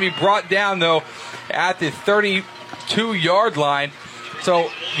touchdown. Going to be brought down, though, at the 32-yard line. So,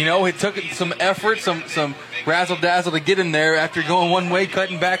 it took some effort, some razzle-dazzle to get in there after going one way,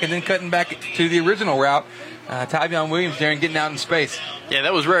 cutting back to the original route. Tyvion Williams there and getting out in space. Yeah,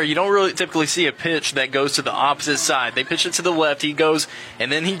 that was rare. You don't really typically see a pitch that goes to the opposite side. They pitch it to the left. He goes, and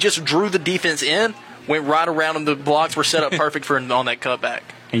then he just drew the defense in, went right around him. The blocks were set up perfect on that cutback.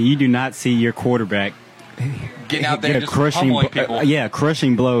 And you do not see your quarterback getting out there get and just pummeling people. A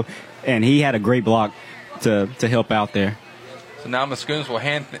crushing blow, and he had a great block to help out there. So now Muscoonis will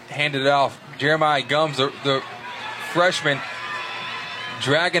hand it off. Jeremiah Gums, the freshman,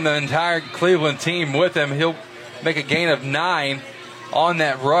 dragging the entire Cleveland team with him. He'll make a gain of 9 on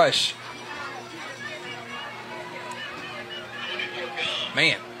that rush.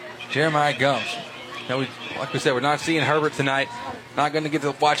 Man, Jeremiah Gums. Like we said, we're not seeing Herbert tonight. Not going to get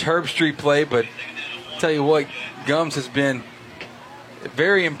to watch Herbstreit play, but I'll tell you what, Gums has been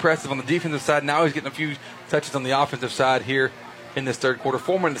very impressive on the defensive side. Now he's getting a few touches on the offensive side here in this third quarter.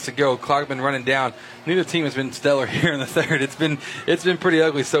 4 minutes to go. Clock has been running down. Neither team has been stellar here in the third. It's been pretty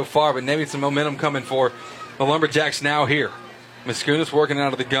ugly so far, but maybe some momentum coming for the Lumberjacks now here. Muscoonis working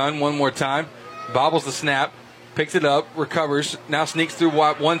out of the gun one more time. Bobbles the snap. Picks it up. Recovers. Now sneaks through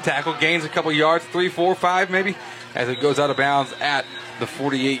one tackle. Gains a couple yards. 3, 4, 5 maybe. As it goes out of bounds at the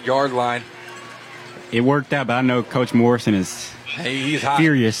 48-yard line. It worked out, but I know Coach Morrison is he's hot.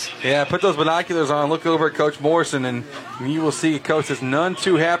 Furious. Yeah, put those binoculars on. Look over at Coach Morrison, and you will see Coach is none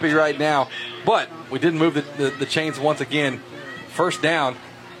too happy right now. But we did move the chains once again. First down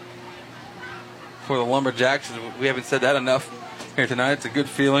for the Lumberjacks. We haven't said that enough here tonight. It's a good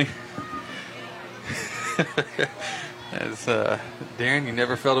feeling. As Darren, you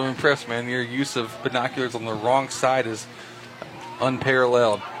never fail to impress, man. Your use of binoculars on the wrong side is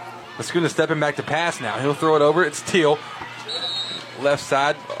unparalleled. Muscoonis stepping back to pass now. He'll throw it over. It's Teal. Left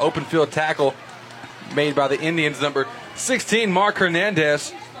side, open field tackle made by the Indians, number 16, Mark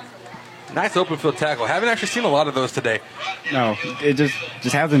Hernandez. Nice open field tackle. Haven't actually seen a lot of those today. No, it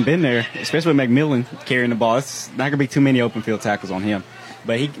just hasn't been there, especially with McMillan carrying the ball. It's not going to be too many open field tackles on him.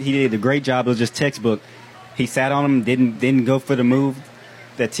 But he did a great job. It was just textbook. He sat on him, didn't go for the move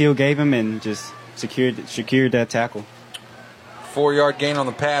that Teal gave him, and just secured that tackle. 4-yard gain on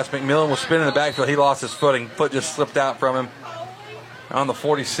the pass. McMillan was spinning the backfield. He lost his footing. Foot just slipped out from him on the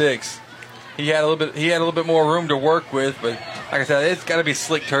 46. He had a little bit more room to work with, but like I said, it's got to be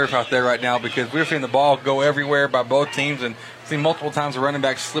slick turf out there right now because we're seeing the ball go everywhere by both teams and seen multiple times the running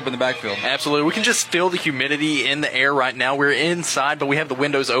back slip in the backfield. Absolutely. We can just feel the humidity in the air right now. We're inside, but we have the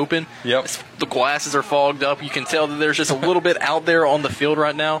windows open. Yep. The glasses are fogged up. You can tell that there's just a little bit out there on the field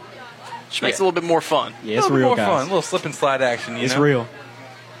right now, which makes it a little bit more fun. Yeah, it's real, guys. Fun. A little slip and slide action, It's real.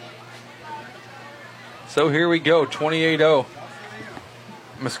 So here we go, 28-0.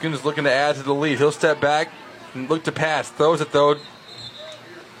 Muscoonis looking to add to the lead. He'll step back and look to pass. Throws it, though,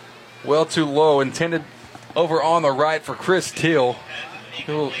 well too low. Intended over on the right for Chris Teal.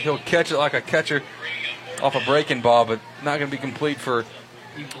 He'll catch it like a catcher off a breaking ball, but not going to be complete for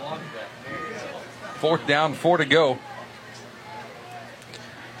fourth down, 4 to go.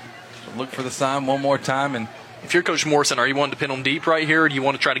 So look for the sign one more time, and If you're Coach Morrison, are you wanting to pin them deep right here, or do you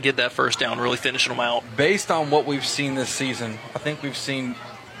want to try to get that first down, really finishing them out? Based on what we've seen this season, I think we've seen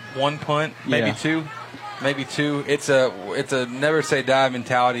one punt, maybe two. It's a never say die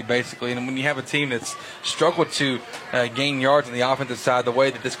mentality, basically. And when you have a team that's struggled to gain yards on the offensive side the way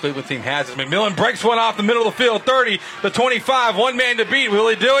that this Cleveland team has, McMillan breaks one off the middle of the field, 30 to 25, one man to beat. Will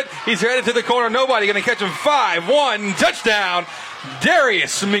he do it? He's headed to the corner. Nobody going to catch him. 5-1 touchdown.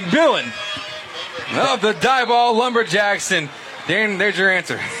 Darius McMillan of the Diboll Lumberjacks. And Darren, there's your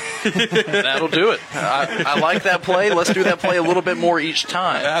answer. That'll do it. I like that play. Let's do that play a little bit more each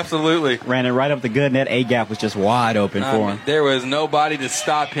time. Absolutely. Ran it right up the good, and that A-gap was just wide open for him. There was nobody to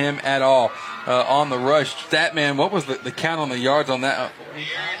stop him at all on the rush. Statman, what was the count on the yards on that?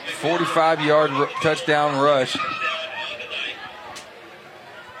 45-yard touchdown rush.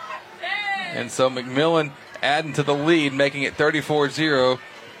 And so McMillan adding to the lead, making it 34-0.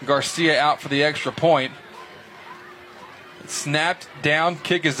 Garcia out for the extra point. Snapped down,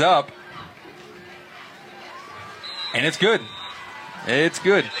 kick is up. And it's good. It's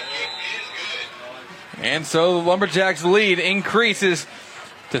good. And so the Lumberjacks' lead increases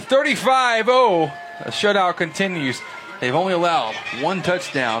to 35-0. The shutout continues. They've only allowed one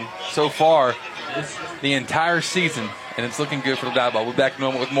touchdown so far the entire season, and it's looking good for the Diboll. We'll be back in a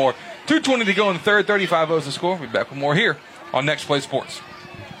moment with more. 2:20 to go in the third, 35-0 is the score. We'll be back with more here on Next Play Sports.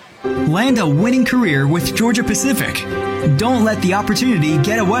 Land a winning career with Georgia Pacific. Don't let the opportunity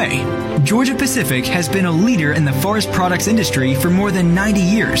get away. Georgia Pacific has been a leader in the forest products industry for more than 90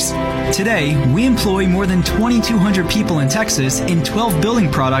 years. Today, we employ more than 2,200 people in Texas in 12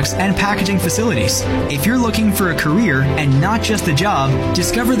 building products and packaging facilities. If you're looking for a career and not just a job,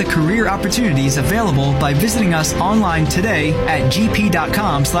 discover the career opportunities available by visiting us online today at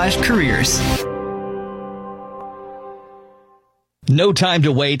gp.com/careers. No time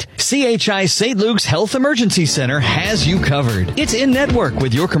to wait. CHI St. Luke's Health Emergency Center has you covered. It's in network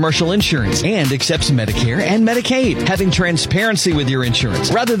with your commercial insurance and accepts Medicare and Medicaid, having transparency with your insurance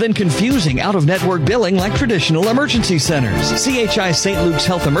rather than confusing out-of-network billing like traditional emergency centers. CHI St. Luke's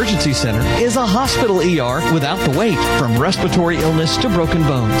Health Emergency Center is a hospital ER without the wait, from respiratory illness to broken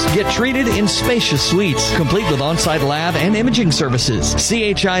bones. Get treated in spacious suites, complete with on-site lab and imaging services.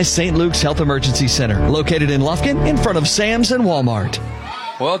 CHI St. Luke's Health Emergency Center, located in Lufkin in front of Sam's and Walmart.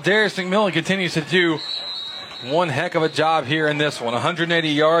 Well, Darius McMillan continues to do one heck of a job here in this one. 180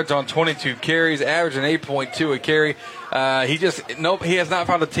 yards on 22 carries, averaging 8.2 a carry. He has not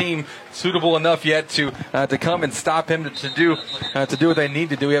found a team suitable enough yet to come and stop him to do what they need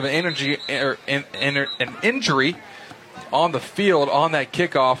to do. We have an injury on the field on that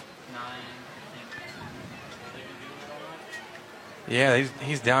kickoff. Yeah,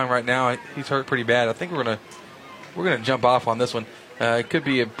 he's down right now. He's hurt pretty bad. I think we're gonna jump off on this one. It could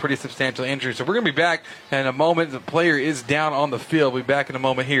be a pretty substantial injury. So we're going to be back in a moment. The player is down on the field. We'll be back in a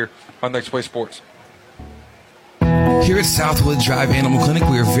moment here on Next Play Sports. Here at Southwood Drive Animal Clinic,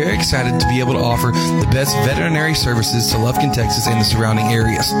 we are very excited to be able to offer the best veterinary services to Lufkin, Texas, and the surrounding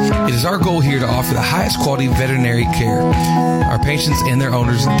areas. It is our goal here to offer the highest quality veterinary care. Our patients and their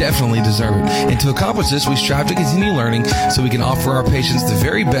owners definitely deserve it. And to accomplish this, we strive to continue learning so we can offer our patients the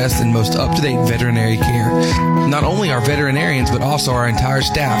very best and most up-to-date veterinary care. Not only our veterinarians, but also our entire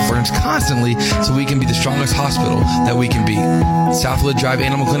staff learns constantly so we can be the strongest hospital that we can be. Southwood Drive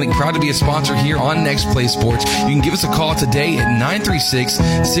Animal Clinic, proud to be a sponsor here on Next Play Sports. You can give us a call today at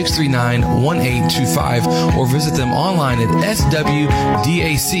 936-639-1825 or visit them online at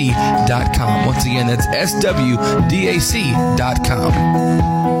swdac.com. Once again, that's swdac.com.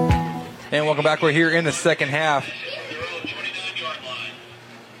 And welcome back. We're here in the second half.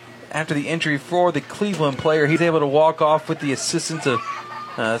 After the injury for the Cleveland player, he's able to walk off with the assistance of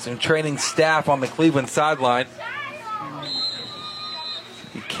some training staff on the Cleveland sideline.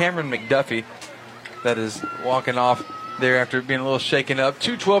 Cameron McDuffie that is walking off there after being a little shaken up.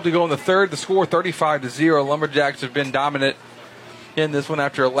 2:12 to go in the third. The score 35-0. Lumberjacks have been dominant in this one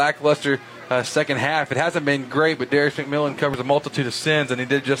after a lackluster second half. It hasn't been great, but Darius McMillan covers a multitude of sins, and he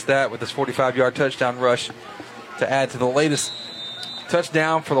did just that with his 45-yard touchdown rush to add to the latest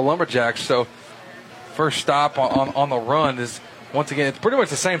touchdown for the Lumberjacks. So first stop on the run is, once again, it's pretty much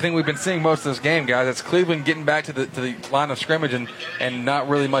the same thing we've been seeing most of this game, guys. It's Cleveland getting back to the line of scrimmage and not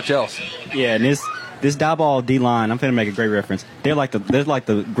really much else. Yeah, and this Diboll D-line, I'm going to make a great reference. They're like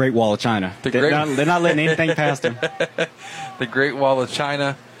the Great Wall of China. They're not letting anything past them. The Great Wall of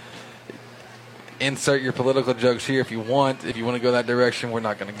China. Insert your political jokes here if you want. If you want to go that direction, we're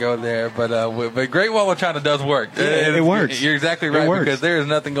not going to go there. But Great Wall of China does work. Yeah, it works. You're exactly right, because there is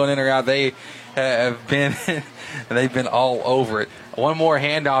nothing going in or out. They have been they've been all over it. One more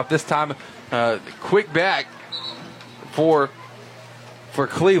handoff. This time, quick back for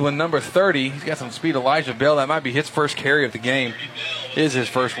Cleveland, number 30. He's got some speed. Elijah Bell. That might be his first carry of the game. Is his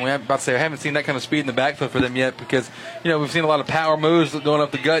first one. I'm about to say I haven't seen that kind of speed in the backfield for them yet because, we've seen a lot of power moves going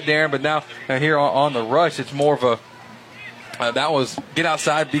up the gut, Darren, but now here on the rush, it's more of a that was get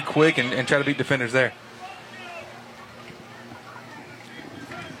outside, be quick, and try to beat defenders there.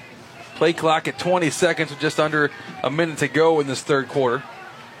 Play clock at 20 seconds with just under a minute to go in this third quarter.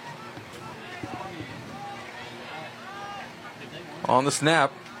 On the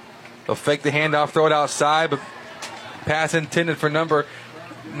snap, they'll fake the handoff, throw it outside, but pass intended for number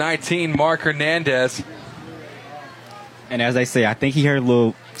 19, Mark Hernandez. And as I say, I think he heard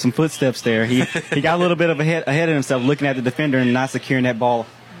some footsteps there. He got a little bit of ahead of himself, looking at the defender and not securing that ball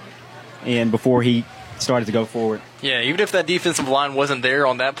in before he started to go forward. Yeah, even if that defensive line wasn't there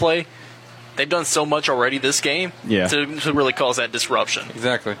on that play, they've done so much already this game to really cause that disruption.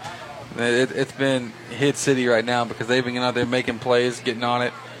 Exactly. It's been hit city right now because they've been out there making plays, getting on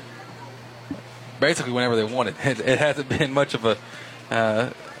it, basically whenever they want it. It hasn't been much of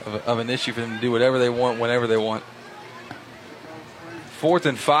an issue for them to do whatever they want, whenever they want. 4th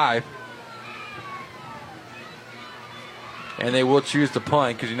and 5. And they will choose to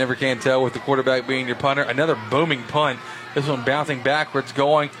punt because you never can tell with the quarterback being your punter. Another booming punt. This one bouncing backwards,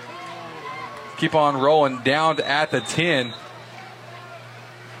 going. Keep on rolling down at the 10.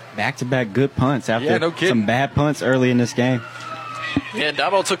 Back-to-back good punts after no kidding. Some bad punts early in this game. Yeah,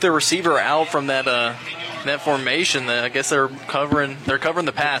 Diboll took their receiver out from that formation. I guess they're covering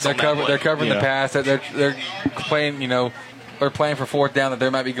the pass. They're covering the pass. They're playing, they're playing for 4th down that they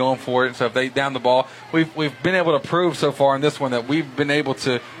might be going for it. So if they down the ball, we've been able to prove so far in this one that we've been able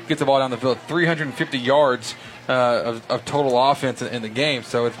to get the ball down the field. 350 yards of total offense in the game.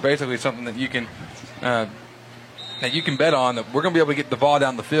 So it's basically something that you can bet on, that we're going to be able to get the ball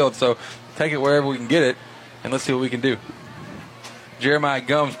down the field. So take it wherever we can get it, and let's see what we can do. Jeremiah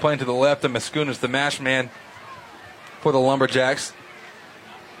Gums playing to the left of Mascunas, the mash man for the Lumberjacks.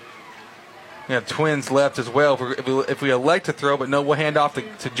 We have twins left as well if we elect to throw, but no, we'll hand off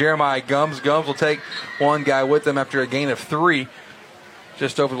to Jeremiah Gums. Gums will take one guy with them after a gain of 3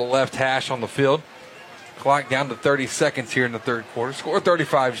 just over the left hash on the field. Clock down to 30 seconds here in the third quarter. Score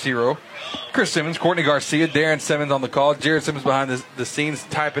 35-0. Chris Simmons, Courtney Garcia, Darren Simmons on the call. Jared Simmons behind the scenes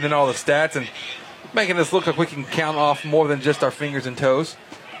typing in all the stats and making us look like we can count off more than just our fingers and toes,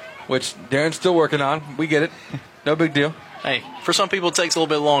 which Darren's still working on. We get it. No big deal. Hey, for some people it takes a little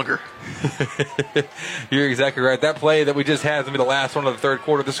bit longer. You're exactly right. That play that we just had is going to be the last one of the third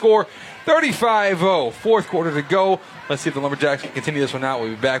quarter. The score, 35-0. Fourth quarter to go. Let's see if the Lumberjacks can continue this one out. We'll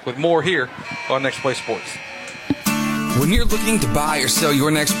be back with more here on Next Play Sports. When you're looking to buy or sell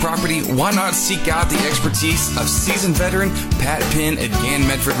your next property, why not seek out the expertise of seasoned veteran Pat Penn at Gann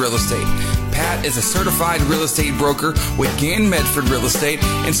Medford Real Estate? Pat is a certified real estate broker with Gann Medford Real Estate,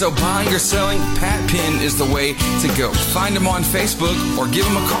 and so buying or selling, Pat Penn is the way to go. Find him on Facebook or give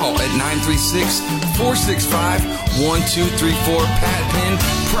him a call at 936-465-1234. Pat Penn,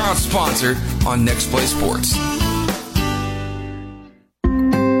 proud sponsor on Next Play Sports.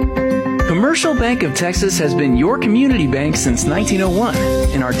 Commercial Bank of Texas has been your community bank since 1901,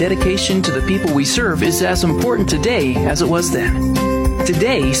 and our dedication to the people we serve is as important today as it was then.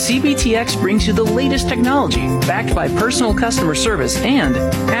 Today, CBTX brings you the latest technology backed by personal customer service and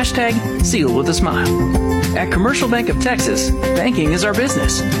 #Seal with a smile. At Commercial Bank of Texas, banking is our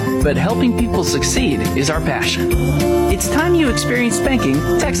business, but helping people succeed is our passion. It's time you experience banking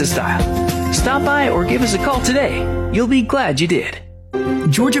Texas style. Stop by or give us a call today. You'll be glad you did.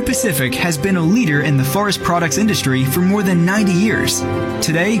 Georgia Pacific has been a leader in the forest products industry for more than 90 years.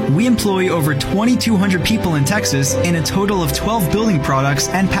 Today, we employ over 2,200 people in Texas in a total of 12 building products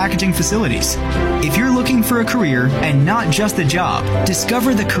and packaging facilities. If you're looking for a career and not just a job,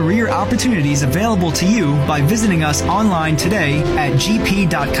 discover the career opportunities available to you by visiting us online today at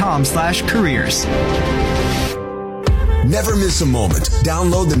gp.com/careers. Never miss a moment.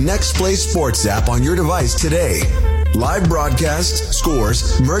 Download the Next Play Sports app on your device today. Live broadcasts,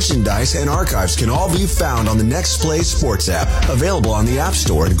 scores, merchandise, and archives can all be found on the Next Play Sports app, available on the App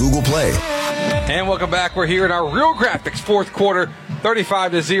Store and Google Play. And welcome back. We're here in our Real Graphics fourth quarter.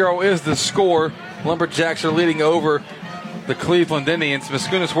 35-0 is the score. Lumberjacks are leading over the Cleveland Indians.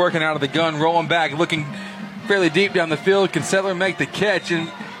 Mascunas working out of the gun, rolling back, looking fairly deep down the field. Can Settler make the catch? And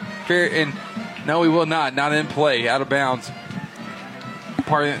no, he will not. Not in play. Out of bounds.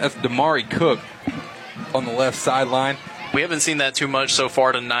 That's Damari Cook on the left sideline. We haven't seen that too much so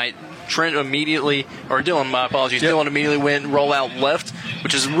far tonight. Dylan, my apologies. Yep. Dylan immediately went roll out left.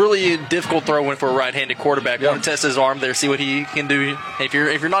 which is really a difficult throw in for a right-handed quarterback. Want to test his arm there, see what he can do. If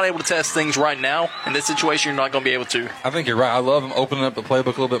you're not able to test things right now, in this situation, you're not going to be able to. I think you're right. I love him opening up the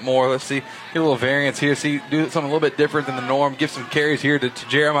playbook a little bit more. Let's see, get a little variance here. See, do something a little bit different than the norm. Give some carries here to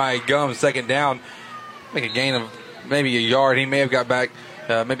Jeremiah Gums, second down. Make a gain of maybe a yard. He may have got back,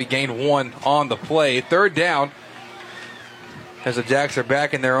 maybe gained 1 on the play. Third down, as the Jacks are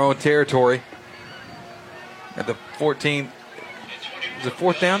back in their own territory at the 14th. Is it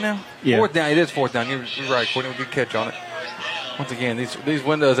fourth down now? Yeah. Fourth down. It is fourth down. You're right, Courtney. Good catch on it. Once again, these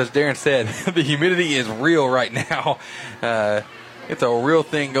windows, as Darren said, the humidity is real right now. It's a real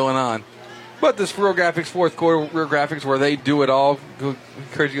thing going on. But this Real Graphics fourth quarter, Real Graphics, where they do it all.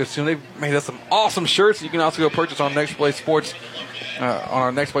 Encourage you to go soon. They've made us some awesome shirts. You can also go purchase on Next Play Sports, on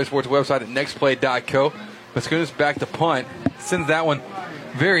our Next Play Sports website at nextplay.co. Vasconis back to punt. Sends that one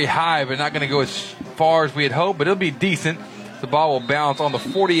very high, but not going to go as far as we had hoped, but it'll be decent. The ball will bounce on the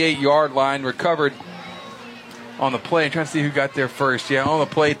 48-yard line, recovered on the play. I'm trying to see who got there first. Yeah, on the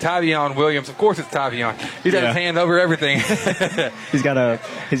play, Tavion Williams. Of course it's Tavion. He's got his hand over everything. He's got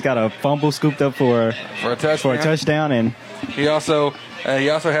a fumble scooped up for a touchdown, and he also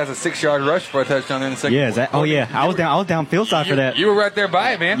has a 6-yard rush for a touchdown in the second. Yeah, I was downfield side for that. You were right there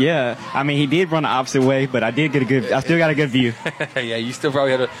by it, man. Yeah, I mean he did run the opposite way, but I still got a good view. Yeah, you still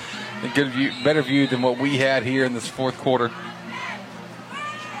probably had a good view, better view than what we had here in this fourth quarter.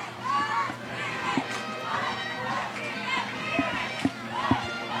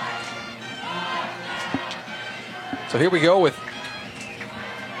 So here we go with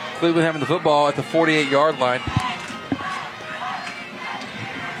Cleveland having the football at the 48-yard line.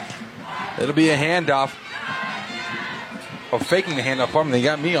 It'll be a handoff. Or faking the handoff. Pardon me, they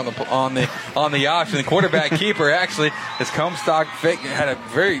got me on the option. The quarterback keeper actually is Comstock. Had a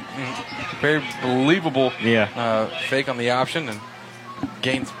very, very believable fake on the option and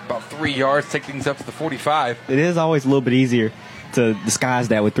gains about 3 yards, take things up to the 45. It is always a little bit easier to disguise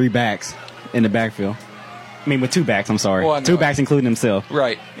that with 3 backs in the backfield. I mean, with 2 backs, I'm sorry. Well, 2 backs including himself.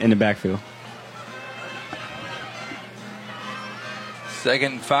 Right. In the backfield.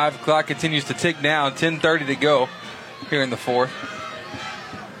 Second and 5 clock continues to tick down. 10:30 to go here in the fourth.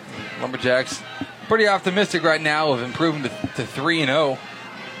 Lumberjacks pretty optimistic right now of improving to 3-0.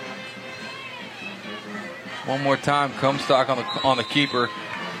 One more time, Comstock on the keeper.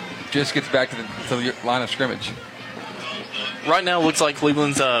 Just gets back to the line of scrimmage. Right now, it looks like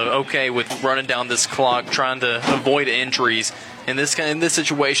Cleveland's okay with running down this clock, trying to avoid injuries. In this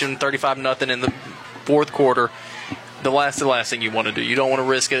situation, 35-0 in the fourth quarter. The last thing you want to do. You don't want to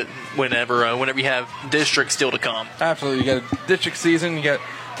risk it whenever you have district still to come. Absolutely, you got a district season. You got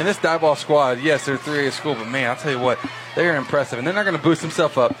in this Diboll squad. Yes, they're 3A school, but man, I'll tell you what, they're impressive, and they're not going to boost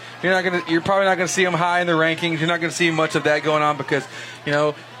themselves up. You're probably not going to see them high in the rankings. You're not going to see much of that going on because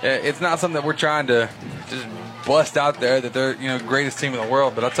it's not something that we're trying to just bust out there that they're greatest team in the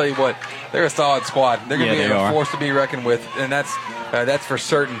world. But I'll tell you what, they're a solid squad. They're going to be a force to be reckoned with, and that's for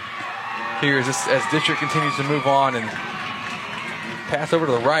certain. Here as district continues to move on and pass over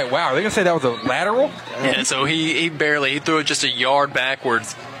to the right. Wow, are they going to say that was a lateral? Yeah, so he threw it just a yard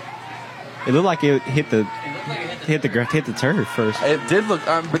backwards. It looked like it hit the turf first. It did look,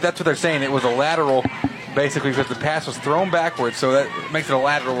 but that's what they're saying. It was a lateral, basically, because the pass was thrown backwards, so that makes it a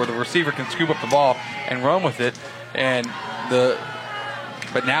lateral where the receiver can scoop up the ball and run with it.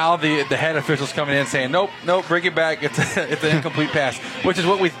 But now the head official's coming in saying, nope, bring it back. It's an incomplete pass, which is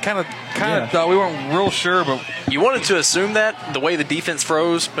what we kind of thought. We weren't real sure, but you wanted to assume that the way the defense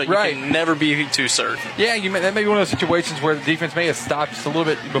froze, but you can never be too certain. Yeah, that may be one of those situations where the defense may have stopped just a little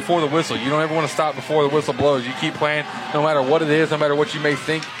bit before the whistle. You don't ever want to stop before the whistle blows. You keep playing no matter what it is, no matter what you may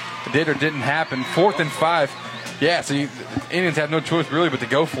think did or didn't happen. 4th and 5. Yeah, so the Indians have no choice really but to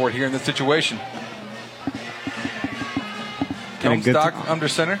go for it here in this situation. Comstock under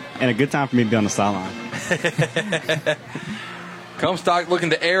center. And a good time for me to be on the sideline. Comstock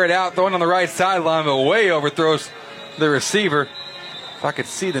looking to air it out, throwing on the right sideline, but way overthrows the receiver. If I could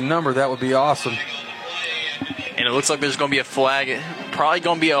see the number, that would be awesome. And it looks like there's going to be a flag. Probably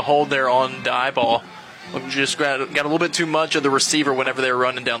going to be a hold there on Diboll. Just got a little bit too much of the receiver whenever they were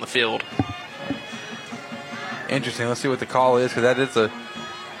running down the field. Interesting. Let's see what the that is, because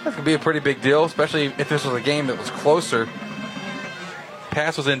that could be a pretty big deal, especially if this was a game that was closer.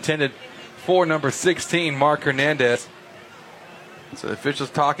 Pass was intended for number 16, Mark Hernandez. So the officials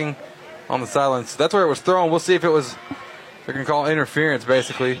talking on the sidelines. So that's where it was thrown. We'll see if they're going to call interference,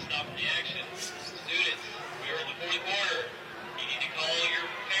 basically.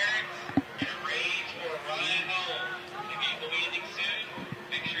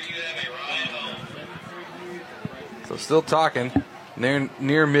 So still talking.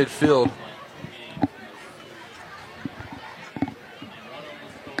 near midfield.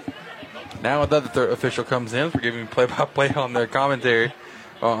 Now another official comes in for giving play-by-play on their commentary,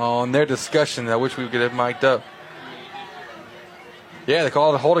 on their discussion. I wish we could have mic'd up. Yeah, they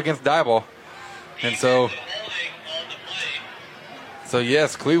called a hold against Diboll. And so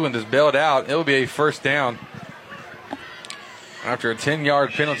yes, Cleveland is bailed out. It will be a first down after a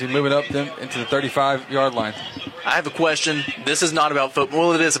 10-yard penalty, moving up them into the 35-yard line. I have a question. This is not about football.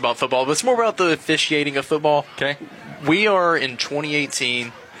 Well, it is about football, but it's more about the officiating of football. Okay. We are in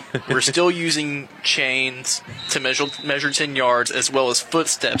 2018. We're still using chains to measure 10 yards, as well as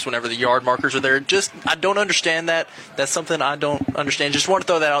footsteps whenever the yard markers are there. I don't understand that. That's something I don't understand. Just want to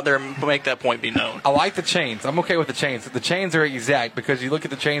throw that out there and make that point be known. I like the chains. I'm okay with the chains. The chains are exact because you look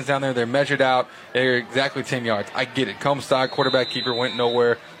at the chains down there, they're measured out. They're exactly 10 yards. I get it. Combs side, quarterback keeper went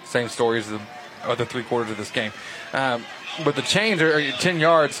nowhere. Same story as the other 3 quarters of this game. But the chains are 10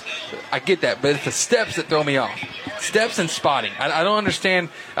 yards. I get that, but it's the steps that throw me off. Steps and spotting. I don't understand.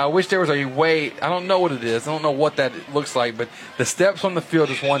 I wish there was a way. I don't know what it is. I don't know what that looks like, but the steps on the field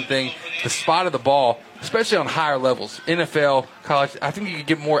is one thing. The spot of the ball, especially on higher levels, NFL, college, I think you could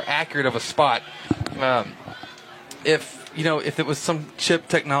get more accurate of a spot if it was some chip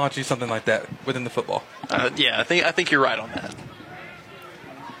technology, something like that within the football. Yeah, I think you're right on that.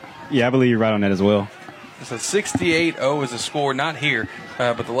 Yeah, I believe you're right on that as well. So 68-0 is the score, not here,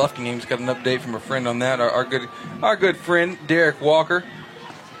 but the Lufkin game's got an update from a friend on that. Our good friend Derek Walker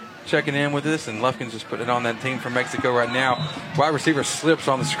checking in with us, and Lufkin's just putting it on that team from Mexico right now. Wide receiver slips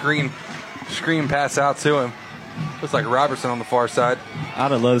on the screen pass out to him. Looks like Robertson on the far side. I'd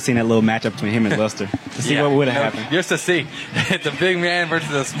have loved seeing that little matchup between him and Luster to see what would have happened. Just to see. It's a big man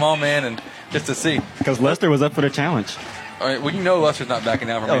versus a small man, and just to see. Because Luster was up for the challenge. All right, well, Luster's not backing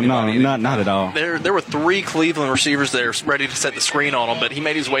down from anybody. No, not at all. There were 3 Cleveland receivers there ready to set the screen on him, but he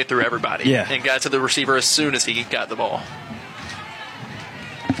made his way through everybody and got to the receiver as soon as he got the ball.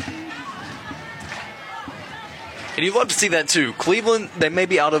 And you'd love to see that too. Cleveland, they may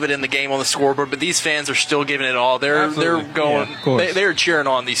be out of it in the game on the scoreboard, but these fans are still giving it all. They're going. Yeah, they're cheering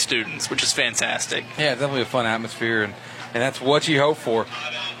on these students, which is fantastic. Yeah, it's definitely a fun atmosphere, and that's what you hope for.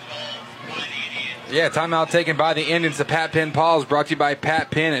 Yeah, timeout taken by the Indians. The Pat Penn Pause brought to you by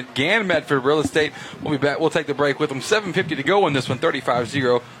Pat Penn at Gann Medford Real Estate. We'll be back. We'll take the break with them. 7:50 to go in this one.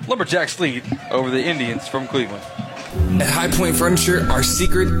 35-0. Lumberjacks lead over the Indians from Cleveland. At High Point Furniture, our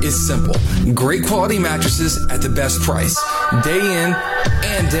secret is simple. Great quality mattresses at the best price, day in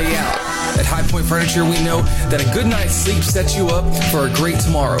and day out. At High Point Furniture, we know that a good night's sleep sets you up for a great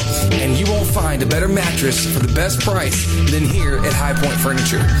tomorrow, and you won't find a better mattress for the best price than here at High Point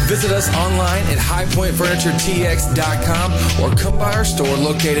Furniture. Visit us online at highpointfurnituretx.com or come by our store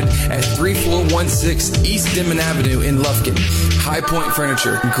located at 3416 East Denman Avenue in Lufkin. High Point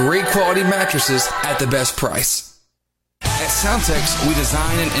Furniture, great quality mattresses at the best price. At Soundtex, we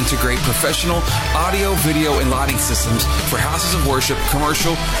design and integrate professional audio, video, and lighting systems for houses of worship,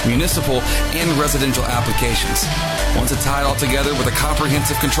 commercial, municipal, and residential applications. Want to tie it all together with a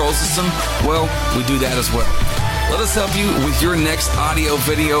comprehensive control system? Well, we do that as well. Let us help you with your next audio,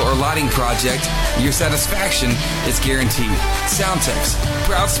 video, or lighting project. Your satisfaction is guaranteed. Soundtex,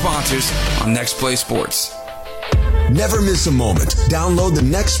 proud sponsors on Next Play Sports. Never miss a moment. Download the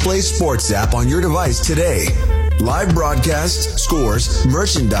Next Play Sports app on your device today. Live broadcasts, scores,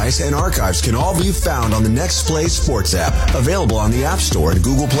 merchandise, and archives can all be found on the Next Play Sports app, available on the App Store and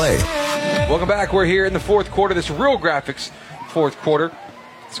Google Play. Welcome back. We're here in the fourth quarter. This Real Graphics fourth quarter.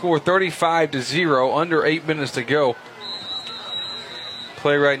 Score 35-0, under 8 minutes to go.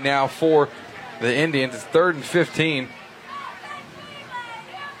 Play right now for the Indians. It's 3rd and 15.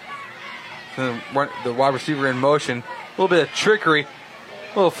 The wide receiver in motion. A little bit of trickery.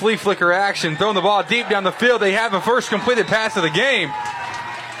 A little flea flicker action. Throwing the ball deep down the field. They have the first completed pass of the game.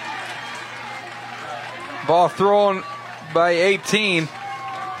 Ball thrown by 18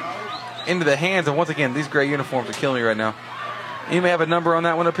 into the hands. And once again, these gray uniforms are killing me right now. You may have a number on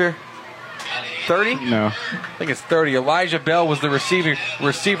that one up here. 30? No. I think it's 30. Elijah Bell was the receiver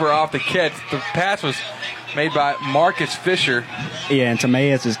off the catch. The pass was made by Marcus Fisher. Yeah, and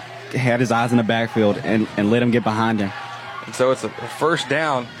Tameas just had his eyes in the backfield and let him get behind him. And so it's a first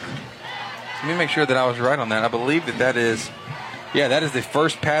down. Let me make sure that I was right on that. I believe that is the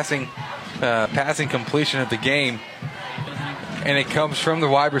first passing completion of the game. And it comes from the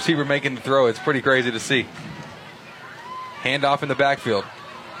wide receiver making the throw. It's pretty crazy to see. Handoff in the backfield.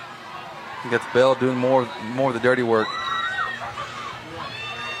 Gets Bell doing more of the dirty work.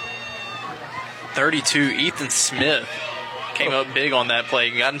 32, Ethan Smith came up big on that play.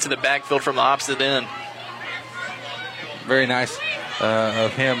 Got into the backfield from the opposite end. Very nice.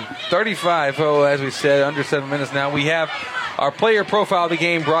 of him. 35-0, as we said, under 7 minutes now. We have our player profile of the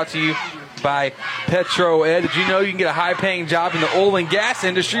game brought to you by Petro Ed. Did you know you can get a high-paying job in the oil and gas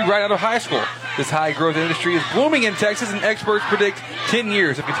industry right out of high school? This high-growth industry is blooming in Texas, and experts predict 10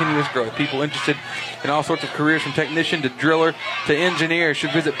 years of continuous growth. People interested in all sorts of careers, from technician to driller to engineer,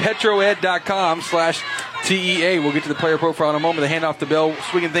 should visit petroed.com/TEA. We'll get to the player profile in a moment. The handoff to Bell,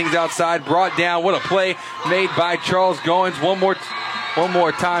 swinging things outside, brought down. What a play made by Charles Goins. One more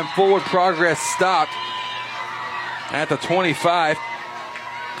time, forward progress stopped at the 25.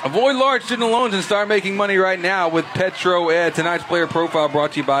 Avoid large student loans and start making money right now with Petro Ed. Tonight's player profile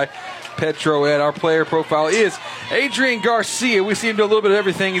brought to you by Petro Ed. Our player profile is Adrian Garcia. We see him do a little bit of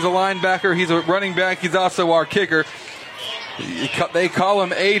everything. He's a linebacker. He's a running back. He's also our kicker. They call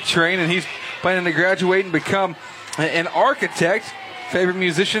him A-Train, and he's planning to graduate and become an architect. Favorite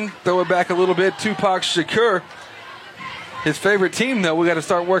musician, throw it back a little bit, Tupac Shakur. His favorite team, though, we got to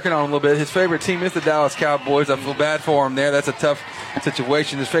start working on a little bit. His favorite team is the Dallas Cowboys. I feel bad for him there. That's a tough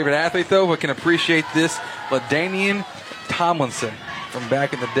situation. His favorite athlete, though, we can appreciate this, LaDainian Tomlinson from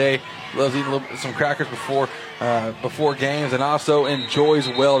back in the day. Loves eating some crackers before games, and also enjoys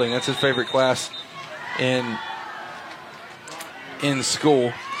welding. That's his favorite class in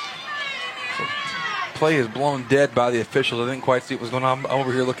school. So play is blown dead by the officials. I didn't quite see what was going on. I'm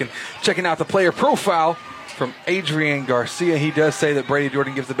over here checking out the player profile from Adrian Garcia. He does say that Brady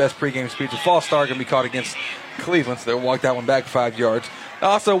Jordan gives the best pregame speech. A false start going to be caught against Cleveland, so they'll walk that one back 5 yards.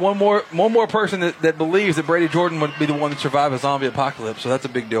 Also, one more person that believes that Brady Jordan would be the one to survive a zombie apocalypse, so that's a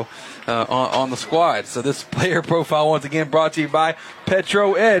big deal on the squad. So this player profile, once again, brought to you by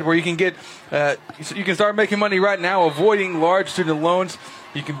Petro Ed, where you can get you can start making money right now, avoiding large student loans.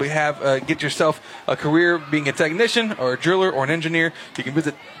 You can get yourself a career being a technician or a driller or an engineer. You can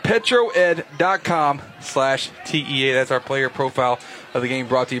visit petroed.com/TEA. That's our player profile of the game,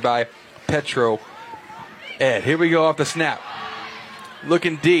 brought to you by Petro Ed. Here we go off the snap.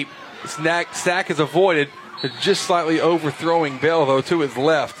 Looking deep. Sack is avoided. Just slightly overthrowing Bell, though, to his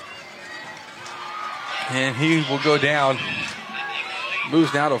left. And he will go down.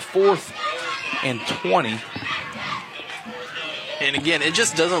 Moves now to 4th and 20. And again, it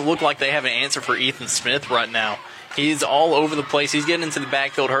just doesn't look like they have an answer for Ethan Smith right now. He's all over the place. He's getting into the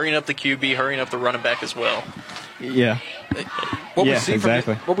backfield, hurrying up the QB, hurrying up the running back as well. Yeah. What we see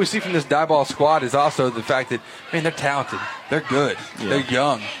from this Diboll squad is also the fact that, man, they're talented. They're good. Yeah. They're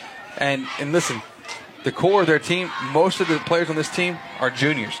young. And listen, the core of their team, most of the players on this team are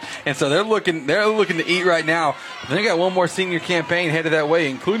juniors. And so they're looking to eat right now. They got one more senior campaign headed that way,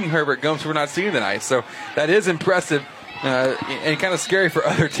 including Herbert Gumps, who we're not seeing tonight. So that is impressive. And kind of scary for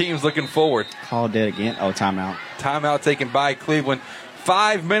other teams looking forward. Call dead again. Oh, timeout. Timeout taken by Cleveland.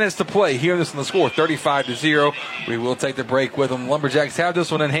 5 minutes to play. Hear this on the score, 35-0. We will take the break with them. Lumberjacks have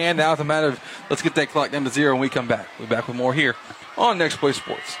this one in hand. Now it's a matter of let's get that clock down to 0 when we come back. We'll be back with more here on Next Play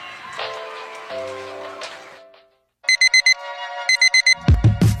Sports.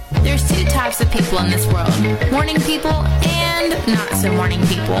 There's two types of people in this world. Morning people and not so morning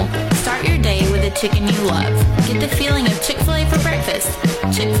people. Start your day with a chicken you love. Get the feeling of Chick-fil-A for breakfast.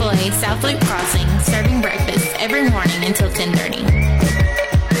 Chick-fil-A South Loop Crossing, serving breakfast every morning until 10:30.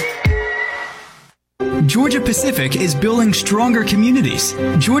 Georgia Pacific is building stronger communities.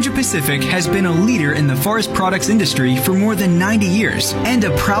 Georgia Pacific has been a leader in the forest products industry for more than 90 years and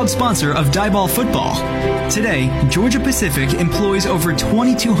a proud sponsor of Diboll football. Today, Georgia Pacific employs over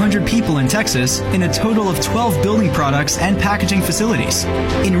 2,200 people in Texas in a total of 12 building products and packaging facilities.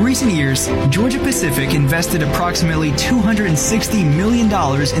 In recent years, Georgia Pacific invested approximately $260 million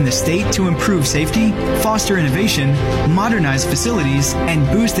in the state to improve safety, foster innovation, modernize facilities, and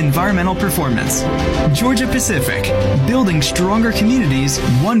boost environmental performance. Georgia Pacific, building stronger communities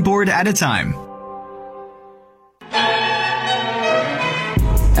one board at a time.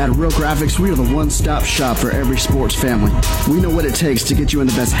 At Real Graphics, we are the one-stop shop for every sports family. We know what it takes to get you in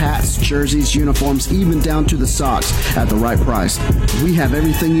the best hats, jerseys, uniforms, even down to the socks at the right price. We have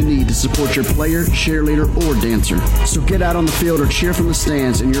everything you need to support your player, cheerleader, or dancer. So get out on the field or cheer from the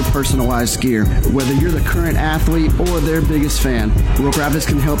stands in your personalized gear. Whether you're the current athlete or their biggest fan, Real Graphics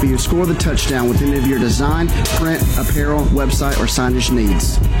can help you score the touchdown with any of your design, print, apparel, website, or signage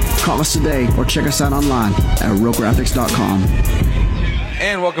needs. Call us today or check us out online at realgraphics.com.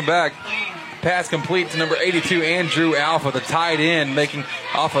 And welcome back. Pass complete to number 82, Andrew Alpha, the tight end, making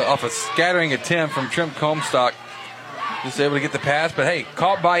off a scattering attempt from Trim Comstock. Just able to get the pass, but hey,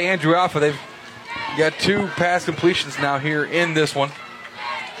 caught by Andrew Alpha. They've got 2 pass completions now here in this one.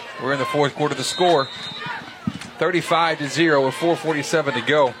 We're in the fourth quarter. The score, 35-0 with 4:47 to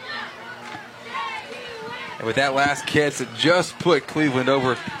go. And with that last catch, it just put Cleveland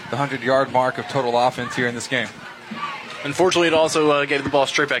over the 100-yard mark of total offense here in this game. Unfortunately, it also gave the ball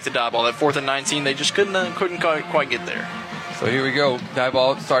straight back to Diboll. That 4th and 19, they just couldn't quite get there. So here we go.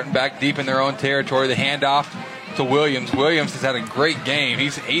 Diboll starting back deep in their own territory. The handoff to Williams. Williams has had a great game.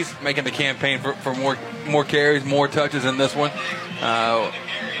 He's making the campaign for more carries, more touches in this one.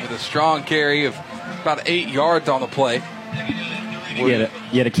 With a strong carry of about 8 yards on the play. Yeah,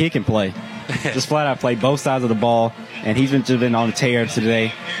 the kid can play. Just flat out play both sides of the ball, and he's been on the tear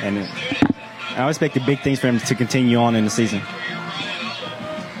today. And I expect the big things for him to continue on in the season.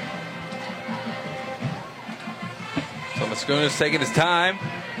 So Moscona's taking his time.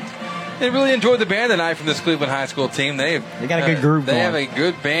 They really enjoyed the band tonight from this Cleveland High School team. They got a good groove They going. have a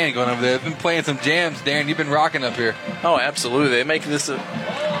good band going over there. They've been playing some jams. Darren, you've been rocking up here. Oh, absolutely. They make this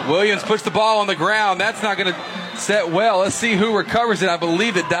Williams puts the ball on the ground. That's not going to set well. Let's see who recovers it. I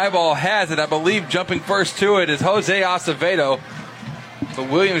believe that Diboll has it. I believe jumping first to it is Jose Acevedo. But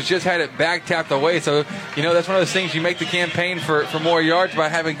Williams just had it back tapped away. So, that's one of those things. You make the campaign for more yards by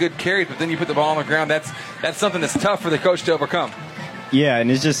having good carries, but then you put the ball on the ground. That's something that's tough for the coach to overcome. Yeah,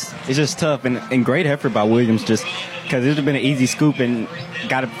 and it's just tough. And great effort by Williams, just because it would have been an easy scoop and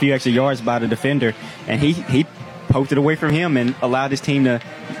got a few extra yards by the defender. And he poked it away from him and allowed his team to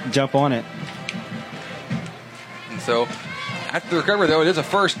jump on it. And so after the recovery, though, it is a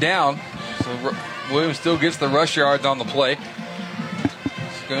first down. So Williams still gets the rush yards on the play.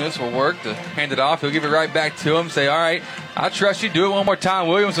 This will work to hand it off. He'll give it right back to him. Say, all right, I trust you. Do it one more time.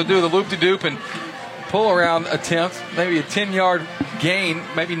 Williams will do the loop-de-doop and pull around attempt. Maybe a 10-yard gain,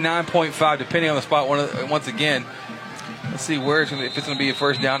 maybe 9.5, depending on the spot once again. Let's see if it's going to be a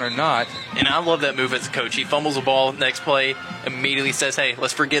first down or not. And I love that move as a coach. He fumbles the ball next play, immediately says, hey,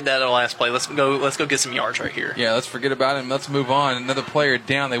 let's forget that last play. Let's go get some yards right here. Yeah, let's forget about it and let's move on. Another player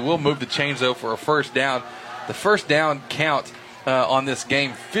down. They will move the chains, though, for a first down. The first down count on this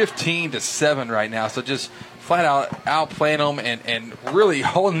game, 15-7 right now. So just flat out outplaying them and really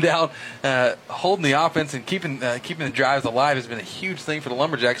holding the offense and keeping the drives alive has been a huge thing for the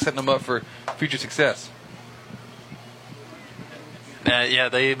Lumberjacks, setting them up for future success.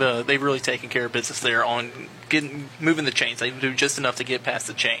 They've really taken care of business there on moving the chains. They do just enough to get past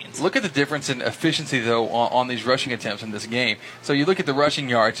the chains. Look at the difference in efficiency, though, on these rushing attempts in this game. So you look at the rushing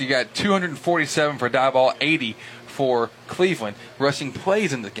yards. You got 247 for Diboll, 80 for Cleveland. Rushing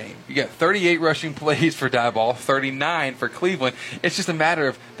plays in the game. You got 38 rushing plays for Diboll, 39 for Cleveland. It's just a matter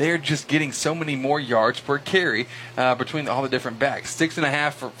of they're just getting so many more yards per carry between all the different backs.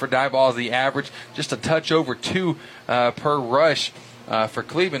 6.5 for Diboll is the average. Just a touch over 2 per rush. For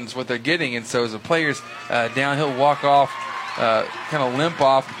Cleveland is what they're getting, and so as the players downhill walk off, kind of limp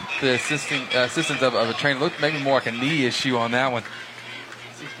off the assistance of a trainer. Look maybe more like a knee issue on that one.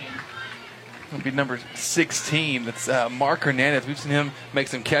 It'll be number 16. That's Mark Hernandez. We've seen him make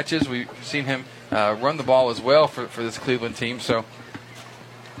some catches. We've seen him run the ball as well for this Cleveland team. So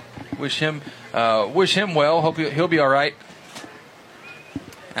wish him well. Hope he'll be all right.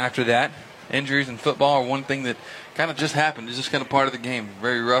 After that, injuries in football are one thing that kind of just happened. It's just kind of part of the game.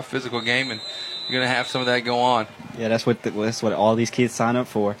 Very rough physical game, and you're going to have some of that go on. Yeah, that's what all these kids sign up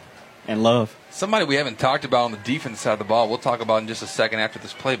for and love. Somebody we haven't talked about on the defense side of the ball, we'll talk about in just a second after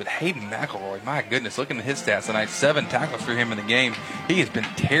this play, but Hayden McElroy, my goodness, looking at his stats tonight, 7 tackles for him in the game. He has been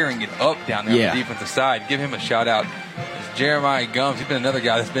tearing it up down there on the defensive side. Give him a shout-out. Jeremiah Gums, he's been another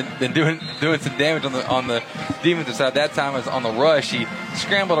guy that's been doing some damage on the defensive side. That time was on the rush. He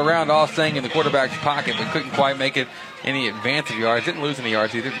scrambled around all staying in the quarterback's pocket, but couldn't quite make it any advantage yards. Didn't lose any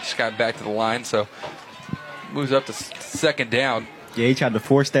yards either. Just got back to the line, so moves up to second down. Yeah, he tried to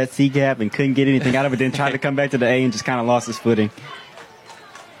force that C gap and couldn't get anything out of it. Then tried to come back to the A and just kind of lost his footing.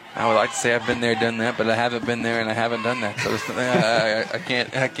 I would like to say I've been there, done that, but I haven't been there and I haven't done that. So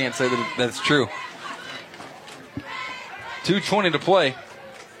I can't say that's true. 2:20 to play.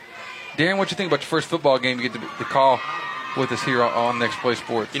 Darren, what you think about your first football game you get the call with us here on Next Play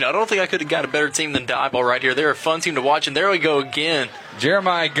Sports? I don't think I could have got a better team than Diboll right here. They're a fun team to watch, and there we go again.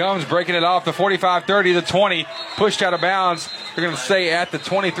 Jeremiah Gums breaking it off the 45-30, the 20, pushed out of bounds. They're going to say at the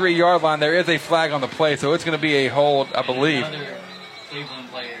 23-yard line. There is a flag on the play, so it's going to be a hold, I believe. Another Cleveland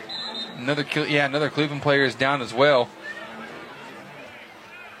player. Another Cleveland player is down as well.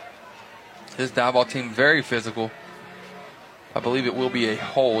 This Diboll team very physical. I believe it will be a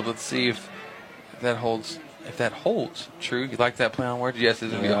hold. Let's see if that holds. If that holds true, you like that play on words? Yes,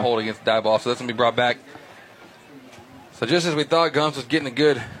 it's going to be a hold against Diboll, so that's going to be brought back. So just as we thought, Gums was getting a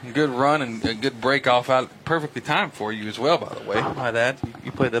good run and a good break off out, perfectly timed for you as well, by the way. By that,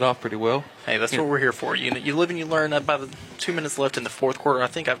 you played that off pretty well. Hey, that's what we're here for. You live and you learn. By the 2 minutes left in the fourth quarter, I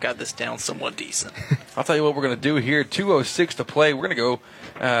think I've got this down somewhat decent. I'll tell you what we're going to do here. 2:06 to play. We're going to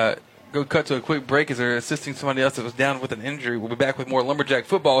go cut to a quick break as they're assisting somebody else that was down with an injury. We'll be back with more Lumberjack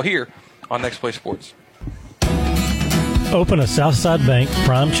football here on Next Play Sports. Open a Southside Bank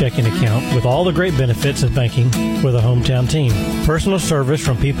Prime checking account with all the great benefits of banking with a hometown team. Personal service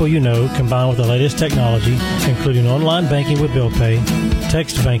from people you know combined with the latest technology, including online banking with bill pay,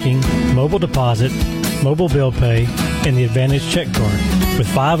 text banking, mobile deposit, mobile bill pay, and the Advantage check card. With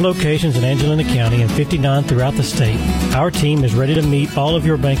 5 locations in Angelina County and 59 throughout the state, our team is ready to meet all of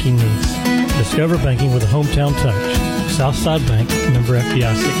your banking needs. Discover banking with a hometown touch. Southside Bank, member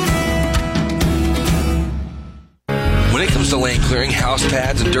FDIC. When it comes to land clearing, house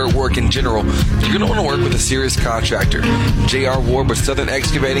pads, and dirt work in general, you're going to want to work with a serious contractor. J.R. Ward with Southern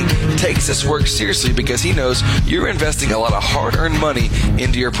Excavating takes this work seriously because he knows you're investing a lot of hard-earned money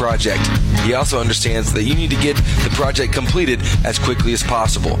into your project. He also understands that you need to get the project completed as quickly as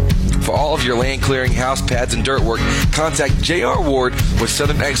possible. For all of your land clearing, house pads, and dirt work, contact J.R. Ward with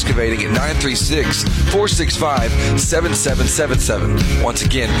Southern Excavating at 936-465-7777. Once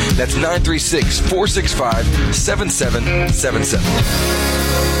again, that's 936-465-7777.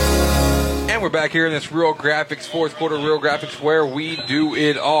 And we're back here in this Real Graphics fourth quarter. Real Graphics, where we do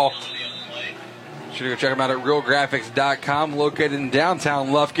it all. Should go check them out at realgraphics.com, located in downtown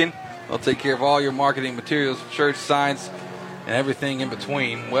Lufkin. They'll take care of all your marketing materials, shirts, signs, and everything in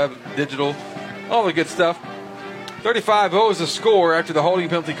between. Web, digital, all the good stuff. 35-0 is the score after the holding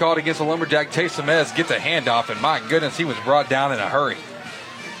penalty called against the Lumberjack. TaysomEz gets a handoff, and my goodness, he was brought down in a hurry.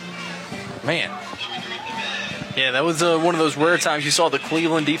 Man. Yeah, that was one of those rare times you saw the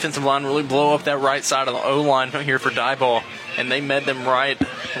Cleveland defensive line really blow up that right side of the O-line here for Diboll, and they met them right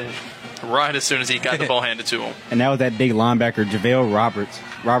as soon as he got the ball handed to him. And that was that big linebacker, JaVale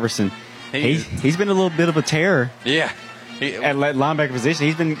Robertson. He's been a little bit of a terror. Yeah. At linebacker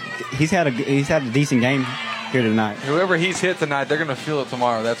position, he's had a decent game here tonight. Whoever he's hit tonight, they're going to feel it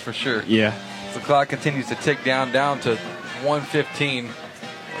tomorrow. That's for sure. Yeah. The clock continues to tick down to 1:15,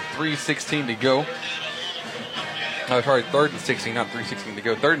 3:16 to go. Oh, sorry, 3rd and 16, not 3:16 to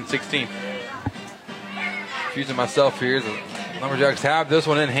go. 3rd and 16. Confusing myself here. The Lumberjacks have this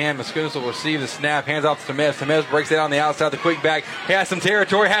one in hand. Mascunas will receive the snap, hands off to Temez. Temez breaks it on the outside, the quick back. He has some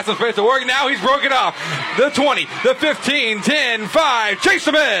territory, has some space to work. Now he's broken off. The 20, the 15, 10, 5. Chase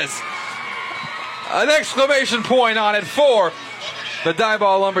Temez. An exclamation point on it for the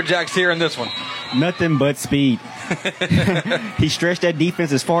Diboll Lumberjacks here in this one. Nothing but speed. He stretched that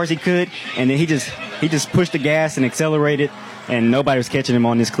defense as far as he could, and then he just pushed the gas and accelerated, and nobody was catching him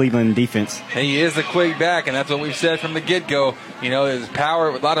on this Cleveland defense. He is a quick back, and that's what we've said from the get-go. You know, there's power,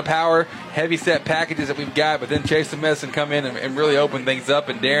 a lot of power, heavy set packages that we've got, but then Chase Temez can come in and really open things up.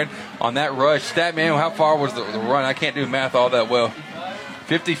 And Darren, on that rush, Statman, how far was the run? I can't do math all that well.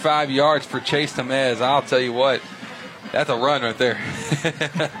 55 yards for Chase Temez. I'll tell you what, that's a run right there.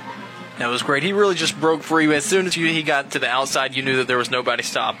 That was great. He really just broke free. As soon as he got to the outside, you knew that there was nobody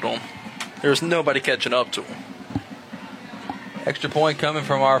stopping him. There was nobody catching up to him. Extra point coming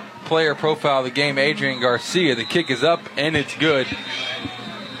from our player profile of the game, Adrian Garcia. The kick is up, and it's good.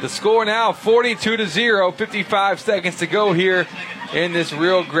 The score now, 42-0, 55 seconds to go here in this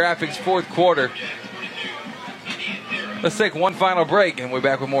Real Graphics fourth quarter. Let's take one final break, and we're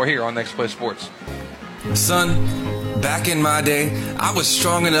back with more here on Next Play Sports. Son, back in my day, I was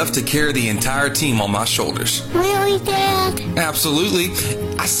strong enough to carry the entire team on my shoulders. Really, Dad? Absolutely.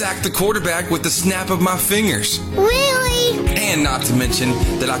 I sacked the quarterback with the snap of my fingers. Really? And not to mention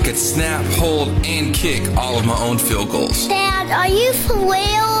that I could snap, hold, and kick all of my own field goals. Dad, are you for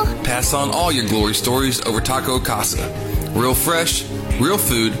real? Pass on all your glory stories over Taco Casa. Real fresh, real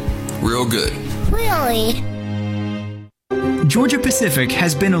food, real good. Really? Georgia Pacific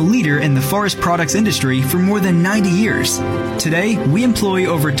has been a leader in the forest products industry for more than 90 years. Today, we employ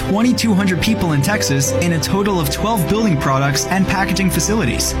over 2,200 people in Texas in a total of 12 building products and packaging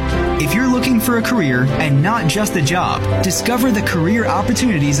facilities. If you're looking for a career and not just a job, discover the career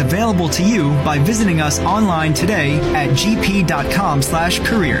opportunities available to you by visiting us online today at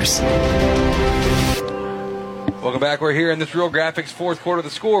gp.com/careers. Welcome back. We're here in this Real Graphics fourth quarter. The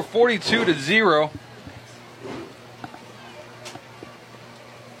score, 42-0.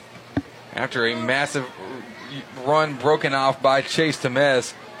 After a massive run broken off by Chase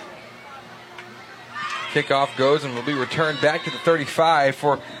Temez. Kickoff goes and will be returned back to the 35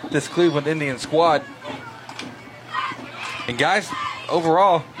 for this Cleveland Indians squad. And guys,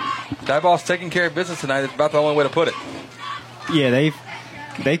 overall, Diboll's taking care of business tonight. It's about the only way to put it. Yeah,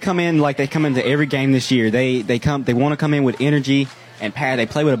 they come in like they come into every game this year. They want to come in with energy, and they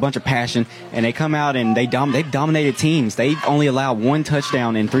play with a bunch of passion, and they come out and they've dominated teams. They've only allowed 1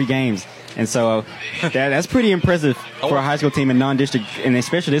 touchdown in 3 games. And so that's pretty impressive for a high school team in non-district, and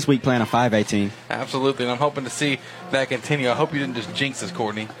especially this week playing a 5A team. Absolutely, and I'm hoping to see that continue. I hope you didn't just jinx us,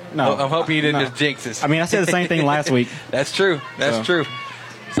 Courtney. No. I'm hoping you didn't just jinx us. I mean, I said the same thing last week. That's true. That's true.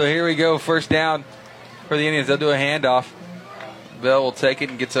 So here we go, first down for the Indians. They'll do a handoff. Bell will take it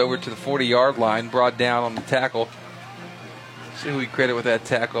and gets over to the 40-yard line, brought down on the tackle. See who we credit with that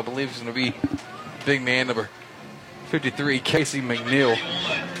tackle. I believe it's going to be big man number 53, Casey McNeil.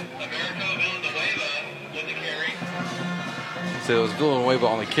 So it was Villanueva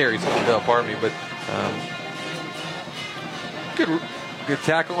on the carry, so Bell, pardon me, but good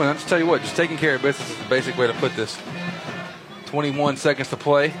tackle. And I'll just tell you what, just taking care of business is the basic way to put this. 21 seconds to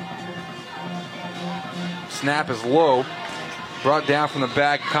play. Snap is low. Brought down from the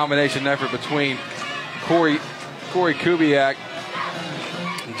back. Combination effort between Corey Kubiak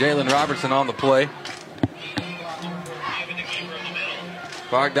and Jalen Robertson on the play.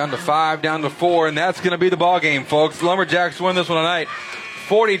 Clock down to 5, down to 4, and that's going to be the ball game, folks. Lumberjacks win this one tonight,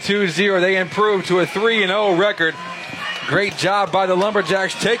 42-0. They improve to a 3-0 record. Great job by the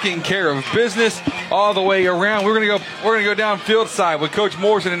Lumberjacks taking care of business all the way around. We're going to go down field side with Coach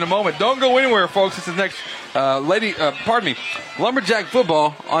Morrison in a moment. Don't go anywhere, folks. This is next Lumberjack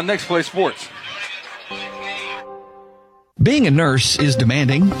football on Next Play Sports. Being a nurse is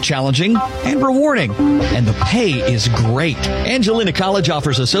demanding, challenging, and rewarding, and the pay is great. Angelina College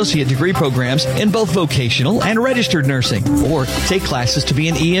offers associate degree programs in both vocational and registered nursing, or take classes to be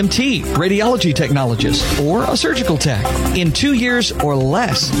an EMT, radiology technologist, or a surgical tech. In 2 years or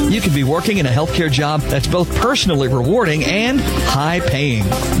less, you can be working in a healthcare job that's both personally rewarding and high-paying.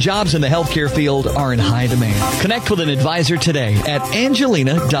 Jobs in the healthcare field are in high demand. Connect with an advisor today at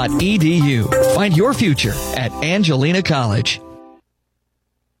angelina.edu. Find your future at Angelina College.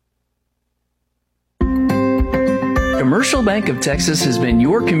 Commercial Bank of Texas has been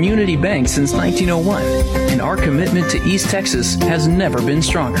your community bank since 1901, and our commitment to East Texas has never been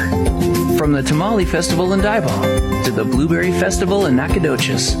stronger. From the Tamale Festival in Diboll, to the Blueberry Festival in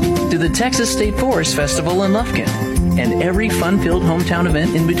Nacogdoches, to the Texas State Forest Festival in Lufkin, and every fun-filled hometown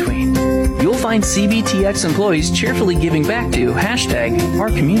event in between, you'll find CBTX employees cheerfully giving back to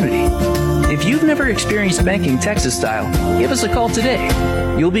 #OurCommunity. If you've never experienced banking Texas style, give us a call today.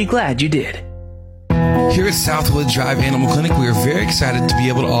 You'll be glad you did. Here at Southwood Drive Animal Clinic, we are very excited to be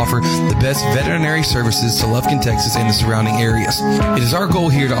able to offer the best veterinary services to Lufkin, Texas and the surrounding areas. It is our goal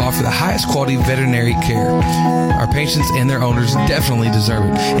here to offer the highest quality veterinary care. Our patients and their owners definitely deserve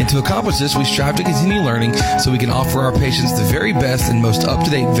it. And to accomplish this, we strive to continue learning so we can offer our patients the very best and most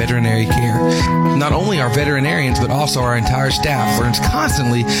up-to-date veterinary care. Not only our veterinarians, but also our entire staff learns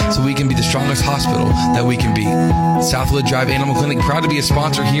constantly so we can be the strongest hospital that we can be. Southwood Drive Animal Clinic, proud to be a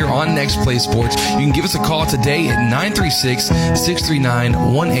sponsor here on Next Play Sports. You can give us a call today at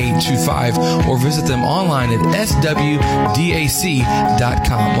 936-639-1825 or visit them online at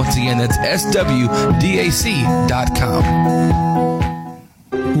swdac.com. Once again, that's swdac.com.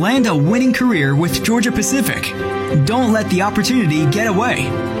 Land a winning career with Georgia Pacific. Don't let the opportunity get away.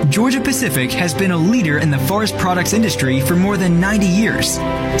 Georgia Pacific has been a leader in the forest products industry for more than 90 years.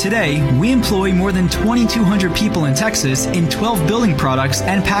 Today, we employ more than 2,200 people in Texas in 12 building products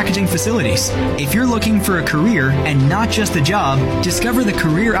and packaging facilities. If you're looking for a career and not just a job, discover the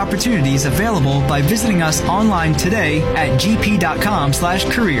career opportunities available by visiting us online today at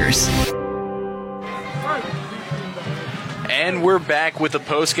gp.com/careers. And we're back with the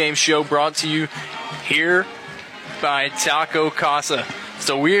post-game show brought to you here by Taco Casa.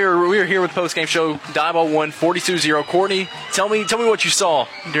 So we're here with the post-game show. Diboll won 42-0. Courtney, tell me what you saw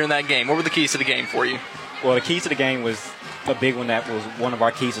during that game. What were the keys to the game for you? Well, the keys to the game was a big one. That was one of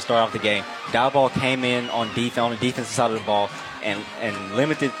our keys to start off the game. Diboll came in on the defensive side of the ball and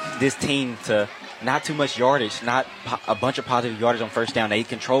limited this team to not too much yardage, not a bunch of positive yardage on first down. They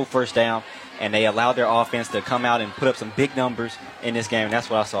controlled first down, and they allowed their offense to come out and put up some big numbers in this game, and that's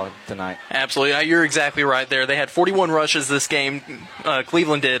what I saw tonight. Absolutely. You're exactly right there. They had 41 rushes this game.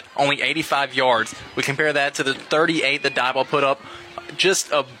 Cleveland did, only 85 yards. We compare that to the 38 that Diboll put up,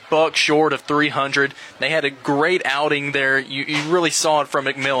 just a buck short of 300. They had a great outing there. You really saw it from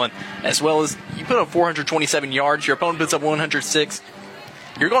McMillan, as well as you put up 427 yards. Your opponent puts up 106.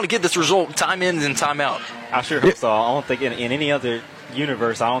 You're going to get this result time in and time out. I sure hope so. I don't think in any other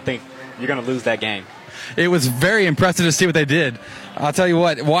universe, I don't think you're going to lose that game. It was very impressive to see what they did. I'll tell you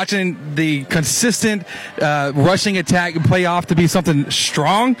what, watching the consistent rushing attack play off to be something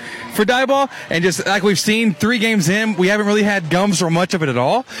strong for Diboll, and just like we've seen 3 games in, we haven't really had gums or much of it at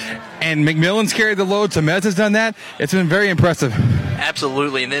all. And McMillan's carried the load, Temez has done that. It's been very impressive.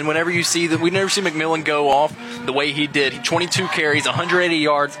 Absolutely. And then whenever you see that, we never see McMillan go off the way he did. 22 carries, 180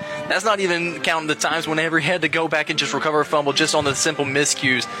 yards. That's not even counting the times whenever he had to go back and just recover a fumble just on the simple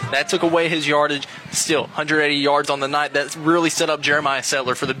miscues. That took away his yardage. Still, 180 yards on the night. That's really set up Jeremiah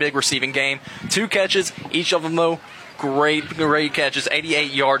Settler for the big receiving game. 2 catches, each of them, though, great catches.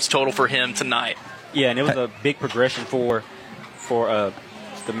 88 yards total for him tonight. Yeah, and it was a big progression for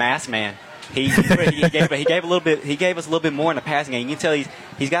the mask man. He gave us a little bit more in the passing game. You can tell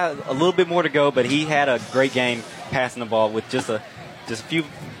he's got a little bit more to go, but he had a great game passing the ball with just a few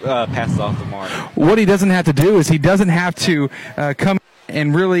passes off the mark. What he doesn't have to do is he doesn't have to come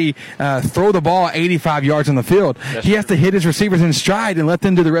and really throw the ball 85 yards on the field. He has to hit his receivers in stride and let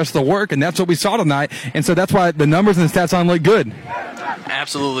them do the rest of the work, and that's what we saw tonight. And so that's why the numbers and the stats on look good.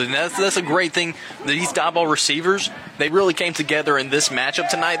 Absolutely. And that's a great thing. These Diboll receivers, they really came together in this matchup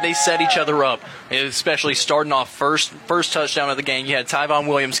tonight. They set each other up, especially starting off first touchdown of the game. You had Tyvon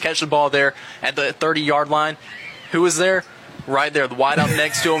Williams catch the ball there at the 30-yard line. Who was there? Right there, the wideout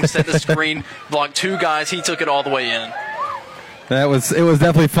next to him, set the screen, blocked 2 guys. He took it all the way in. It was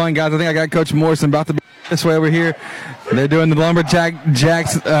definitely fun, guys. I think I got Coach Morrison about to be this way over here. They're doing the lumberjack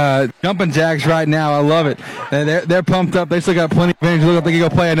jacks, jumping jacks right now. I love it. They're pumped up. They still got plenty of energy. Look like they can go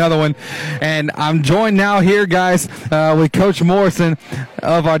play another one. And I'm joined now here, guys, with Coach Morrison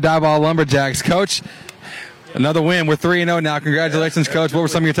of our Diboll Lumberjacks. Coach, another win. We're 3-0 now. Congratulations, Coach. What were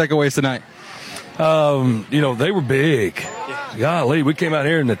some of your takeaways tonight? They were big. Golly, we came out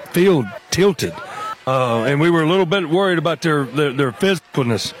here and the field tilted. And we were a little bit worried about their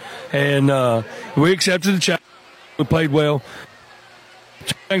physicalness. And we accepted the challenge. We played well.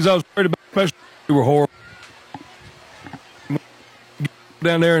 Things I was worried about, especially, we were horrible.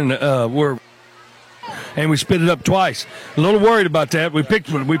 Down there and we spit it up twice. A little worried about that. We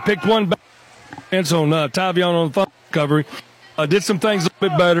picked one back on Tyvion on the fumble recovery. Did some things a little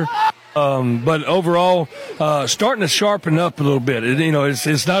bit better. But overall, starting to sharpen up a little bit.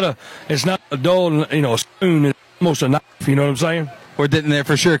 It's not a dull, a spoon. It's almost a knife. You know what I'm saying? We're getting there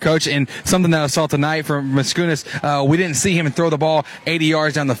for sure, Coach. And something that I saw tonight from Mascunas, we didn't see him throw the ball 80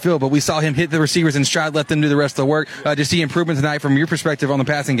 yards down the field, but we saw him hit the receivers in stride, let them do the rest of the work. Just see improvement tonight from your perspective on the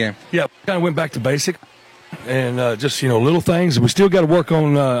passing game. Yeah, kind of went back to basic. And just, little things. We still got to work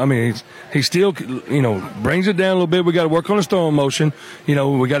on, he still, brings it down a little bit. We got to work on his throwing motion.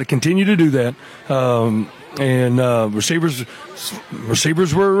 We got to continue to do that. Receivers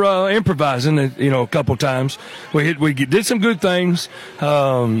were improvising, a couple times. We did some good things.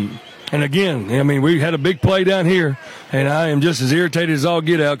 And again, we had a big play down here, and I am just as irritated as all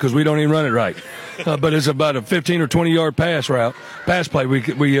get out because we don't even run it right. But it's about a 15 or 20-yard pass play we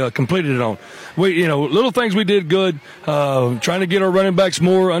completed it on. Little things we did good, trying to get our running backs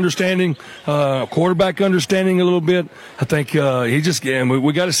more understanding, quarterback understanding a little bit. I think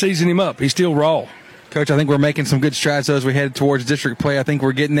we got to season him up. He's still raw. Coach, I think we're making some good strides as we head towards district play. I think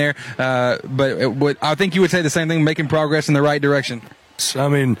we're getting there. But I think you would say the same thing, making progress in the right direction.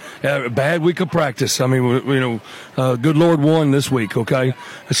 Bad week of practice. Good Lord won this week, okay?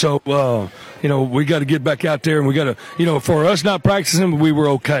 So, we got to get back out there, and we got to, for us not practicing, we were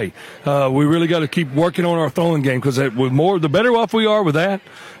okay. We really got to keep working on our throwing game because the better off we are with that,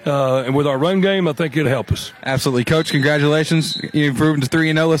 and with our run game, I think it'll help us. Absolutely. Coach, congratulations. You improved to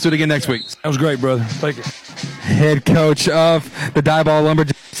 3-0. Let's do it again next week. That was great, brother. Thank you. Head coach of the Diboll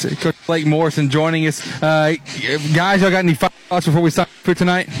Lumberjacks, Coach Blake Morrison, joining us. Guys, y'all got any thoughts before we start for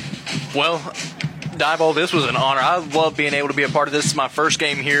tonight? Well, Diboll, this was an honor. I love being able to be a part of this. This is my first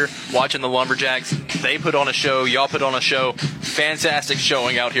game here watching the Lumberjacks. They put on a show. Y'all put on a show. Fantastic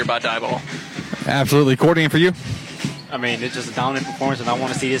showing out here by Diboll. Absolutely. Courtney, for you? It's just a dominant performance, and I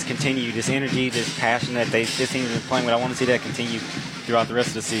want to see this continue, this energy, this passion that this team has been playing with. I want to see that continue throughout the rest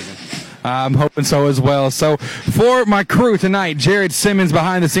of the season. I'm hoping so as well. So for my crew tonight, Jared Simmons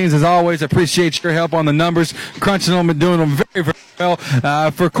behind the scenes as always. Appreciate your help on the numbers, crunching them and doing them very, very well.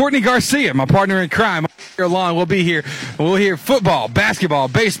 For Courtney Garcia, my partner in crime, all year long, we'll be here. We'll hear football, basketball,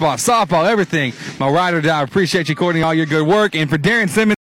 baseball, softball, everything. My ride or die. Appreciate you, Courtney, all your good work. And for Darren Simmons,